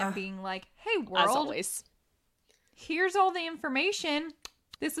thing, and being like, hey, As world, always. here's all the information.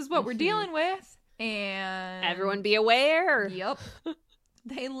 This is what we're dealing with. And Everyone be aware. Yep.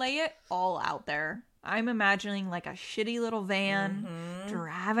 They lay it all out there. I'm imagining like a shitty little van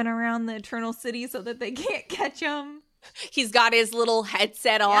driving around the Eternal City so that they can't catch him. He's got his little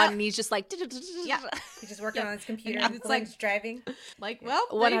headset on and he's just like, Yeah. He's just working on his computer. And It's it's like like- driving. Like, well,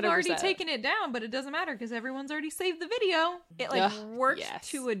 they've 100%. already taken it down, but it doesn't matter because everyone's already saved the video. It like worked yes.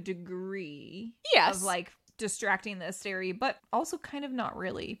 to a degree Yes. of like distracting the Asteri, but also kind of not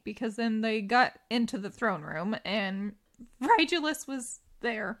really, because then they got into the throne room and Rigulus was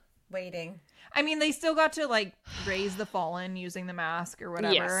there. Waiting. I mean, they still got to like raise the fallen using the mask or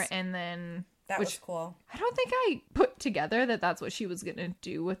whatever, Yes. and then That was cool. I don't think I put together that that's what she was gonna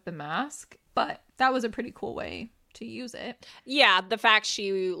do with the mask, but that was a pretty cool way to use it. Yeah, the fact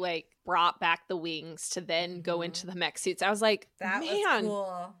she like brought back the wings to then go into the mech suits. I was like, That man, was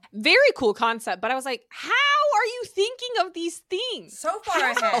cool. very cool concept. But I was like, how are you thinking of these things? So far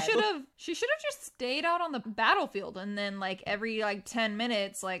ahead. She should have just stayed out on the battlefield, and then like every like 10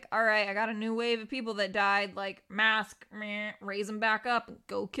 minutes, like, all right, I got a new wave of people that died, like mask, meh, raise them back up, and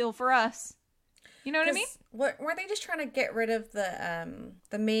go kill for us. You know what I mean? Weren't they just trying to get rid of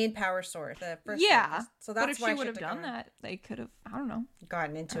the main power source, the first Yeah. thing? So But that's if why she would have took done on- that, they could have, I don't know,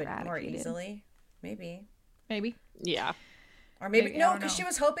 gotten into it more eradicated. easily. Maybe. maybe. Yeah. Or maybe I no, don't because know. she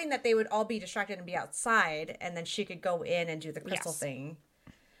was hoping that they would all be distracted and be outside, and then she could go in and do the crystal Yes. thing.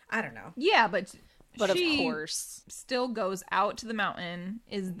 I don't know. Yeah, but But she of course. still goes out to the mountain,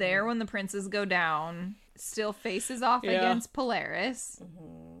 is there when the princes go down, still faces off Yeah. against Polaris,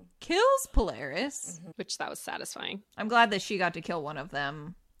 kills Polaris. Which that was satisfying. I'm glad that she got to kill one of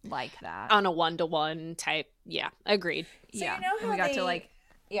them like that. On a 1-to-1 type. Yeah, agreed. So yeah, you know and how we got they- to like,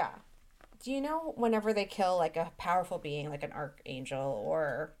 Yeah. Do you know whenever they kill like a powerful being, like an archangel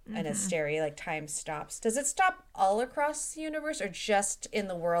or an Asteri, like time stops? Does it stop all across the universe or just in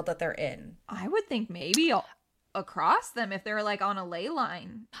the world that they're in? I would think maybe across them if they're like on a ley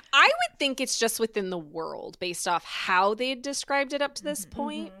line. I would think it's just within the world based off how they had described it up to this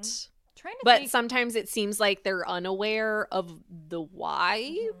point. Trying to But think, sometimes it seems like they're unaware of the why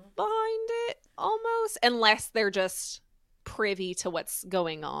behind it almost, unless they're just privy to what's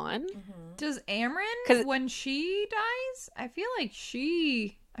going on. does Amryn, 'Cause- when she dies, I feel like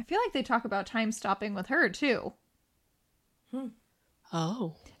they talk about time stopping with her too.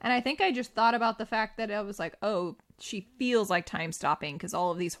 Oh. And I think I just thought about the fact that I was like, oh, she feels like time stopping because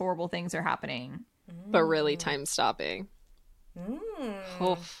all of these horrible things are happening. But really time stopping.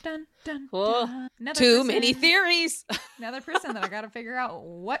 Oh. Dun, dun, Oh. dun. Another Too person- many theories. Another person that I gotta figure out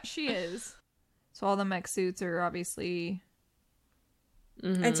what she is. So all the mech suits are obviously...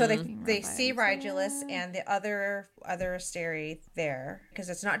 And so they Being see revived. Rigulus and the other Asteri there, because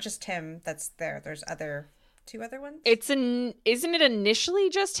it's not just him that's there. There's two other ones. Isn't it initially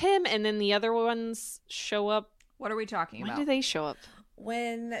just him and then the other ones show up? What are we talking When about? do they show up?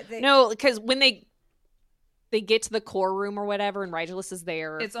 When they No, because when they get to the core room or whatever and Rigulus is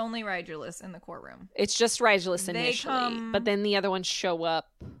there, It's only Rigulus in the courtroom. it's just Rigulus They initially, come- but then the other ones show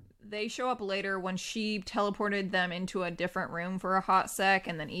up. They show up later when she teleported them into a different room for a hot sec,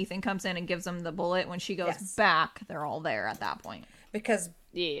 and then Ethan comes in and gives them the bullet. When she goes Yes. back, they're all there at that point. because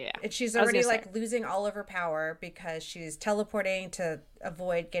Yeah. she's I was already gonna like losing all of her power because she's teleporting to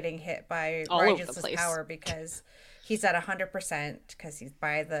avoid getting hit by All over the Rigulus' place. power because he's at 100% because he's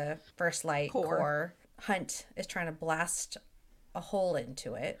by the first light core. Hunt is trying to blast a hole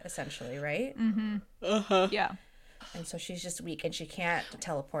into it, essentially, right? Yeah. And so she's just weak and she can't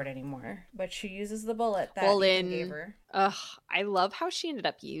teleport anymore. But she uses the bullet that Ethan gave her. I love how she ended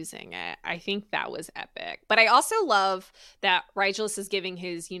up using it. I think that was epic. But I also love that Rigelus is giving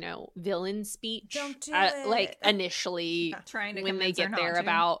his, villain speech. Don't do it. Like initially trying to when they get there to.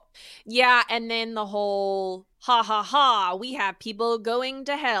 about. Yeah, and then the whole ha ha ha, we have people going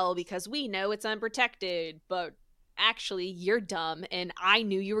to hell because we know it's unprotected, but actually you're dumb and I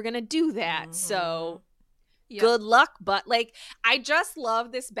knew you were gonna do that. So good luck. But I just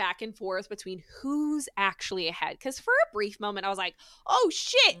love this back and forth between who's actually ahead, because for a brief moment I was like, oh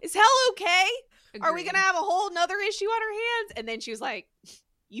shit, is hell okay? Agreed. Are we gonna have a whole nother issue on our hands? And then she was like,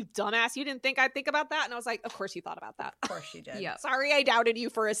 you dumbass, you didn't think I'd think about that? And I was like, of course you thought about that. Of course you did. Yeah. Sorry I doubted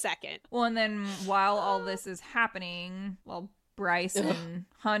you for a second. Well, and then while all this is happening, while Bryce and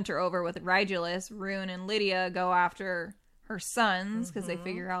Hunt are over with Rigelus, Rune and Lydia go after her sons because they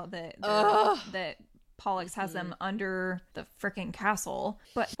figure out that that Pollux has them under the freaking castle.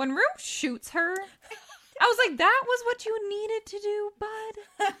 But when Rune shoots her, I was like, that was what you needed to do, bud.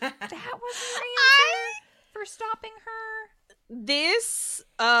 That was your answer for stopping her. This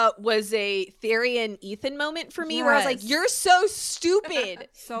was a Theory and Ethan moment for me where I was like, you're so stupid.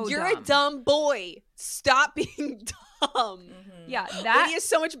 You're dumb. A dumb boy. Stop being dumb. Yeah, that Lydia's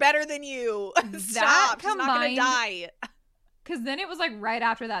so much better than you. Stop. She's not gonna die. Because then it was like right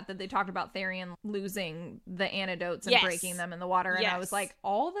after that they talked about Therian losing the antidotes and breaking them in the water. And I was like,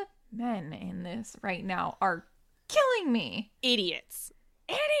 all the men in this right now are killing me. Idiots.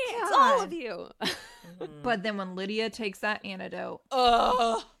 God. All of you. But then when Lydia takes that antidote,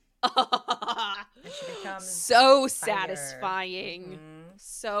 and she becomes so satisfying.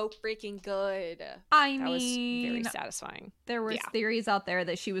 So freaking good. I that mean, was very satisfying. There was theories out there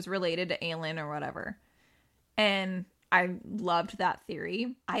that she was related to Aelin or whatever. And I loved that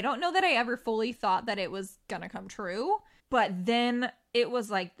theory. I don't know that I ever fully thought that it was gonna come true. But then it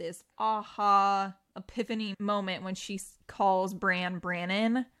was like this aha epiphany moment when she calls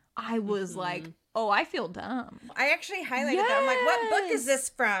Brannon. I was like, oh, I feel dumb. I actually highlighted that. I'm like, what book is this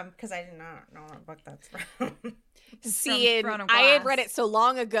from? Because I did not know what book that's from. See, I had read it so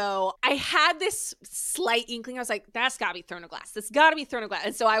long ago. I had this slight inkling. I was like, that's got to be Throne of Glass. That's got to be Throne of Glass.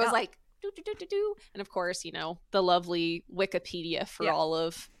 And so I was like, do. And of course, the lovely Wikipedia for all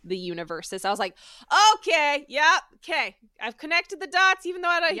of the universes. I was like, okay. I've connected the dots, even though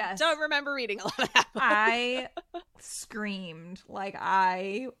I don't remember reading a lot of that book. I screamed.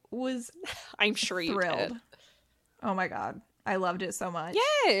 I'm sure you thrilled. did. Oh my God. I loved it so much.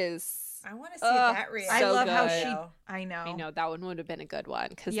 Yes. I want to see that reaction. I love how good. I know that one would have been a good one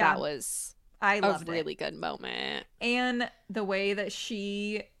because that was a really good moment. And the way that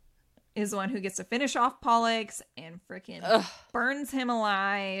she is the one who gets to finish off Pollux and freaking burns him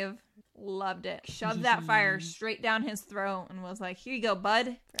alive. Loved it. Shoved that fire straight down his throat and was like, here you go, bud.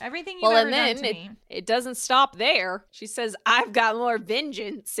 For everything you've ever done to me. It doesn't stop there. She says, I've got more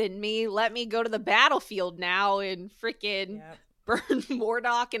vengeance in me. Let me go to the battlefield now and freaking burn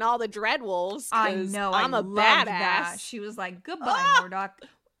Mordok and all the Dreadwolves. I know. I'm a badass. That. She was like, goodbye, Mordok.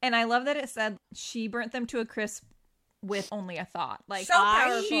 And I love that it said she burnt them to a crisp with only a thought. Like, so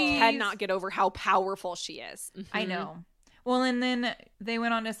powerful. She cannot get over how powerful she is. I know. Well, and then they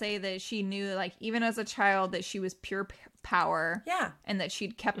went on to say that she knew, like, even as a child, that she was pure power. Yeah. And that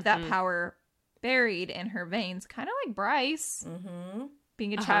she'd kept that power buried in her veins, kind of like Bryce.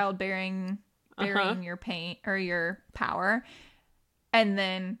 Being a child burying your pain or your power. And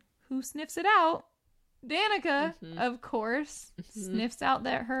then who sniffs it out? Danica, of course, sniffs out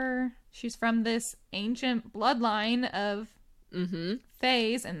that she's from this ancient bloodline of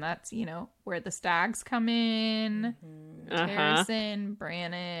Fays, and that's, where the stags come in. Harrison,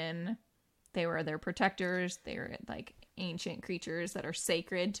 Brannon, they were their protectors. They were like ancient creatures that are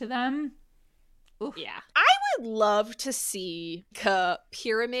sacred to them. Oof. Yeah. I would love to see a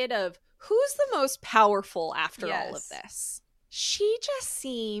pyramid of who's the most powerful after all of this. She just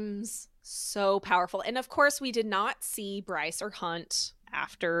seems so powerful. And of course, we did not see Bryce or Hunt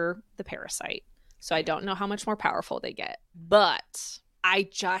after the parasite. So I don't know how much more powerful they get. But I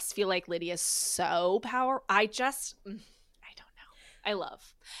just feel like Lydia's so powerful. I don't know. I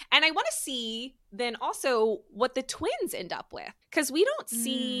love. And I want to see then also what the twins end up with. Because we don't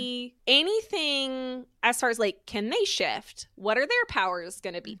see anything as far as like, can they shift? What are their powers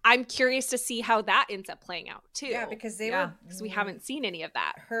going to be? I'm curious to see how that ends up playing out too. Yeah, because we haven't seen any of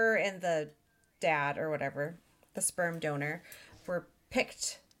that. Her and the dad or whatever, the sperm donor, were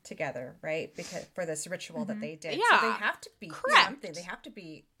picked together, right? Because for this ritual that they did. Yeah. So they have to be something. They have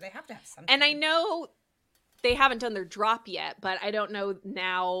to have something. And I know they haven't done their drop yet, but I don't know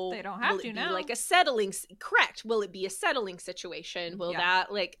now. They don't have will to it be now. like a settling, correct? Will it be a settling situation? Will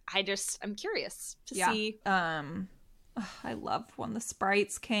that, like, I'm curious to see. I loved when the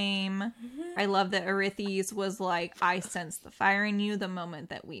sprites came. I love that Arithes was like, I sensed the fire in you the moment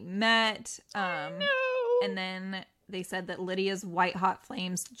that we met. And then they said that Lydia's white hot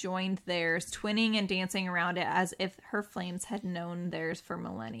flames joined theirs, twinning and dancing around it as if her flames had known theirs for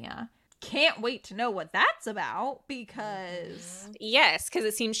millennia. Can't wait to know what that's about, because... Yes, because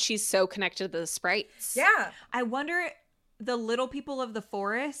it seems she's so connected to the sprites. Yeah. I wonder... The little people of the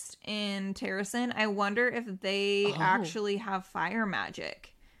forest in Terrasen, I wonder if they actually have fire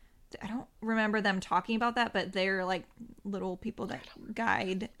magic. I don't remember them talking about that, but they're like little people that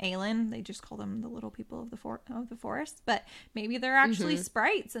guide Aelin. They just call them the little people of the forest. But maybe they're actually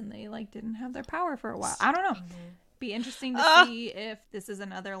sprites and they like didn't have their power for a while. I don't know. Be interesting to see if this is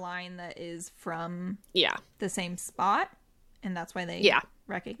another line that is from the same spot, and that's why they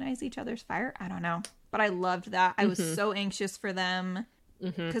recognize each other's fire. I don't know. But I loved that. I was so anxious for them.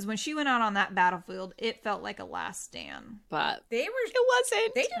 Because when she went out on that battlefield, it felt like a last stand. But it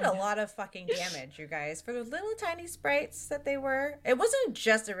wasn't. They did a lot of fucking damage, you guys. For the little tiny sprites that they were. It wasn't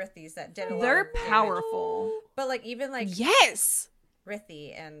just Arithes that did a lot They're of damage. powerful. But like even like yes,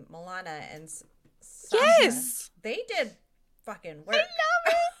 Rithi and Milana and yes, they did fucking work. I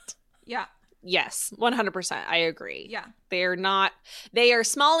love it. Yeah. Yes, 100%. I agree. Yeah. They are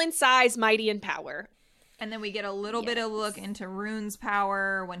small in size, mighty in power. And then we get a little bit of look into Rune's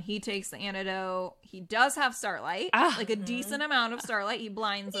power when he takes the antidote. He does have starlight, like a decent amount of starlight. He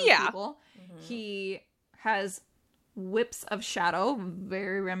blinds those people. He has whips of shadow,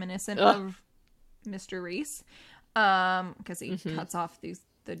 very reminiscent of Mr. Reese, because he cuts off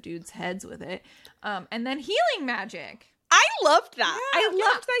the dudes' heads with it. And then healing magic. I loved that. Yeah, I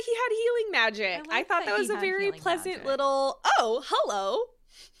loved that he had healing magic. I thought that was a very pleasant little, hello.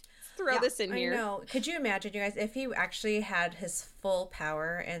 Throw this in here. I know. Could you imagine, you guys, if he actually had his full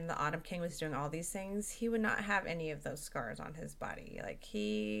power and the Autumn King was doing all these things, he would not have any of those scars on his body. Like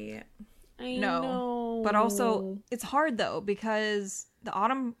I know. But also, it's hard though, because the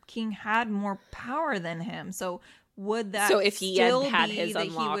Autumn King had more power than him. So would that if he still had be his that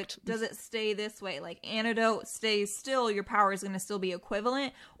unlocked, does it stay this way? Like antidote stays still, your power is going to still be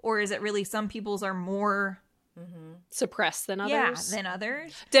equivalent, or is it really some people's are more suppressed than others? Yeah, than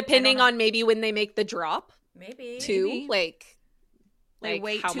others. Depending on maybe when they make the drop. Maybe. Too. Maybe. Like they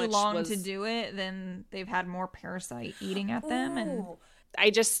wait how too much long to do it, then they've had more parasite eating at them. And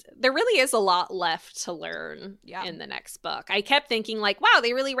there really is a lot left to learn in the next book. I kept thinking like, wow,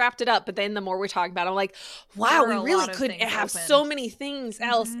 they really wrapped it up. But then the more we're talking about it, I'm like, wow, we really could have so many things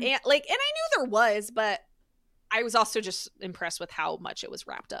else. And I knew there was, but I was also just impressed with how much it was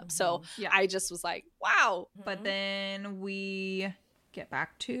wrapped up. So I just was like, wow. But then we get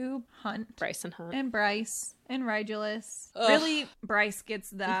back to Hunt. Bryce and Hunt. And Bryce and Regulus. Really, Bryce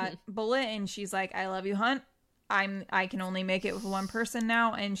gets that bullet and she's like, I love you, Hunt. I can only make it with one person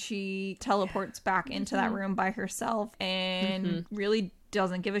now. And she teleports back into that room by herself and really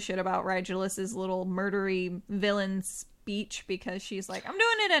doesn't give a shit about Regulus's little murdery villain speech, because she's like, I'm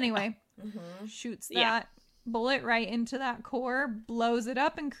doing it anyway. Shoots that bullet right into that core, blows it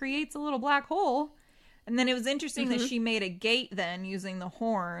up, and creates a little black hole. And then it was interesting that she made a gate then using the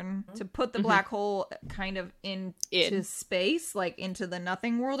horn to put the black hole kind of into space, like into the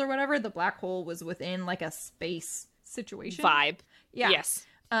nothing world or whatever. The black hole was within like a space situation. Vibe. Yeah. Yes.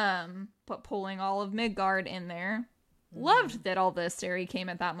 But pulling all of Midgard in there. Loved that all the Asteri came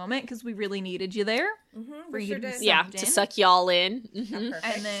at that moment, because we really needed you there. For you to be sucked in. To suck y'all in.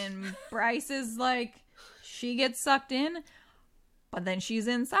 And then Bryce is like, she gets sucked in, but then she's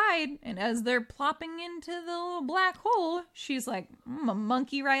inside, and as they're plopping into the little black hole, she's like, I'm a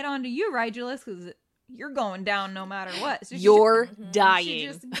monkey right onto you, Regulus, because you're going down no matter what. So you're dying. She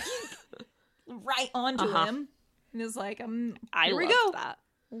just right onto him, and is like, here we go. That.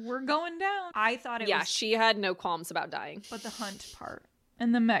 We're going down. I thought it was... she had no qualms about dying. But the Hunt part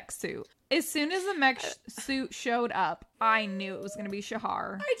and the mech suit. As soon as the mech suit showed up, I knew it was going to be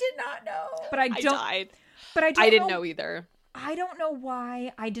Shahar. I did not know. But I died. But I didn't know either. I don't know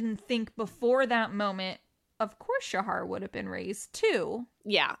why I didn't think before that moment, of course Shahar would have been raised too.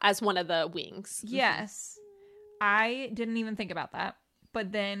 Yeah, as one of the wings. Yes. I didn't even think about that.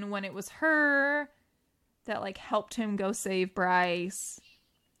 But then when it was her that like helped him go save Bryce,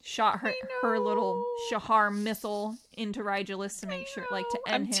 shot her little Shahar missile into Regulus to make sure, like, to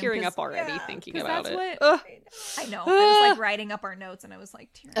end him. I'm tearing up already thinking about it. I know. I was like writing up our notes, and I was like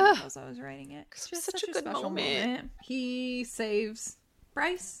tearing up as I was writing it. It's just such a good moment. He saves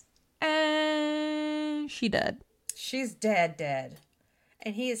Bryce, and She dead. She's dead.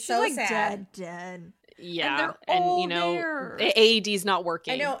 And he is She's so like sad. dead. Yeah. And you know, there. AED's not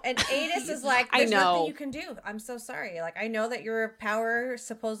working. I know. And Adis is like, I there's know. nothing you can do. I'm so sorry. Like, I know that your power,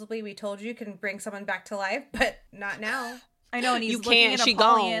 supposedly, we told you can bring someone back to life, but not now. I know, and he's You looking can't, at she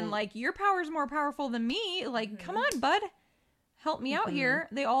Apollyon gone. like, your power's more powerful than me. Like, come on, bud. Help me out here.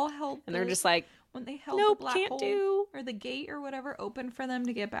 They all help. And they're just like, when they held nope, the black can't hole do. or the gate or whatever open for them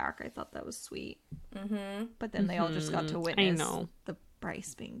to get back. I thought that was sweet. But then they all just got to witness the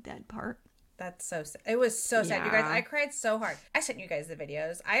Bryce being dead part. That's so sad. It was so sad, you guys. Yeah. I cried so hard. I sent you guys the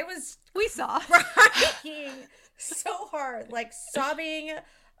videos. I was We saw. crying so hard, like sobbing.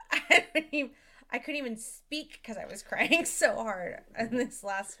 I couldn't even speak because I was crying so hard in this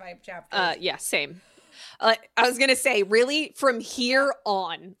last 5 chapters. Yeah, same. I was gonna say, really, from here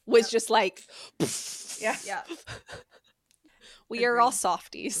on was just like, Yeah. we are all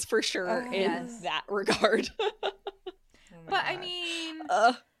softies for sure in that regard. But I mean,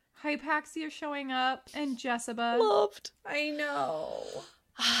 Hypaxia showing up and Jessica. Loved. I know.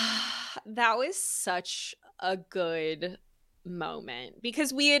 That was such a good moment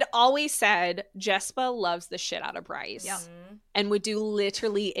because we had always said Jespa loves the shit out of Bryce and would do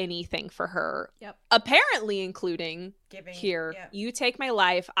literally anything for her. Yep. Apparently including Giving here. Yep. You take my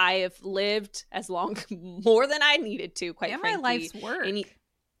life. I have lived as long more than I needed to, quite And frankly. my life's work. And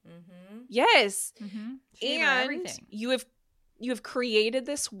yes. She gave her And everything. you have created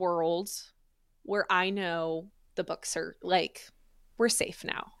this world where I know the books are like, we're safe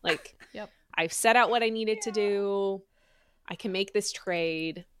now. Like, I've set out what I needed to do. I can make this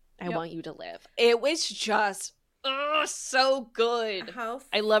trade. I want you to live. It was just so good.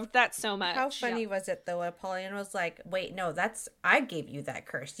 I loved that so much. How funny was it though? Apollyon was like, "Wait, no, I gave you that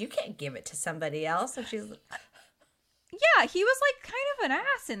curse. You can't give it to somebody else." And she's, yeah, he was like kind of an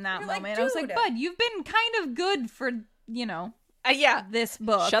ass in that You're moment. like, I was like, dude. bud, you've been kind of good for this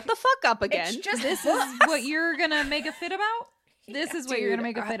book. Shut the fuck up again. "It's just This is what you're gonna make a fit about. This is what you're gonna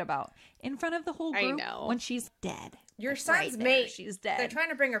make a fit about in front of the whole I group know. when she's dead. your Right son's there, mate. she's dead. They're trying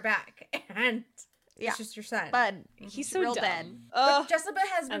to bring her back, and Yeah. it's just your son." Bud, He's so real dumb. dead. But Jessica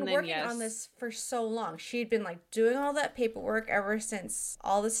has been and then, working on this for so long. She'd been like doing all that paperwork ever since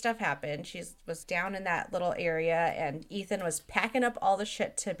all this stuff happened. She was down in that little area, and Ethan was packing up all the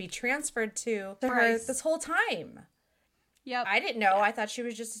shit to be transferred to her Bryce. this whole time. Yep. I didn't know. I thought she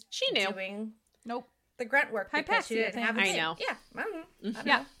was just She knew. doing Nope. the grunt work because she Hypaxia didn't have a thing. thing. I know. Yeah. I don't know. I don't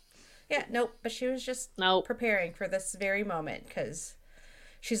Yeah. know. Yeah, nope. But she was just preparing for this very moment because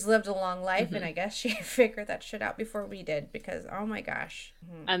she's lived a long life, and I guess she figured that shit out before we did because, oh my gosh.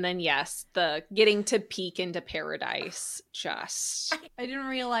 And then, yes, the getting to peek into paradise, just I didn't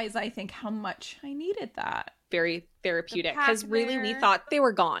realize, I think, how much I needed that. very therapeutic. pack Because really, we there. thought they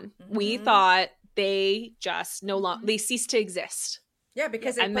were gone. We thought they just no longer, they ceased to exist. Yeah,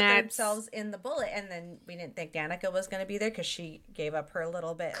 because they And put that's- themselves in the bullet, and then we didn't think Danica was going to be there because she gave up her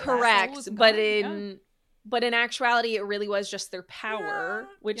little bit. Correct. was But gone, in actuality, it really was just their power,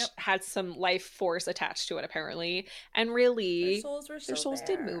 Yeah. which had some life force attached to it, apparently. And really, Their souls were their souls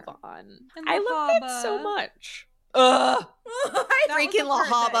did move on. And I love that so much. Ugh. Freaking La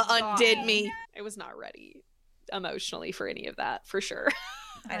Haba undid me. I was not ready emotionally for any of that, for sure.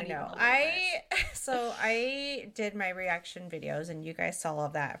 I don't know. I did my reaction videos, and you guys saw all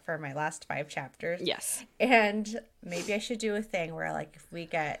of that for my last 5 chapters. Yes. And maybe I should do a thing where, like, if we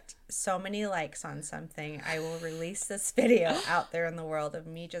get so many likes on something, I will release this video out there in the world of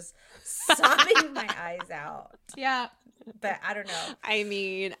me just sobbing my eyes out. Yeah. But I don't know. I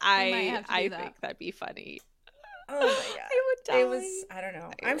mean, might have to do I that. think that'd be funny. Oh my god. I would die. It was, I don't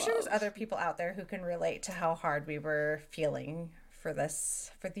know. I'm sure there's other people out there who can relate to how hard we were feeling for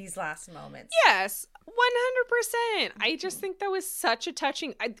these last moments. Yes, 100%. I just think that was such a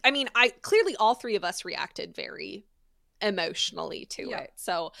touching. I mean, clearly all 3 of us reacted very emotionally to it.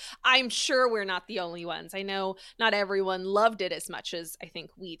 So I'm sure we're not the only ones. I know not everyone loved it as much as I think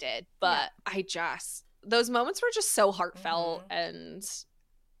we did, but those moments were just so heartfelt and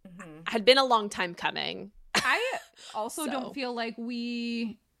had been a long time coming. I also don't feel like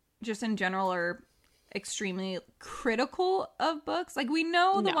we just in general are extremely critical of books. Like, we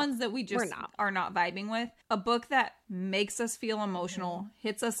know the ones that we just are not vibing with. A book that makes us feel emotional,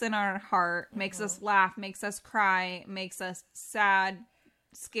 hits us in our heart, makes us laugh, makes us cry, makes us sad,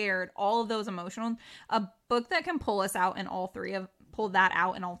 scared, all of those emotional. A book that can pull that out in all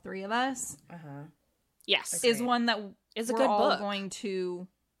 3 of us. Yes. Is one that is a we're good all book. going to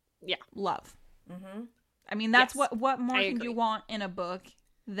love. Mm-hmm. I mean, that's Yes, what more I can agree. you want in a book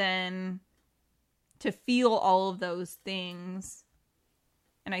than to feel all of those things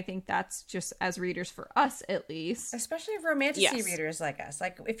And I think that's just, as readers, for us at least. Especially romantic readers like us.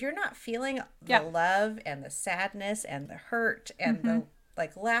 Like, if you're not feeling the love and the sadness and the hurt and the,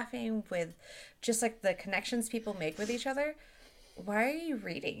 like, laughing with just, like, the connections people make with each other, why are you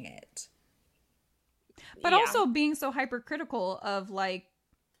reading it? But also being so hypercritical of, like,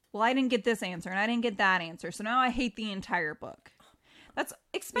 well, I didn't get this answer and I didn't get that answer, so now I hate the entire book. That's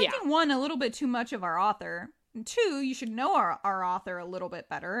expecting, one, a little bit too much of our author. And two, you should know our author a little bit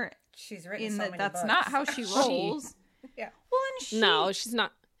better. She's written so many that's books. not how she rolls. Yeah. Well, and no, she's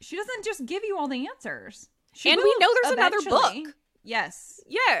not. She doesn't just give you all the answers. And we know there's another book. Yes.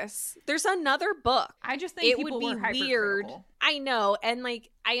 Yes. There's another book. I just think it would be weird. I know. And, like,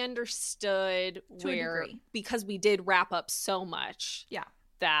 I understood where, because we did wrap up so much. Yeah.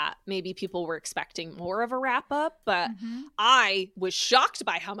 That maybe people were expecting more of a wrap up, but I was shocked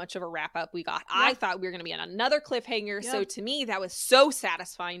by how much of a wrap up we got. Yep. I thought we were going to be on another cliffhanger. Yep. So to me, that was so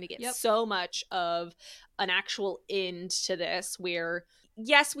satisfying to get so much of an actual end to this, where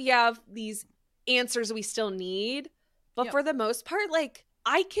yes, we have these answers we still need, but for the most part, like,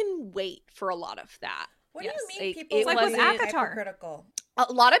 I can wait for a lot of that. What do you mean people like with hypercritical?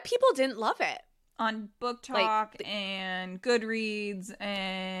 A lot of people didn't love it. On Book Talk and Goodreads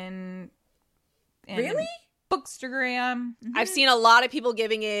and really? Bookstagram. I've seen a lot of people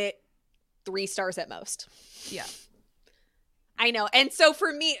giving it 3 stars at most. Yeah. I know. And so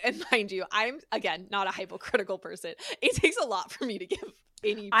for me, and mind you, I'm, again, not a hypocritical person. It takes a lot for me to give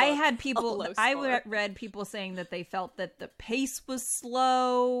any book I had people, a low score. read people saying that they felt that the pace was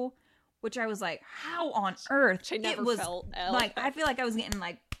slow, which I was like, how on earth? Which I never it was felt. Like, I feel like I was getting,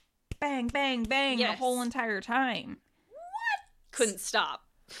 like, bang, bang, bang the whole entire time. What? Couldn't stop.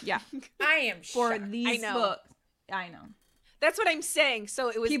 Yeah. I am for shocked. these books. I know. That's what I'm saying. So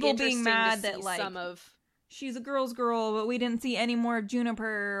it was people being mad that, like, some of, she's a girl's girl, but we didn't see any more of Juniper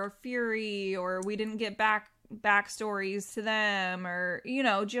or Fury, or we didn't get backstories to them, or, you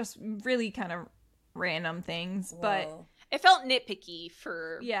know, just really kind of random things. Whoa. But it felt nitpicky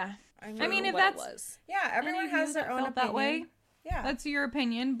for I mean, if what that's it was. Everyone has their own opinion. That way. Yeah, that's your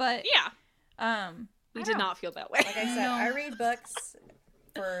opinion, but we did not feel that way. Like I said, I read books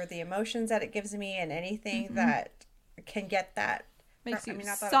for the emotions that it gives me, and anything that can get that makes you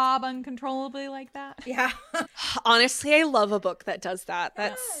sob uncontrollably like that. Yeah. Honestly, I love a book that does that.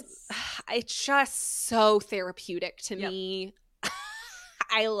 That's it's just so therapeutic to me.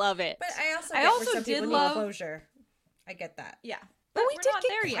 I love it. But I also did love closure. I get that. Yeah. But we did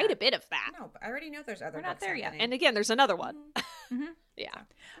get quite a bit of that. No, but I already know there's other books. We're not there yet. And again, there's another one. Yeah.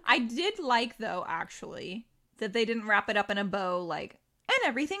 I did like, though, actually, that they didn't wrap it up in a bow, like, and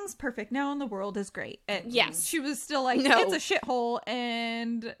everything's perfect now and the world is great. And she was still like, it's a shithole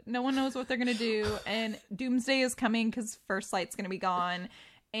and no one knows what they're going to do. And Doomsday is coming because First Light's going to be gone.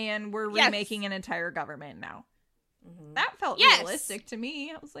 And we're remaking an entire government now. That felt realistic to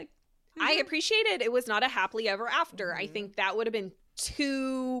me. I was like, I appreciated it was not a happily ever after. I think that would have been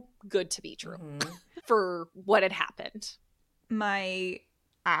too good to be true for what had happened. My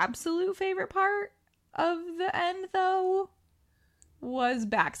absolute favorite part of the end, though, was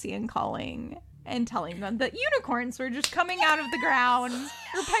Baxian calling and telling them that unicorns were just coming out of the ground.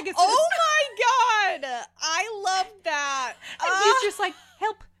 Or Pegasus. Oh my god! I love that. And he's just like,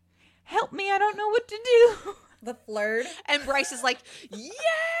 help me, I don't know what to do. The flirt. And Bryce is like,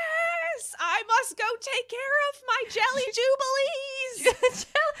 yes, I must go take care of my jelly jubilees.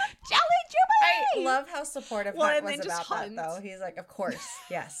 Jelly jubilees. I love how supportive Hunt was about that, though. He's like, of course,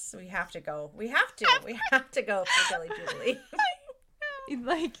 yes, we have to go. We have to go for jelly jubilee.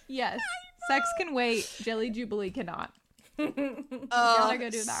 Like, yes, sex can wait. Jelly jubilee cannot. Gotta go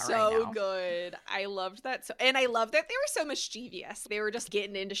do that so right now. Good. I loved that. And I loved that they were so mischievous. They were just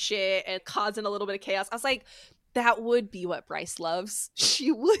getting into shit and causing a little bit of chaos. I was like, that would be what Bryce loves.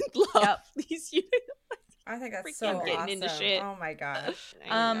 She would love these units. I think that's so getting awesome. Into shit. Oh my gosh.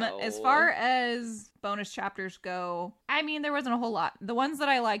 As far as bonus chapters go, I mean, there wasn't a whole lot. The ones that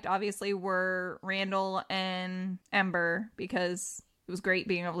I liked, obviously, were Randall and Ember, because it was great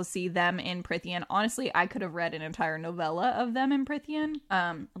being able to see them in Prythian. Honestly, I could have read an entire novella of them in Prythian.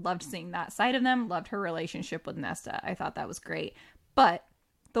 Loved seeing that side of them. Loved her relationship with Nesta. I thought that was great. But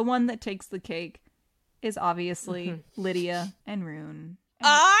the one that takes the cake is obviously Lydia and Rune.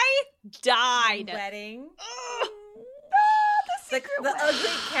 I died. Wedding. The ugly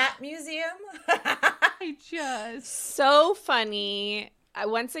cat museum. I just... So funny.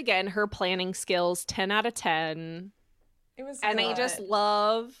 Once again, her planning skills, 10 out of 10. It was and good. I just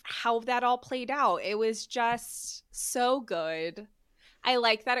love how that all played out. It was just so good. I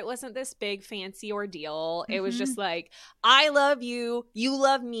like that it wasn't this big fancy ordeal. It was just like, I love you. You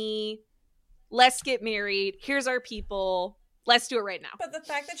love me. Let's get married. Here's our people. Let's do it right now. But the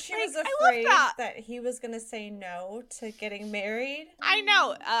fact that she Like, was I love afraid that. that he was going to say no to getting married. I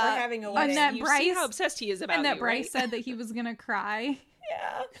know. Or having a wedding. that You Bryce- see how obsessed he is about And that you, Bryce right? said that he was going to cry.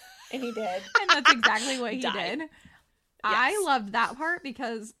 Yeah. And he did. And that's exactly what he Died. did. I loved that part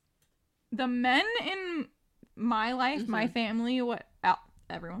because the men in my life, my family,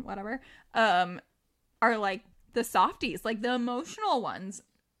 everyone, whatever, are like the softies, like the emotional ones.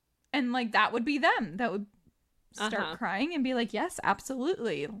 And like that would be them. That would start crying and be like, yes,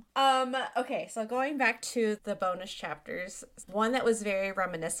 absolutely. Okay, so going back to the bonus chapters, one that was very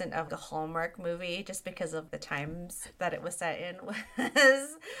reminiscent of the Hallmark movie just because of the times that it was set in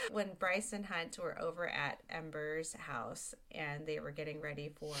was when Bryce and Hunt were over at Ember's house and they were getting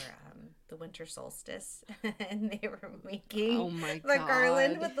ready for the winter solstice and they were making the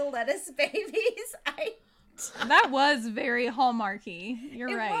garland with the lettuce babies. That was very Hallmarky.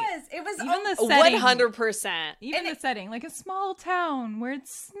 You're right. It was. Even the setting. 100%. Even the setting. Like a small town where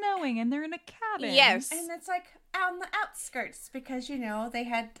it's snowing and they're in a cabin. Yes. And it's like on the outskirts because, you know, they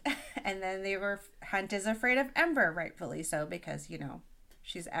had... And then Hunt is afraid of Ember, rightfully so, because, you know,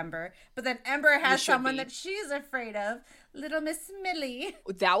 she's Ember. But then Ember has someone that she's afraid of. Little Miss Millie.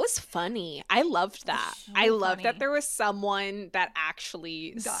 That was funny. I loved that. So I loved funny. that there was someone that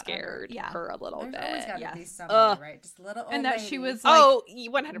actually scared her. her a little There's bit. always got to be somebody, right? Just a little old And that lady. she was like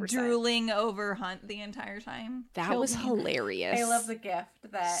 100%. drooling over Hunt the entire time. That was hilarious. I love the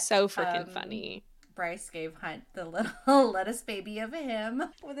gift that... So freaking funny. Bryce gave Hunt the little lettuce baby of him.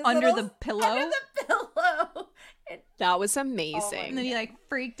 With his Under little, the pillow? Under the pillow. That was amazing. And then he like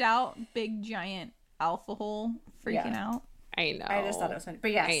freaked out, big giant alpha hole freaking out. I know. I just thought it was funny.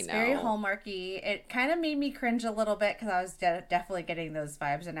 But yes, very Hallmarky. It kind of made me cringe a little bit because I was definitely getting those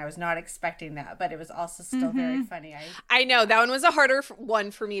vibes and I was not expecting that. But it was also still very funny. I know. That one was a harder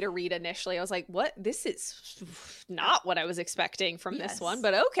one for me to read initially. I was like, what? This is not what I was expecting from this one,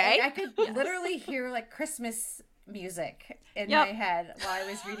 but okay. Like, I could literally hear like Christmas music in my head while I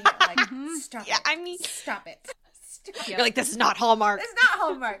was reading it. Like, stop it. I mean, stop it. Stop You're like, this is not Hallmark. It's not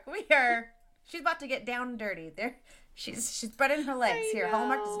Hallmark. She's about to get down and dirty. She's spreading her legs here.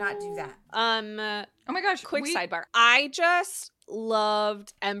 Hallmark does not do that. Oh my gosh. Quick sidebar. I just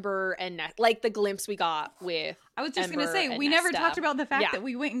loved Ember and like the glimpse we got with I was just going to Ember say, and we never Nesta. talked about the fact that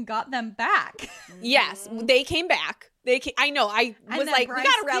we went and got them back. Yes, they came back. I know. I was like, we Bryce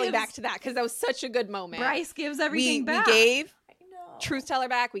got to rally gives- back to that because that was such a good moment. Bryce gives everything back. We gave Truth Teller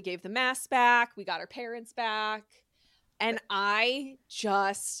back. We gave the mask back. We got our parents back. And I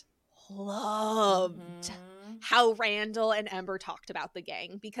just loved how Randall and Ember talked about the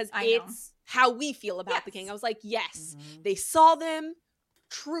gang because it's how we feel about the gang. I was like, yes, they saw them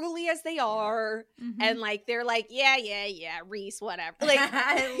truly as they are. And like, they're like, yeah, Reese, whatever. Like,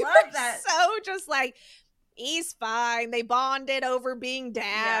 I love that. So just like, he's fine. They bonded over being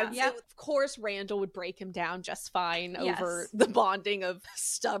dads. Yeah. Of course, Randall would break him down just fine over the bonding of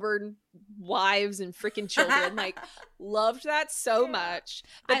stubborn wives and freaking children. Like, loved that so much.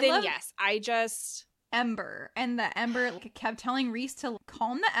 But I just... Ember. And the Ember kept telling Reese to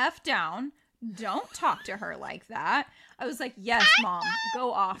calm the F down. Don't talk to her like that. I was like, yes, Mom,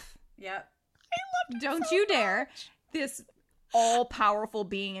 go off. Yep. I loved it. Don't you dare. This all-powerful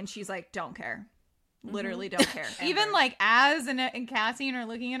being. And she's like, don't care. Literally don't care. Even like Az and Cassian are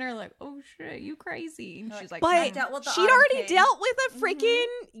looking at her like, oh shit, you crazy. And she's like, but she'd already dealt with a freaking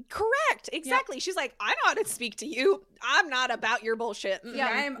correct. Exactly. She's like, I know how to speak to you. I'm not about your bullshit. Yeah,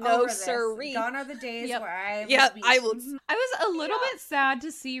 I am no over this. sirree. Gone are the days where I I will. I was a little bit sad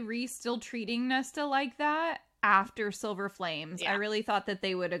to see Reese still treating Nesta like that after Silver Flames. I really thought that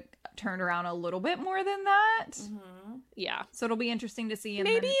they would have turned around a little bit more than that. Yeah. So it'll be interesting to see.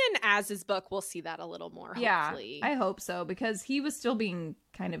 Maybe in Az's book, we'll see that a little more, hopefully. Yeah, I hope so, because he was still being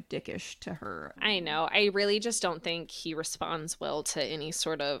kind of dickish to her. I know. I really just don't think he responds well to any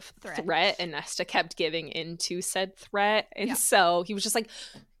sort of threat. And Nesta kept giving into said threat. And so he was just like,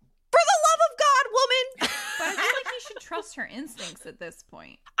 for the love of God, woman! But I feel like he should trust her instincts at this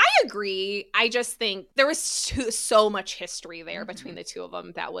point. I agree. I just think there was so much history there between the two of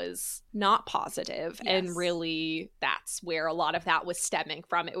them that was not positive. And really, that's where a lot of that was stemming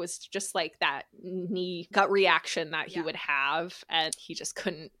from. It was just like that knee gut reaction that he would have. And he just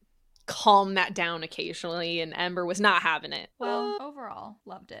couldn't calm that down occasionally. And Ember was not having it. Well, overall,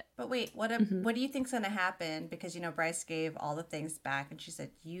 loved it. But wait, what do you think's going to happen? Because, you know, Bryce gave all the things back and she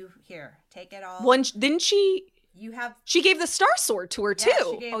said, you, here, take it all. Didn't she... She gave the star sword to her,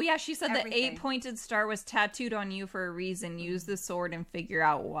 too. She said the 8-pointed star was tattooed on you for a reason. Use the sword and figure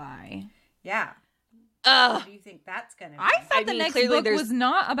out why. Yeah. What do you think that's going to be? I thought the next book was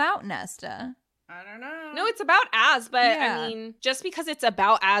not about Nesta. I don't know. No, it's about Az, but I mean, just because it's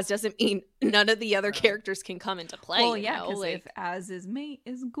about Az doesn't mean none of the other characters can come into play. Well, yeah, because if Az's mate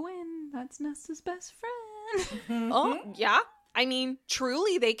is Gwen, that's Nesta's best friend. Oh, yeah. I mean,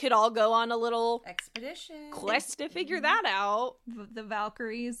 truly, they could all go on a little expedition quest to figure that out. The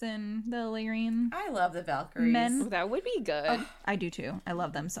Valkyries and the Illyrian. I love the Valkyries. Men. Oh, that would be good. Oh, I do too. I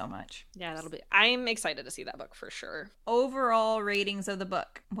love them so much. Yeah, I'm excited to see that book for sure. Overall ratings of the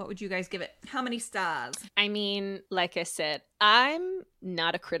book. What would you guys give it? How many stars? I mean, like I said, I'm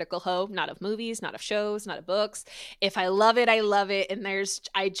not a critical hoe, not of movies, not of shows, not of books. If I love it, I love it. And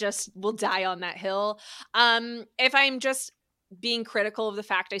I just will die on that hill. If I'm just being critical of the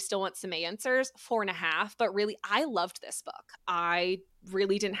fact I still want some answers, 4.5. But really, I loved this book. I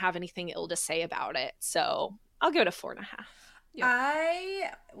really didn't have anything ill to say about it. So I'll give it a 4.5. Yep.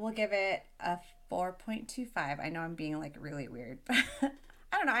 I will give it a 4.25. I know I'm being like really weird, but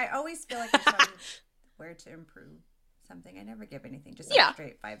I don't know. I always feel like there's somewhere to improve something. I never give anything just like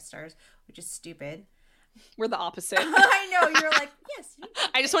straight 5 stars, which is stupid. We're the opposite. I know. You're like, yes.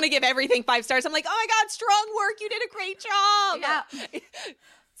 I just want to give everything 5 stars. I'm like, oh my God, strong work. You did a great job. Yeah.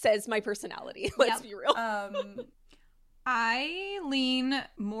 Says my personality. Let's be real. I lean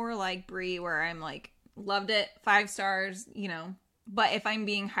more like Brie, where I'm like, loved it, 5 stars, But if I'm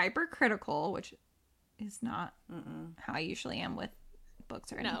being hypercritical, which is not how I usually am with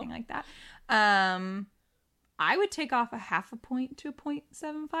books or anything like that, I would take off a 0.5 point to a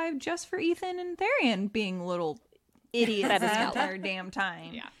 0.75 just for Ethan and Therian being little idiots at their damn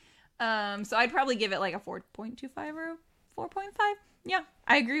time. Yeah. So I'd probably give it like a 4.25 or a 4.5. Yeah,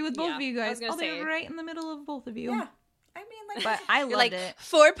 I agree with both of you guys. I'll be right in the middle of both of you. Yeah. I mean, like, but I loved it.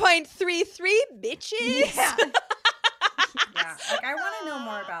 4.33, bitches. Yeah. Yeah. Like, I want to know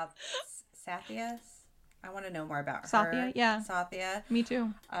more about Sathia. I want to know more about her. Sathia. Me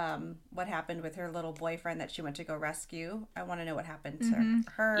too. What happened with her little boyfriend that she went to go rescue. I want to know what happened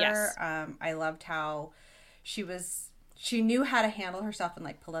to her. Yes. I loved how she knew how to handle herself in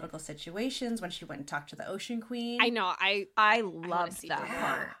like political situations when she went and talked to the Ocean Queen. I know. I loved that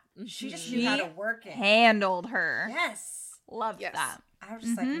part. She just knew how to work it. Handled her. Yes. Loved that. I was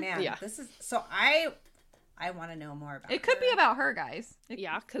just like, man, this is so I want to know more about it. Could be about her, guys.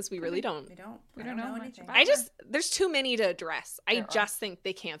 Because we really don't. We don't know anything. There's too many to address. I just think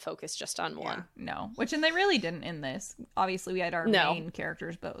they can't focus just on one. No, and they really didn't in this. Obviously, we had our main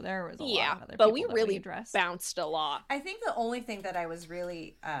characters, but there was a lot of other people but we that really we addressed. Bounced a lot. I think the only thing that I was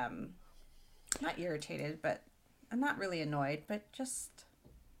really not irritated, but I'm not really annoyed, but just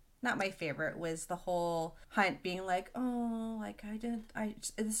not my favorite was the whole Hunt being like, oh, like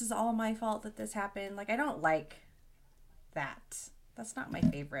this is all my fault that this happened. Like, I don't like that. That's not my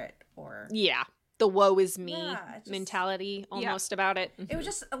favorite. Or the woe is me mentality almost about it. It was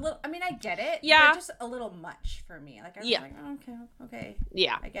just a little, I mean, I get it. Yeah. But just a little much for me. Like, I was like, oh, okay.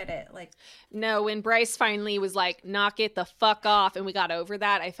 Yeah. I get it. Like, no, when Bryce finally was like, knock it the fuck off, and we got over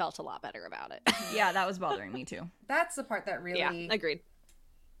that, I felt a lot better about it. Yeah, that was bothering me too. That's the part that really. Yeah, agreed.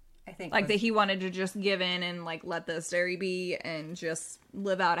 I think like that he wanted to just give in and like let the story be and just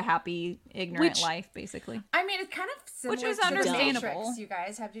live out a happy ignorant life, basically. I mean, it's kind of similar, which is to understandable. The Matrix, you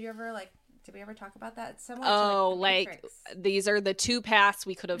guys did we ever talk about that? It's similar to the Matrix. These are the two paths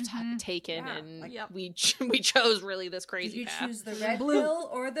we could have taken, and we chose really this crazy path. Did you choose the red pill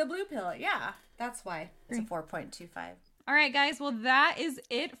or the blue pill? Yeah, that's why it's a 4.25. All right, guys. Well, that is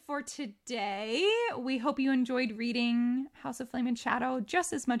it for today. We hope you enjoyed reading House of Flame and Shadow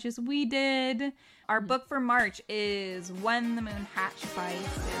just as much as we did. Our book for March is When the Moon Hatched by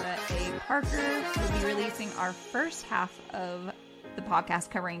Sarah A. Parker. We'll be releasing our first half of the podcast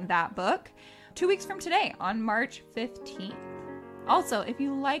covering that book 2 weeks from today on March 15th. Also, if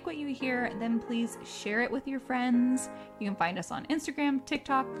you like what you hear, then please share it with your friends. You can find us on Instagram,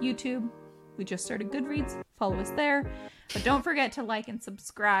 TikTok, YouTube. We just started Goodreads. Follow us there. But don't forget to like and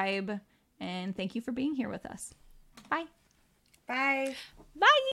subscribe. And thank you for being here with us. Bye. Bye. Bye.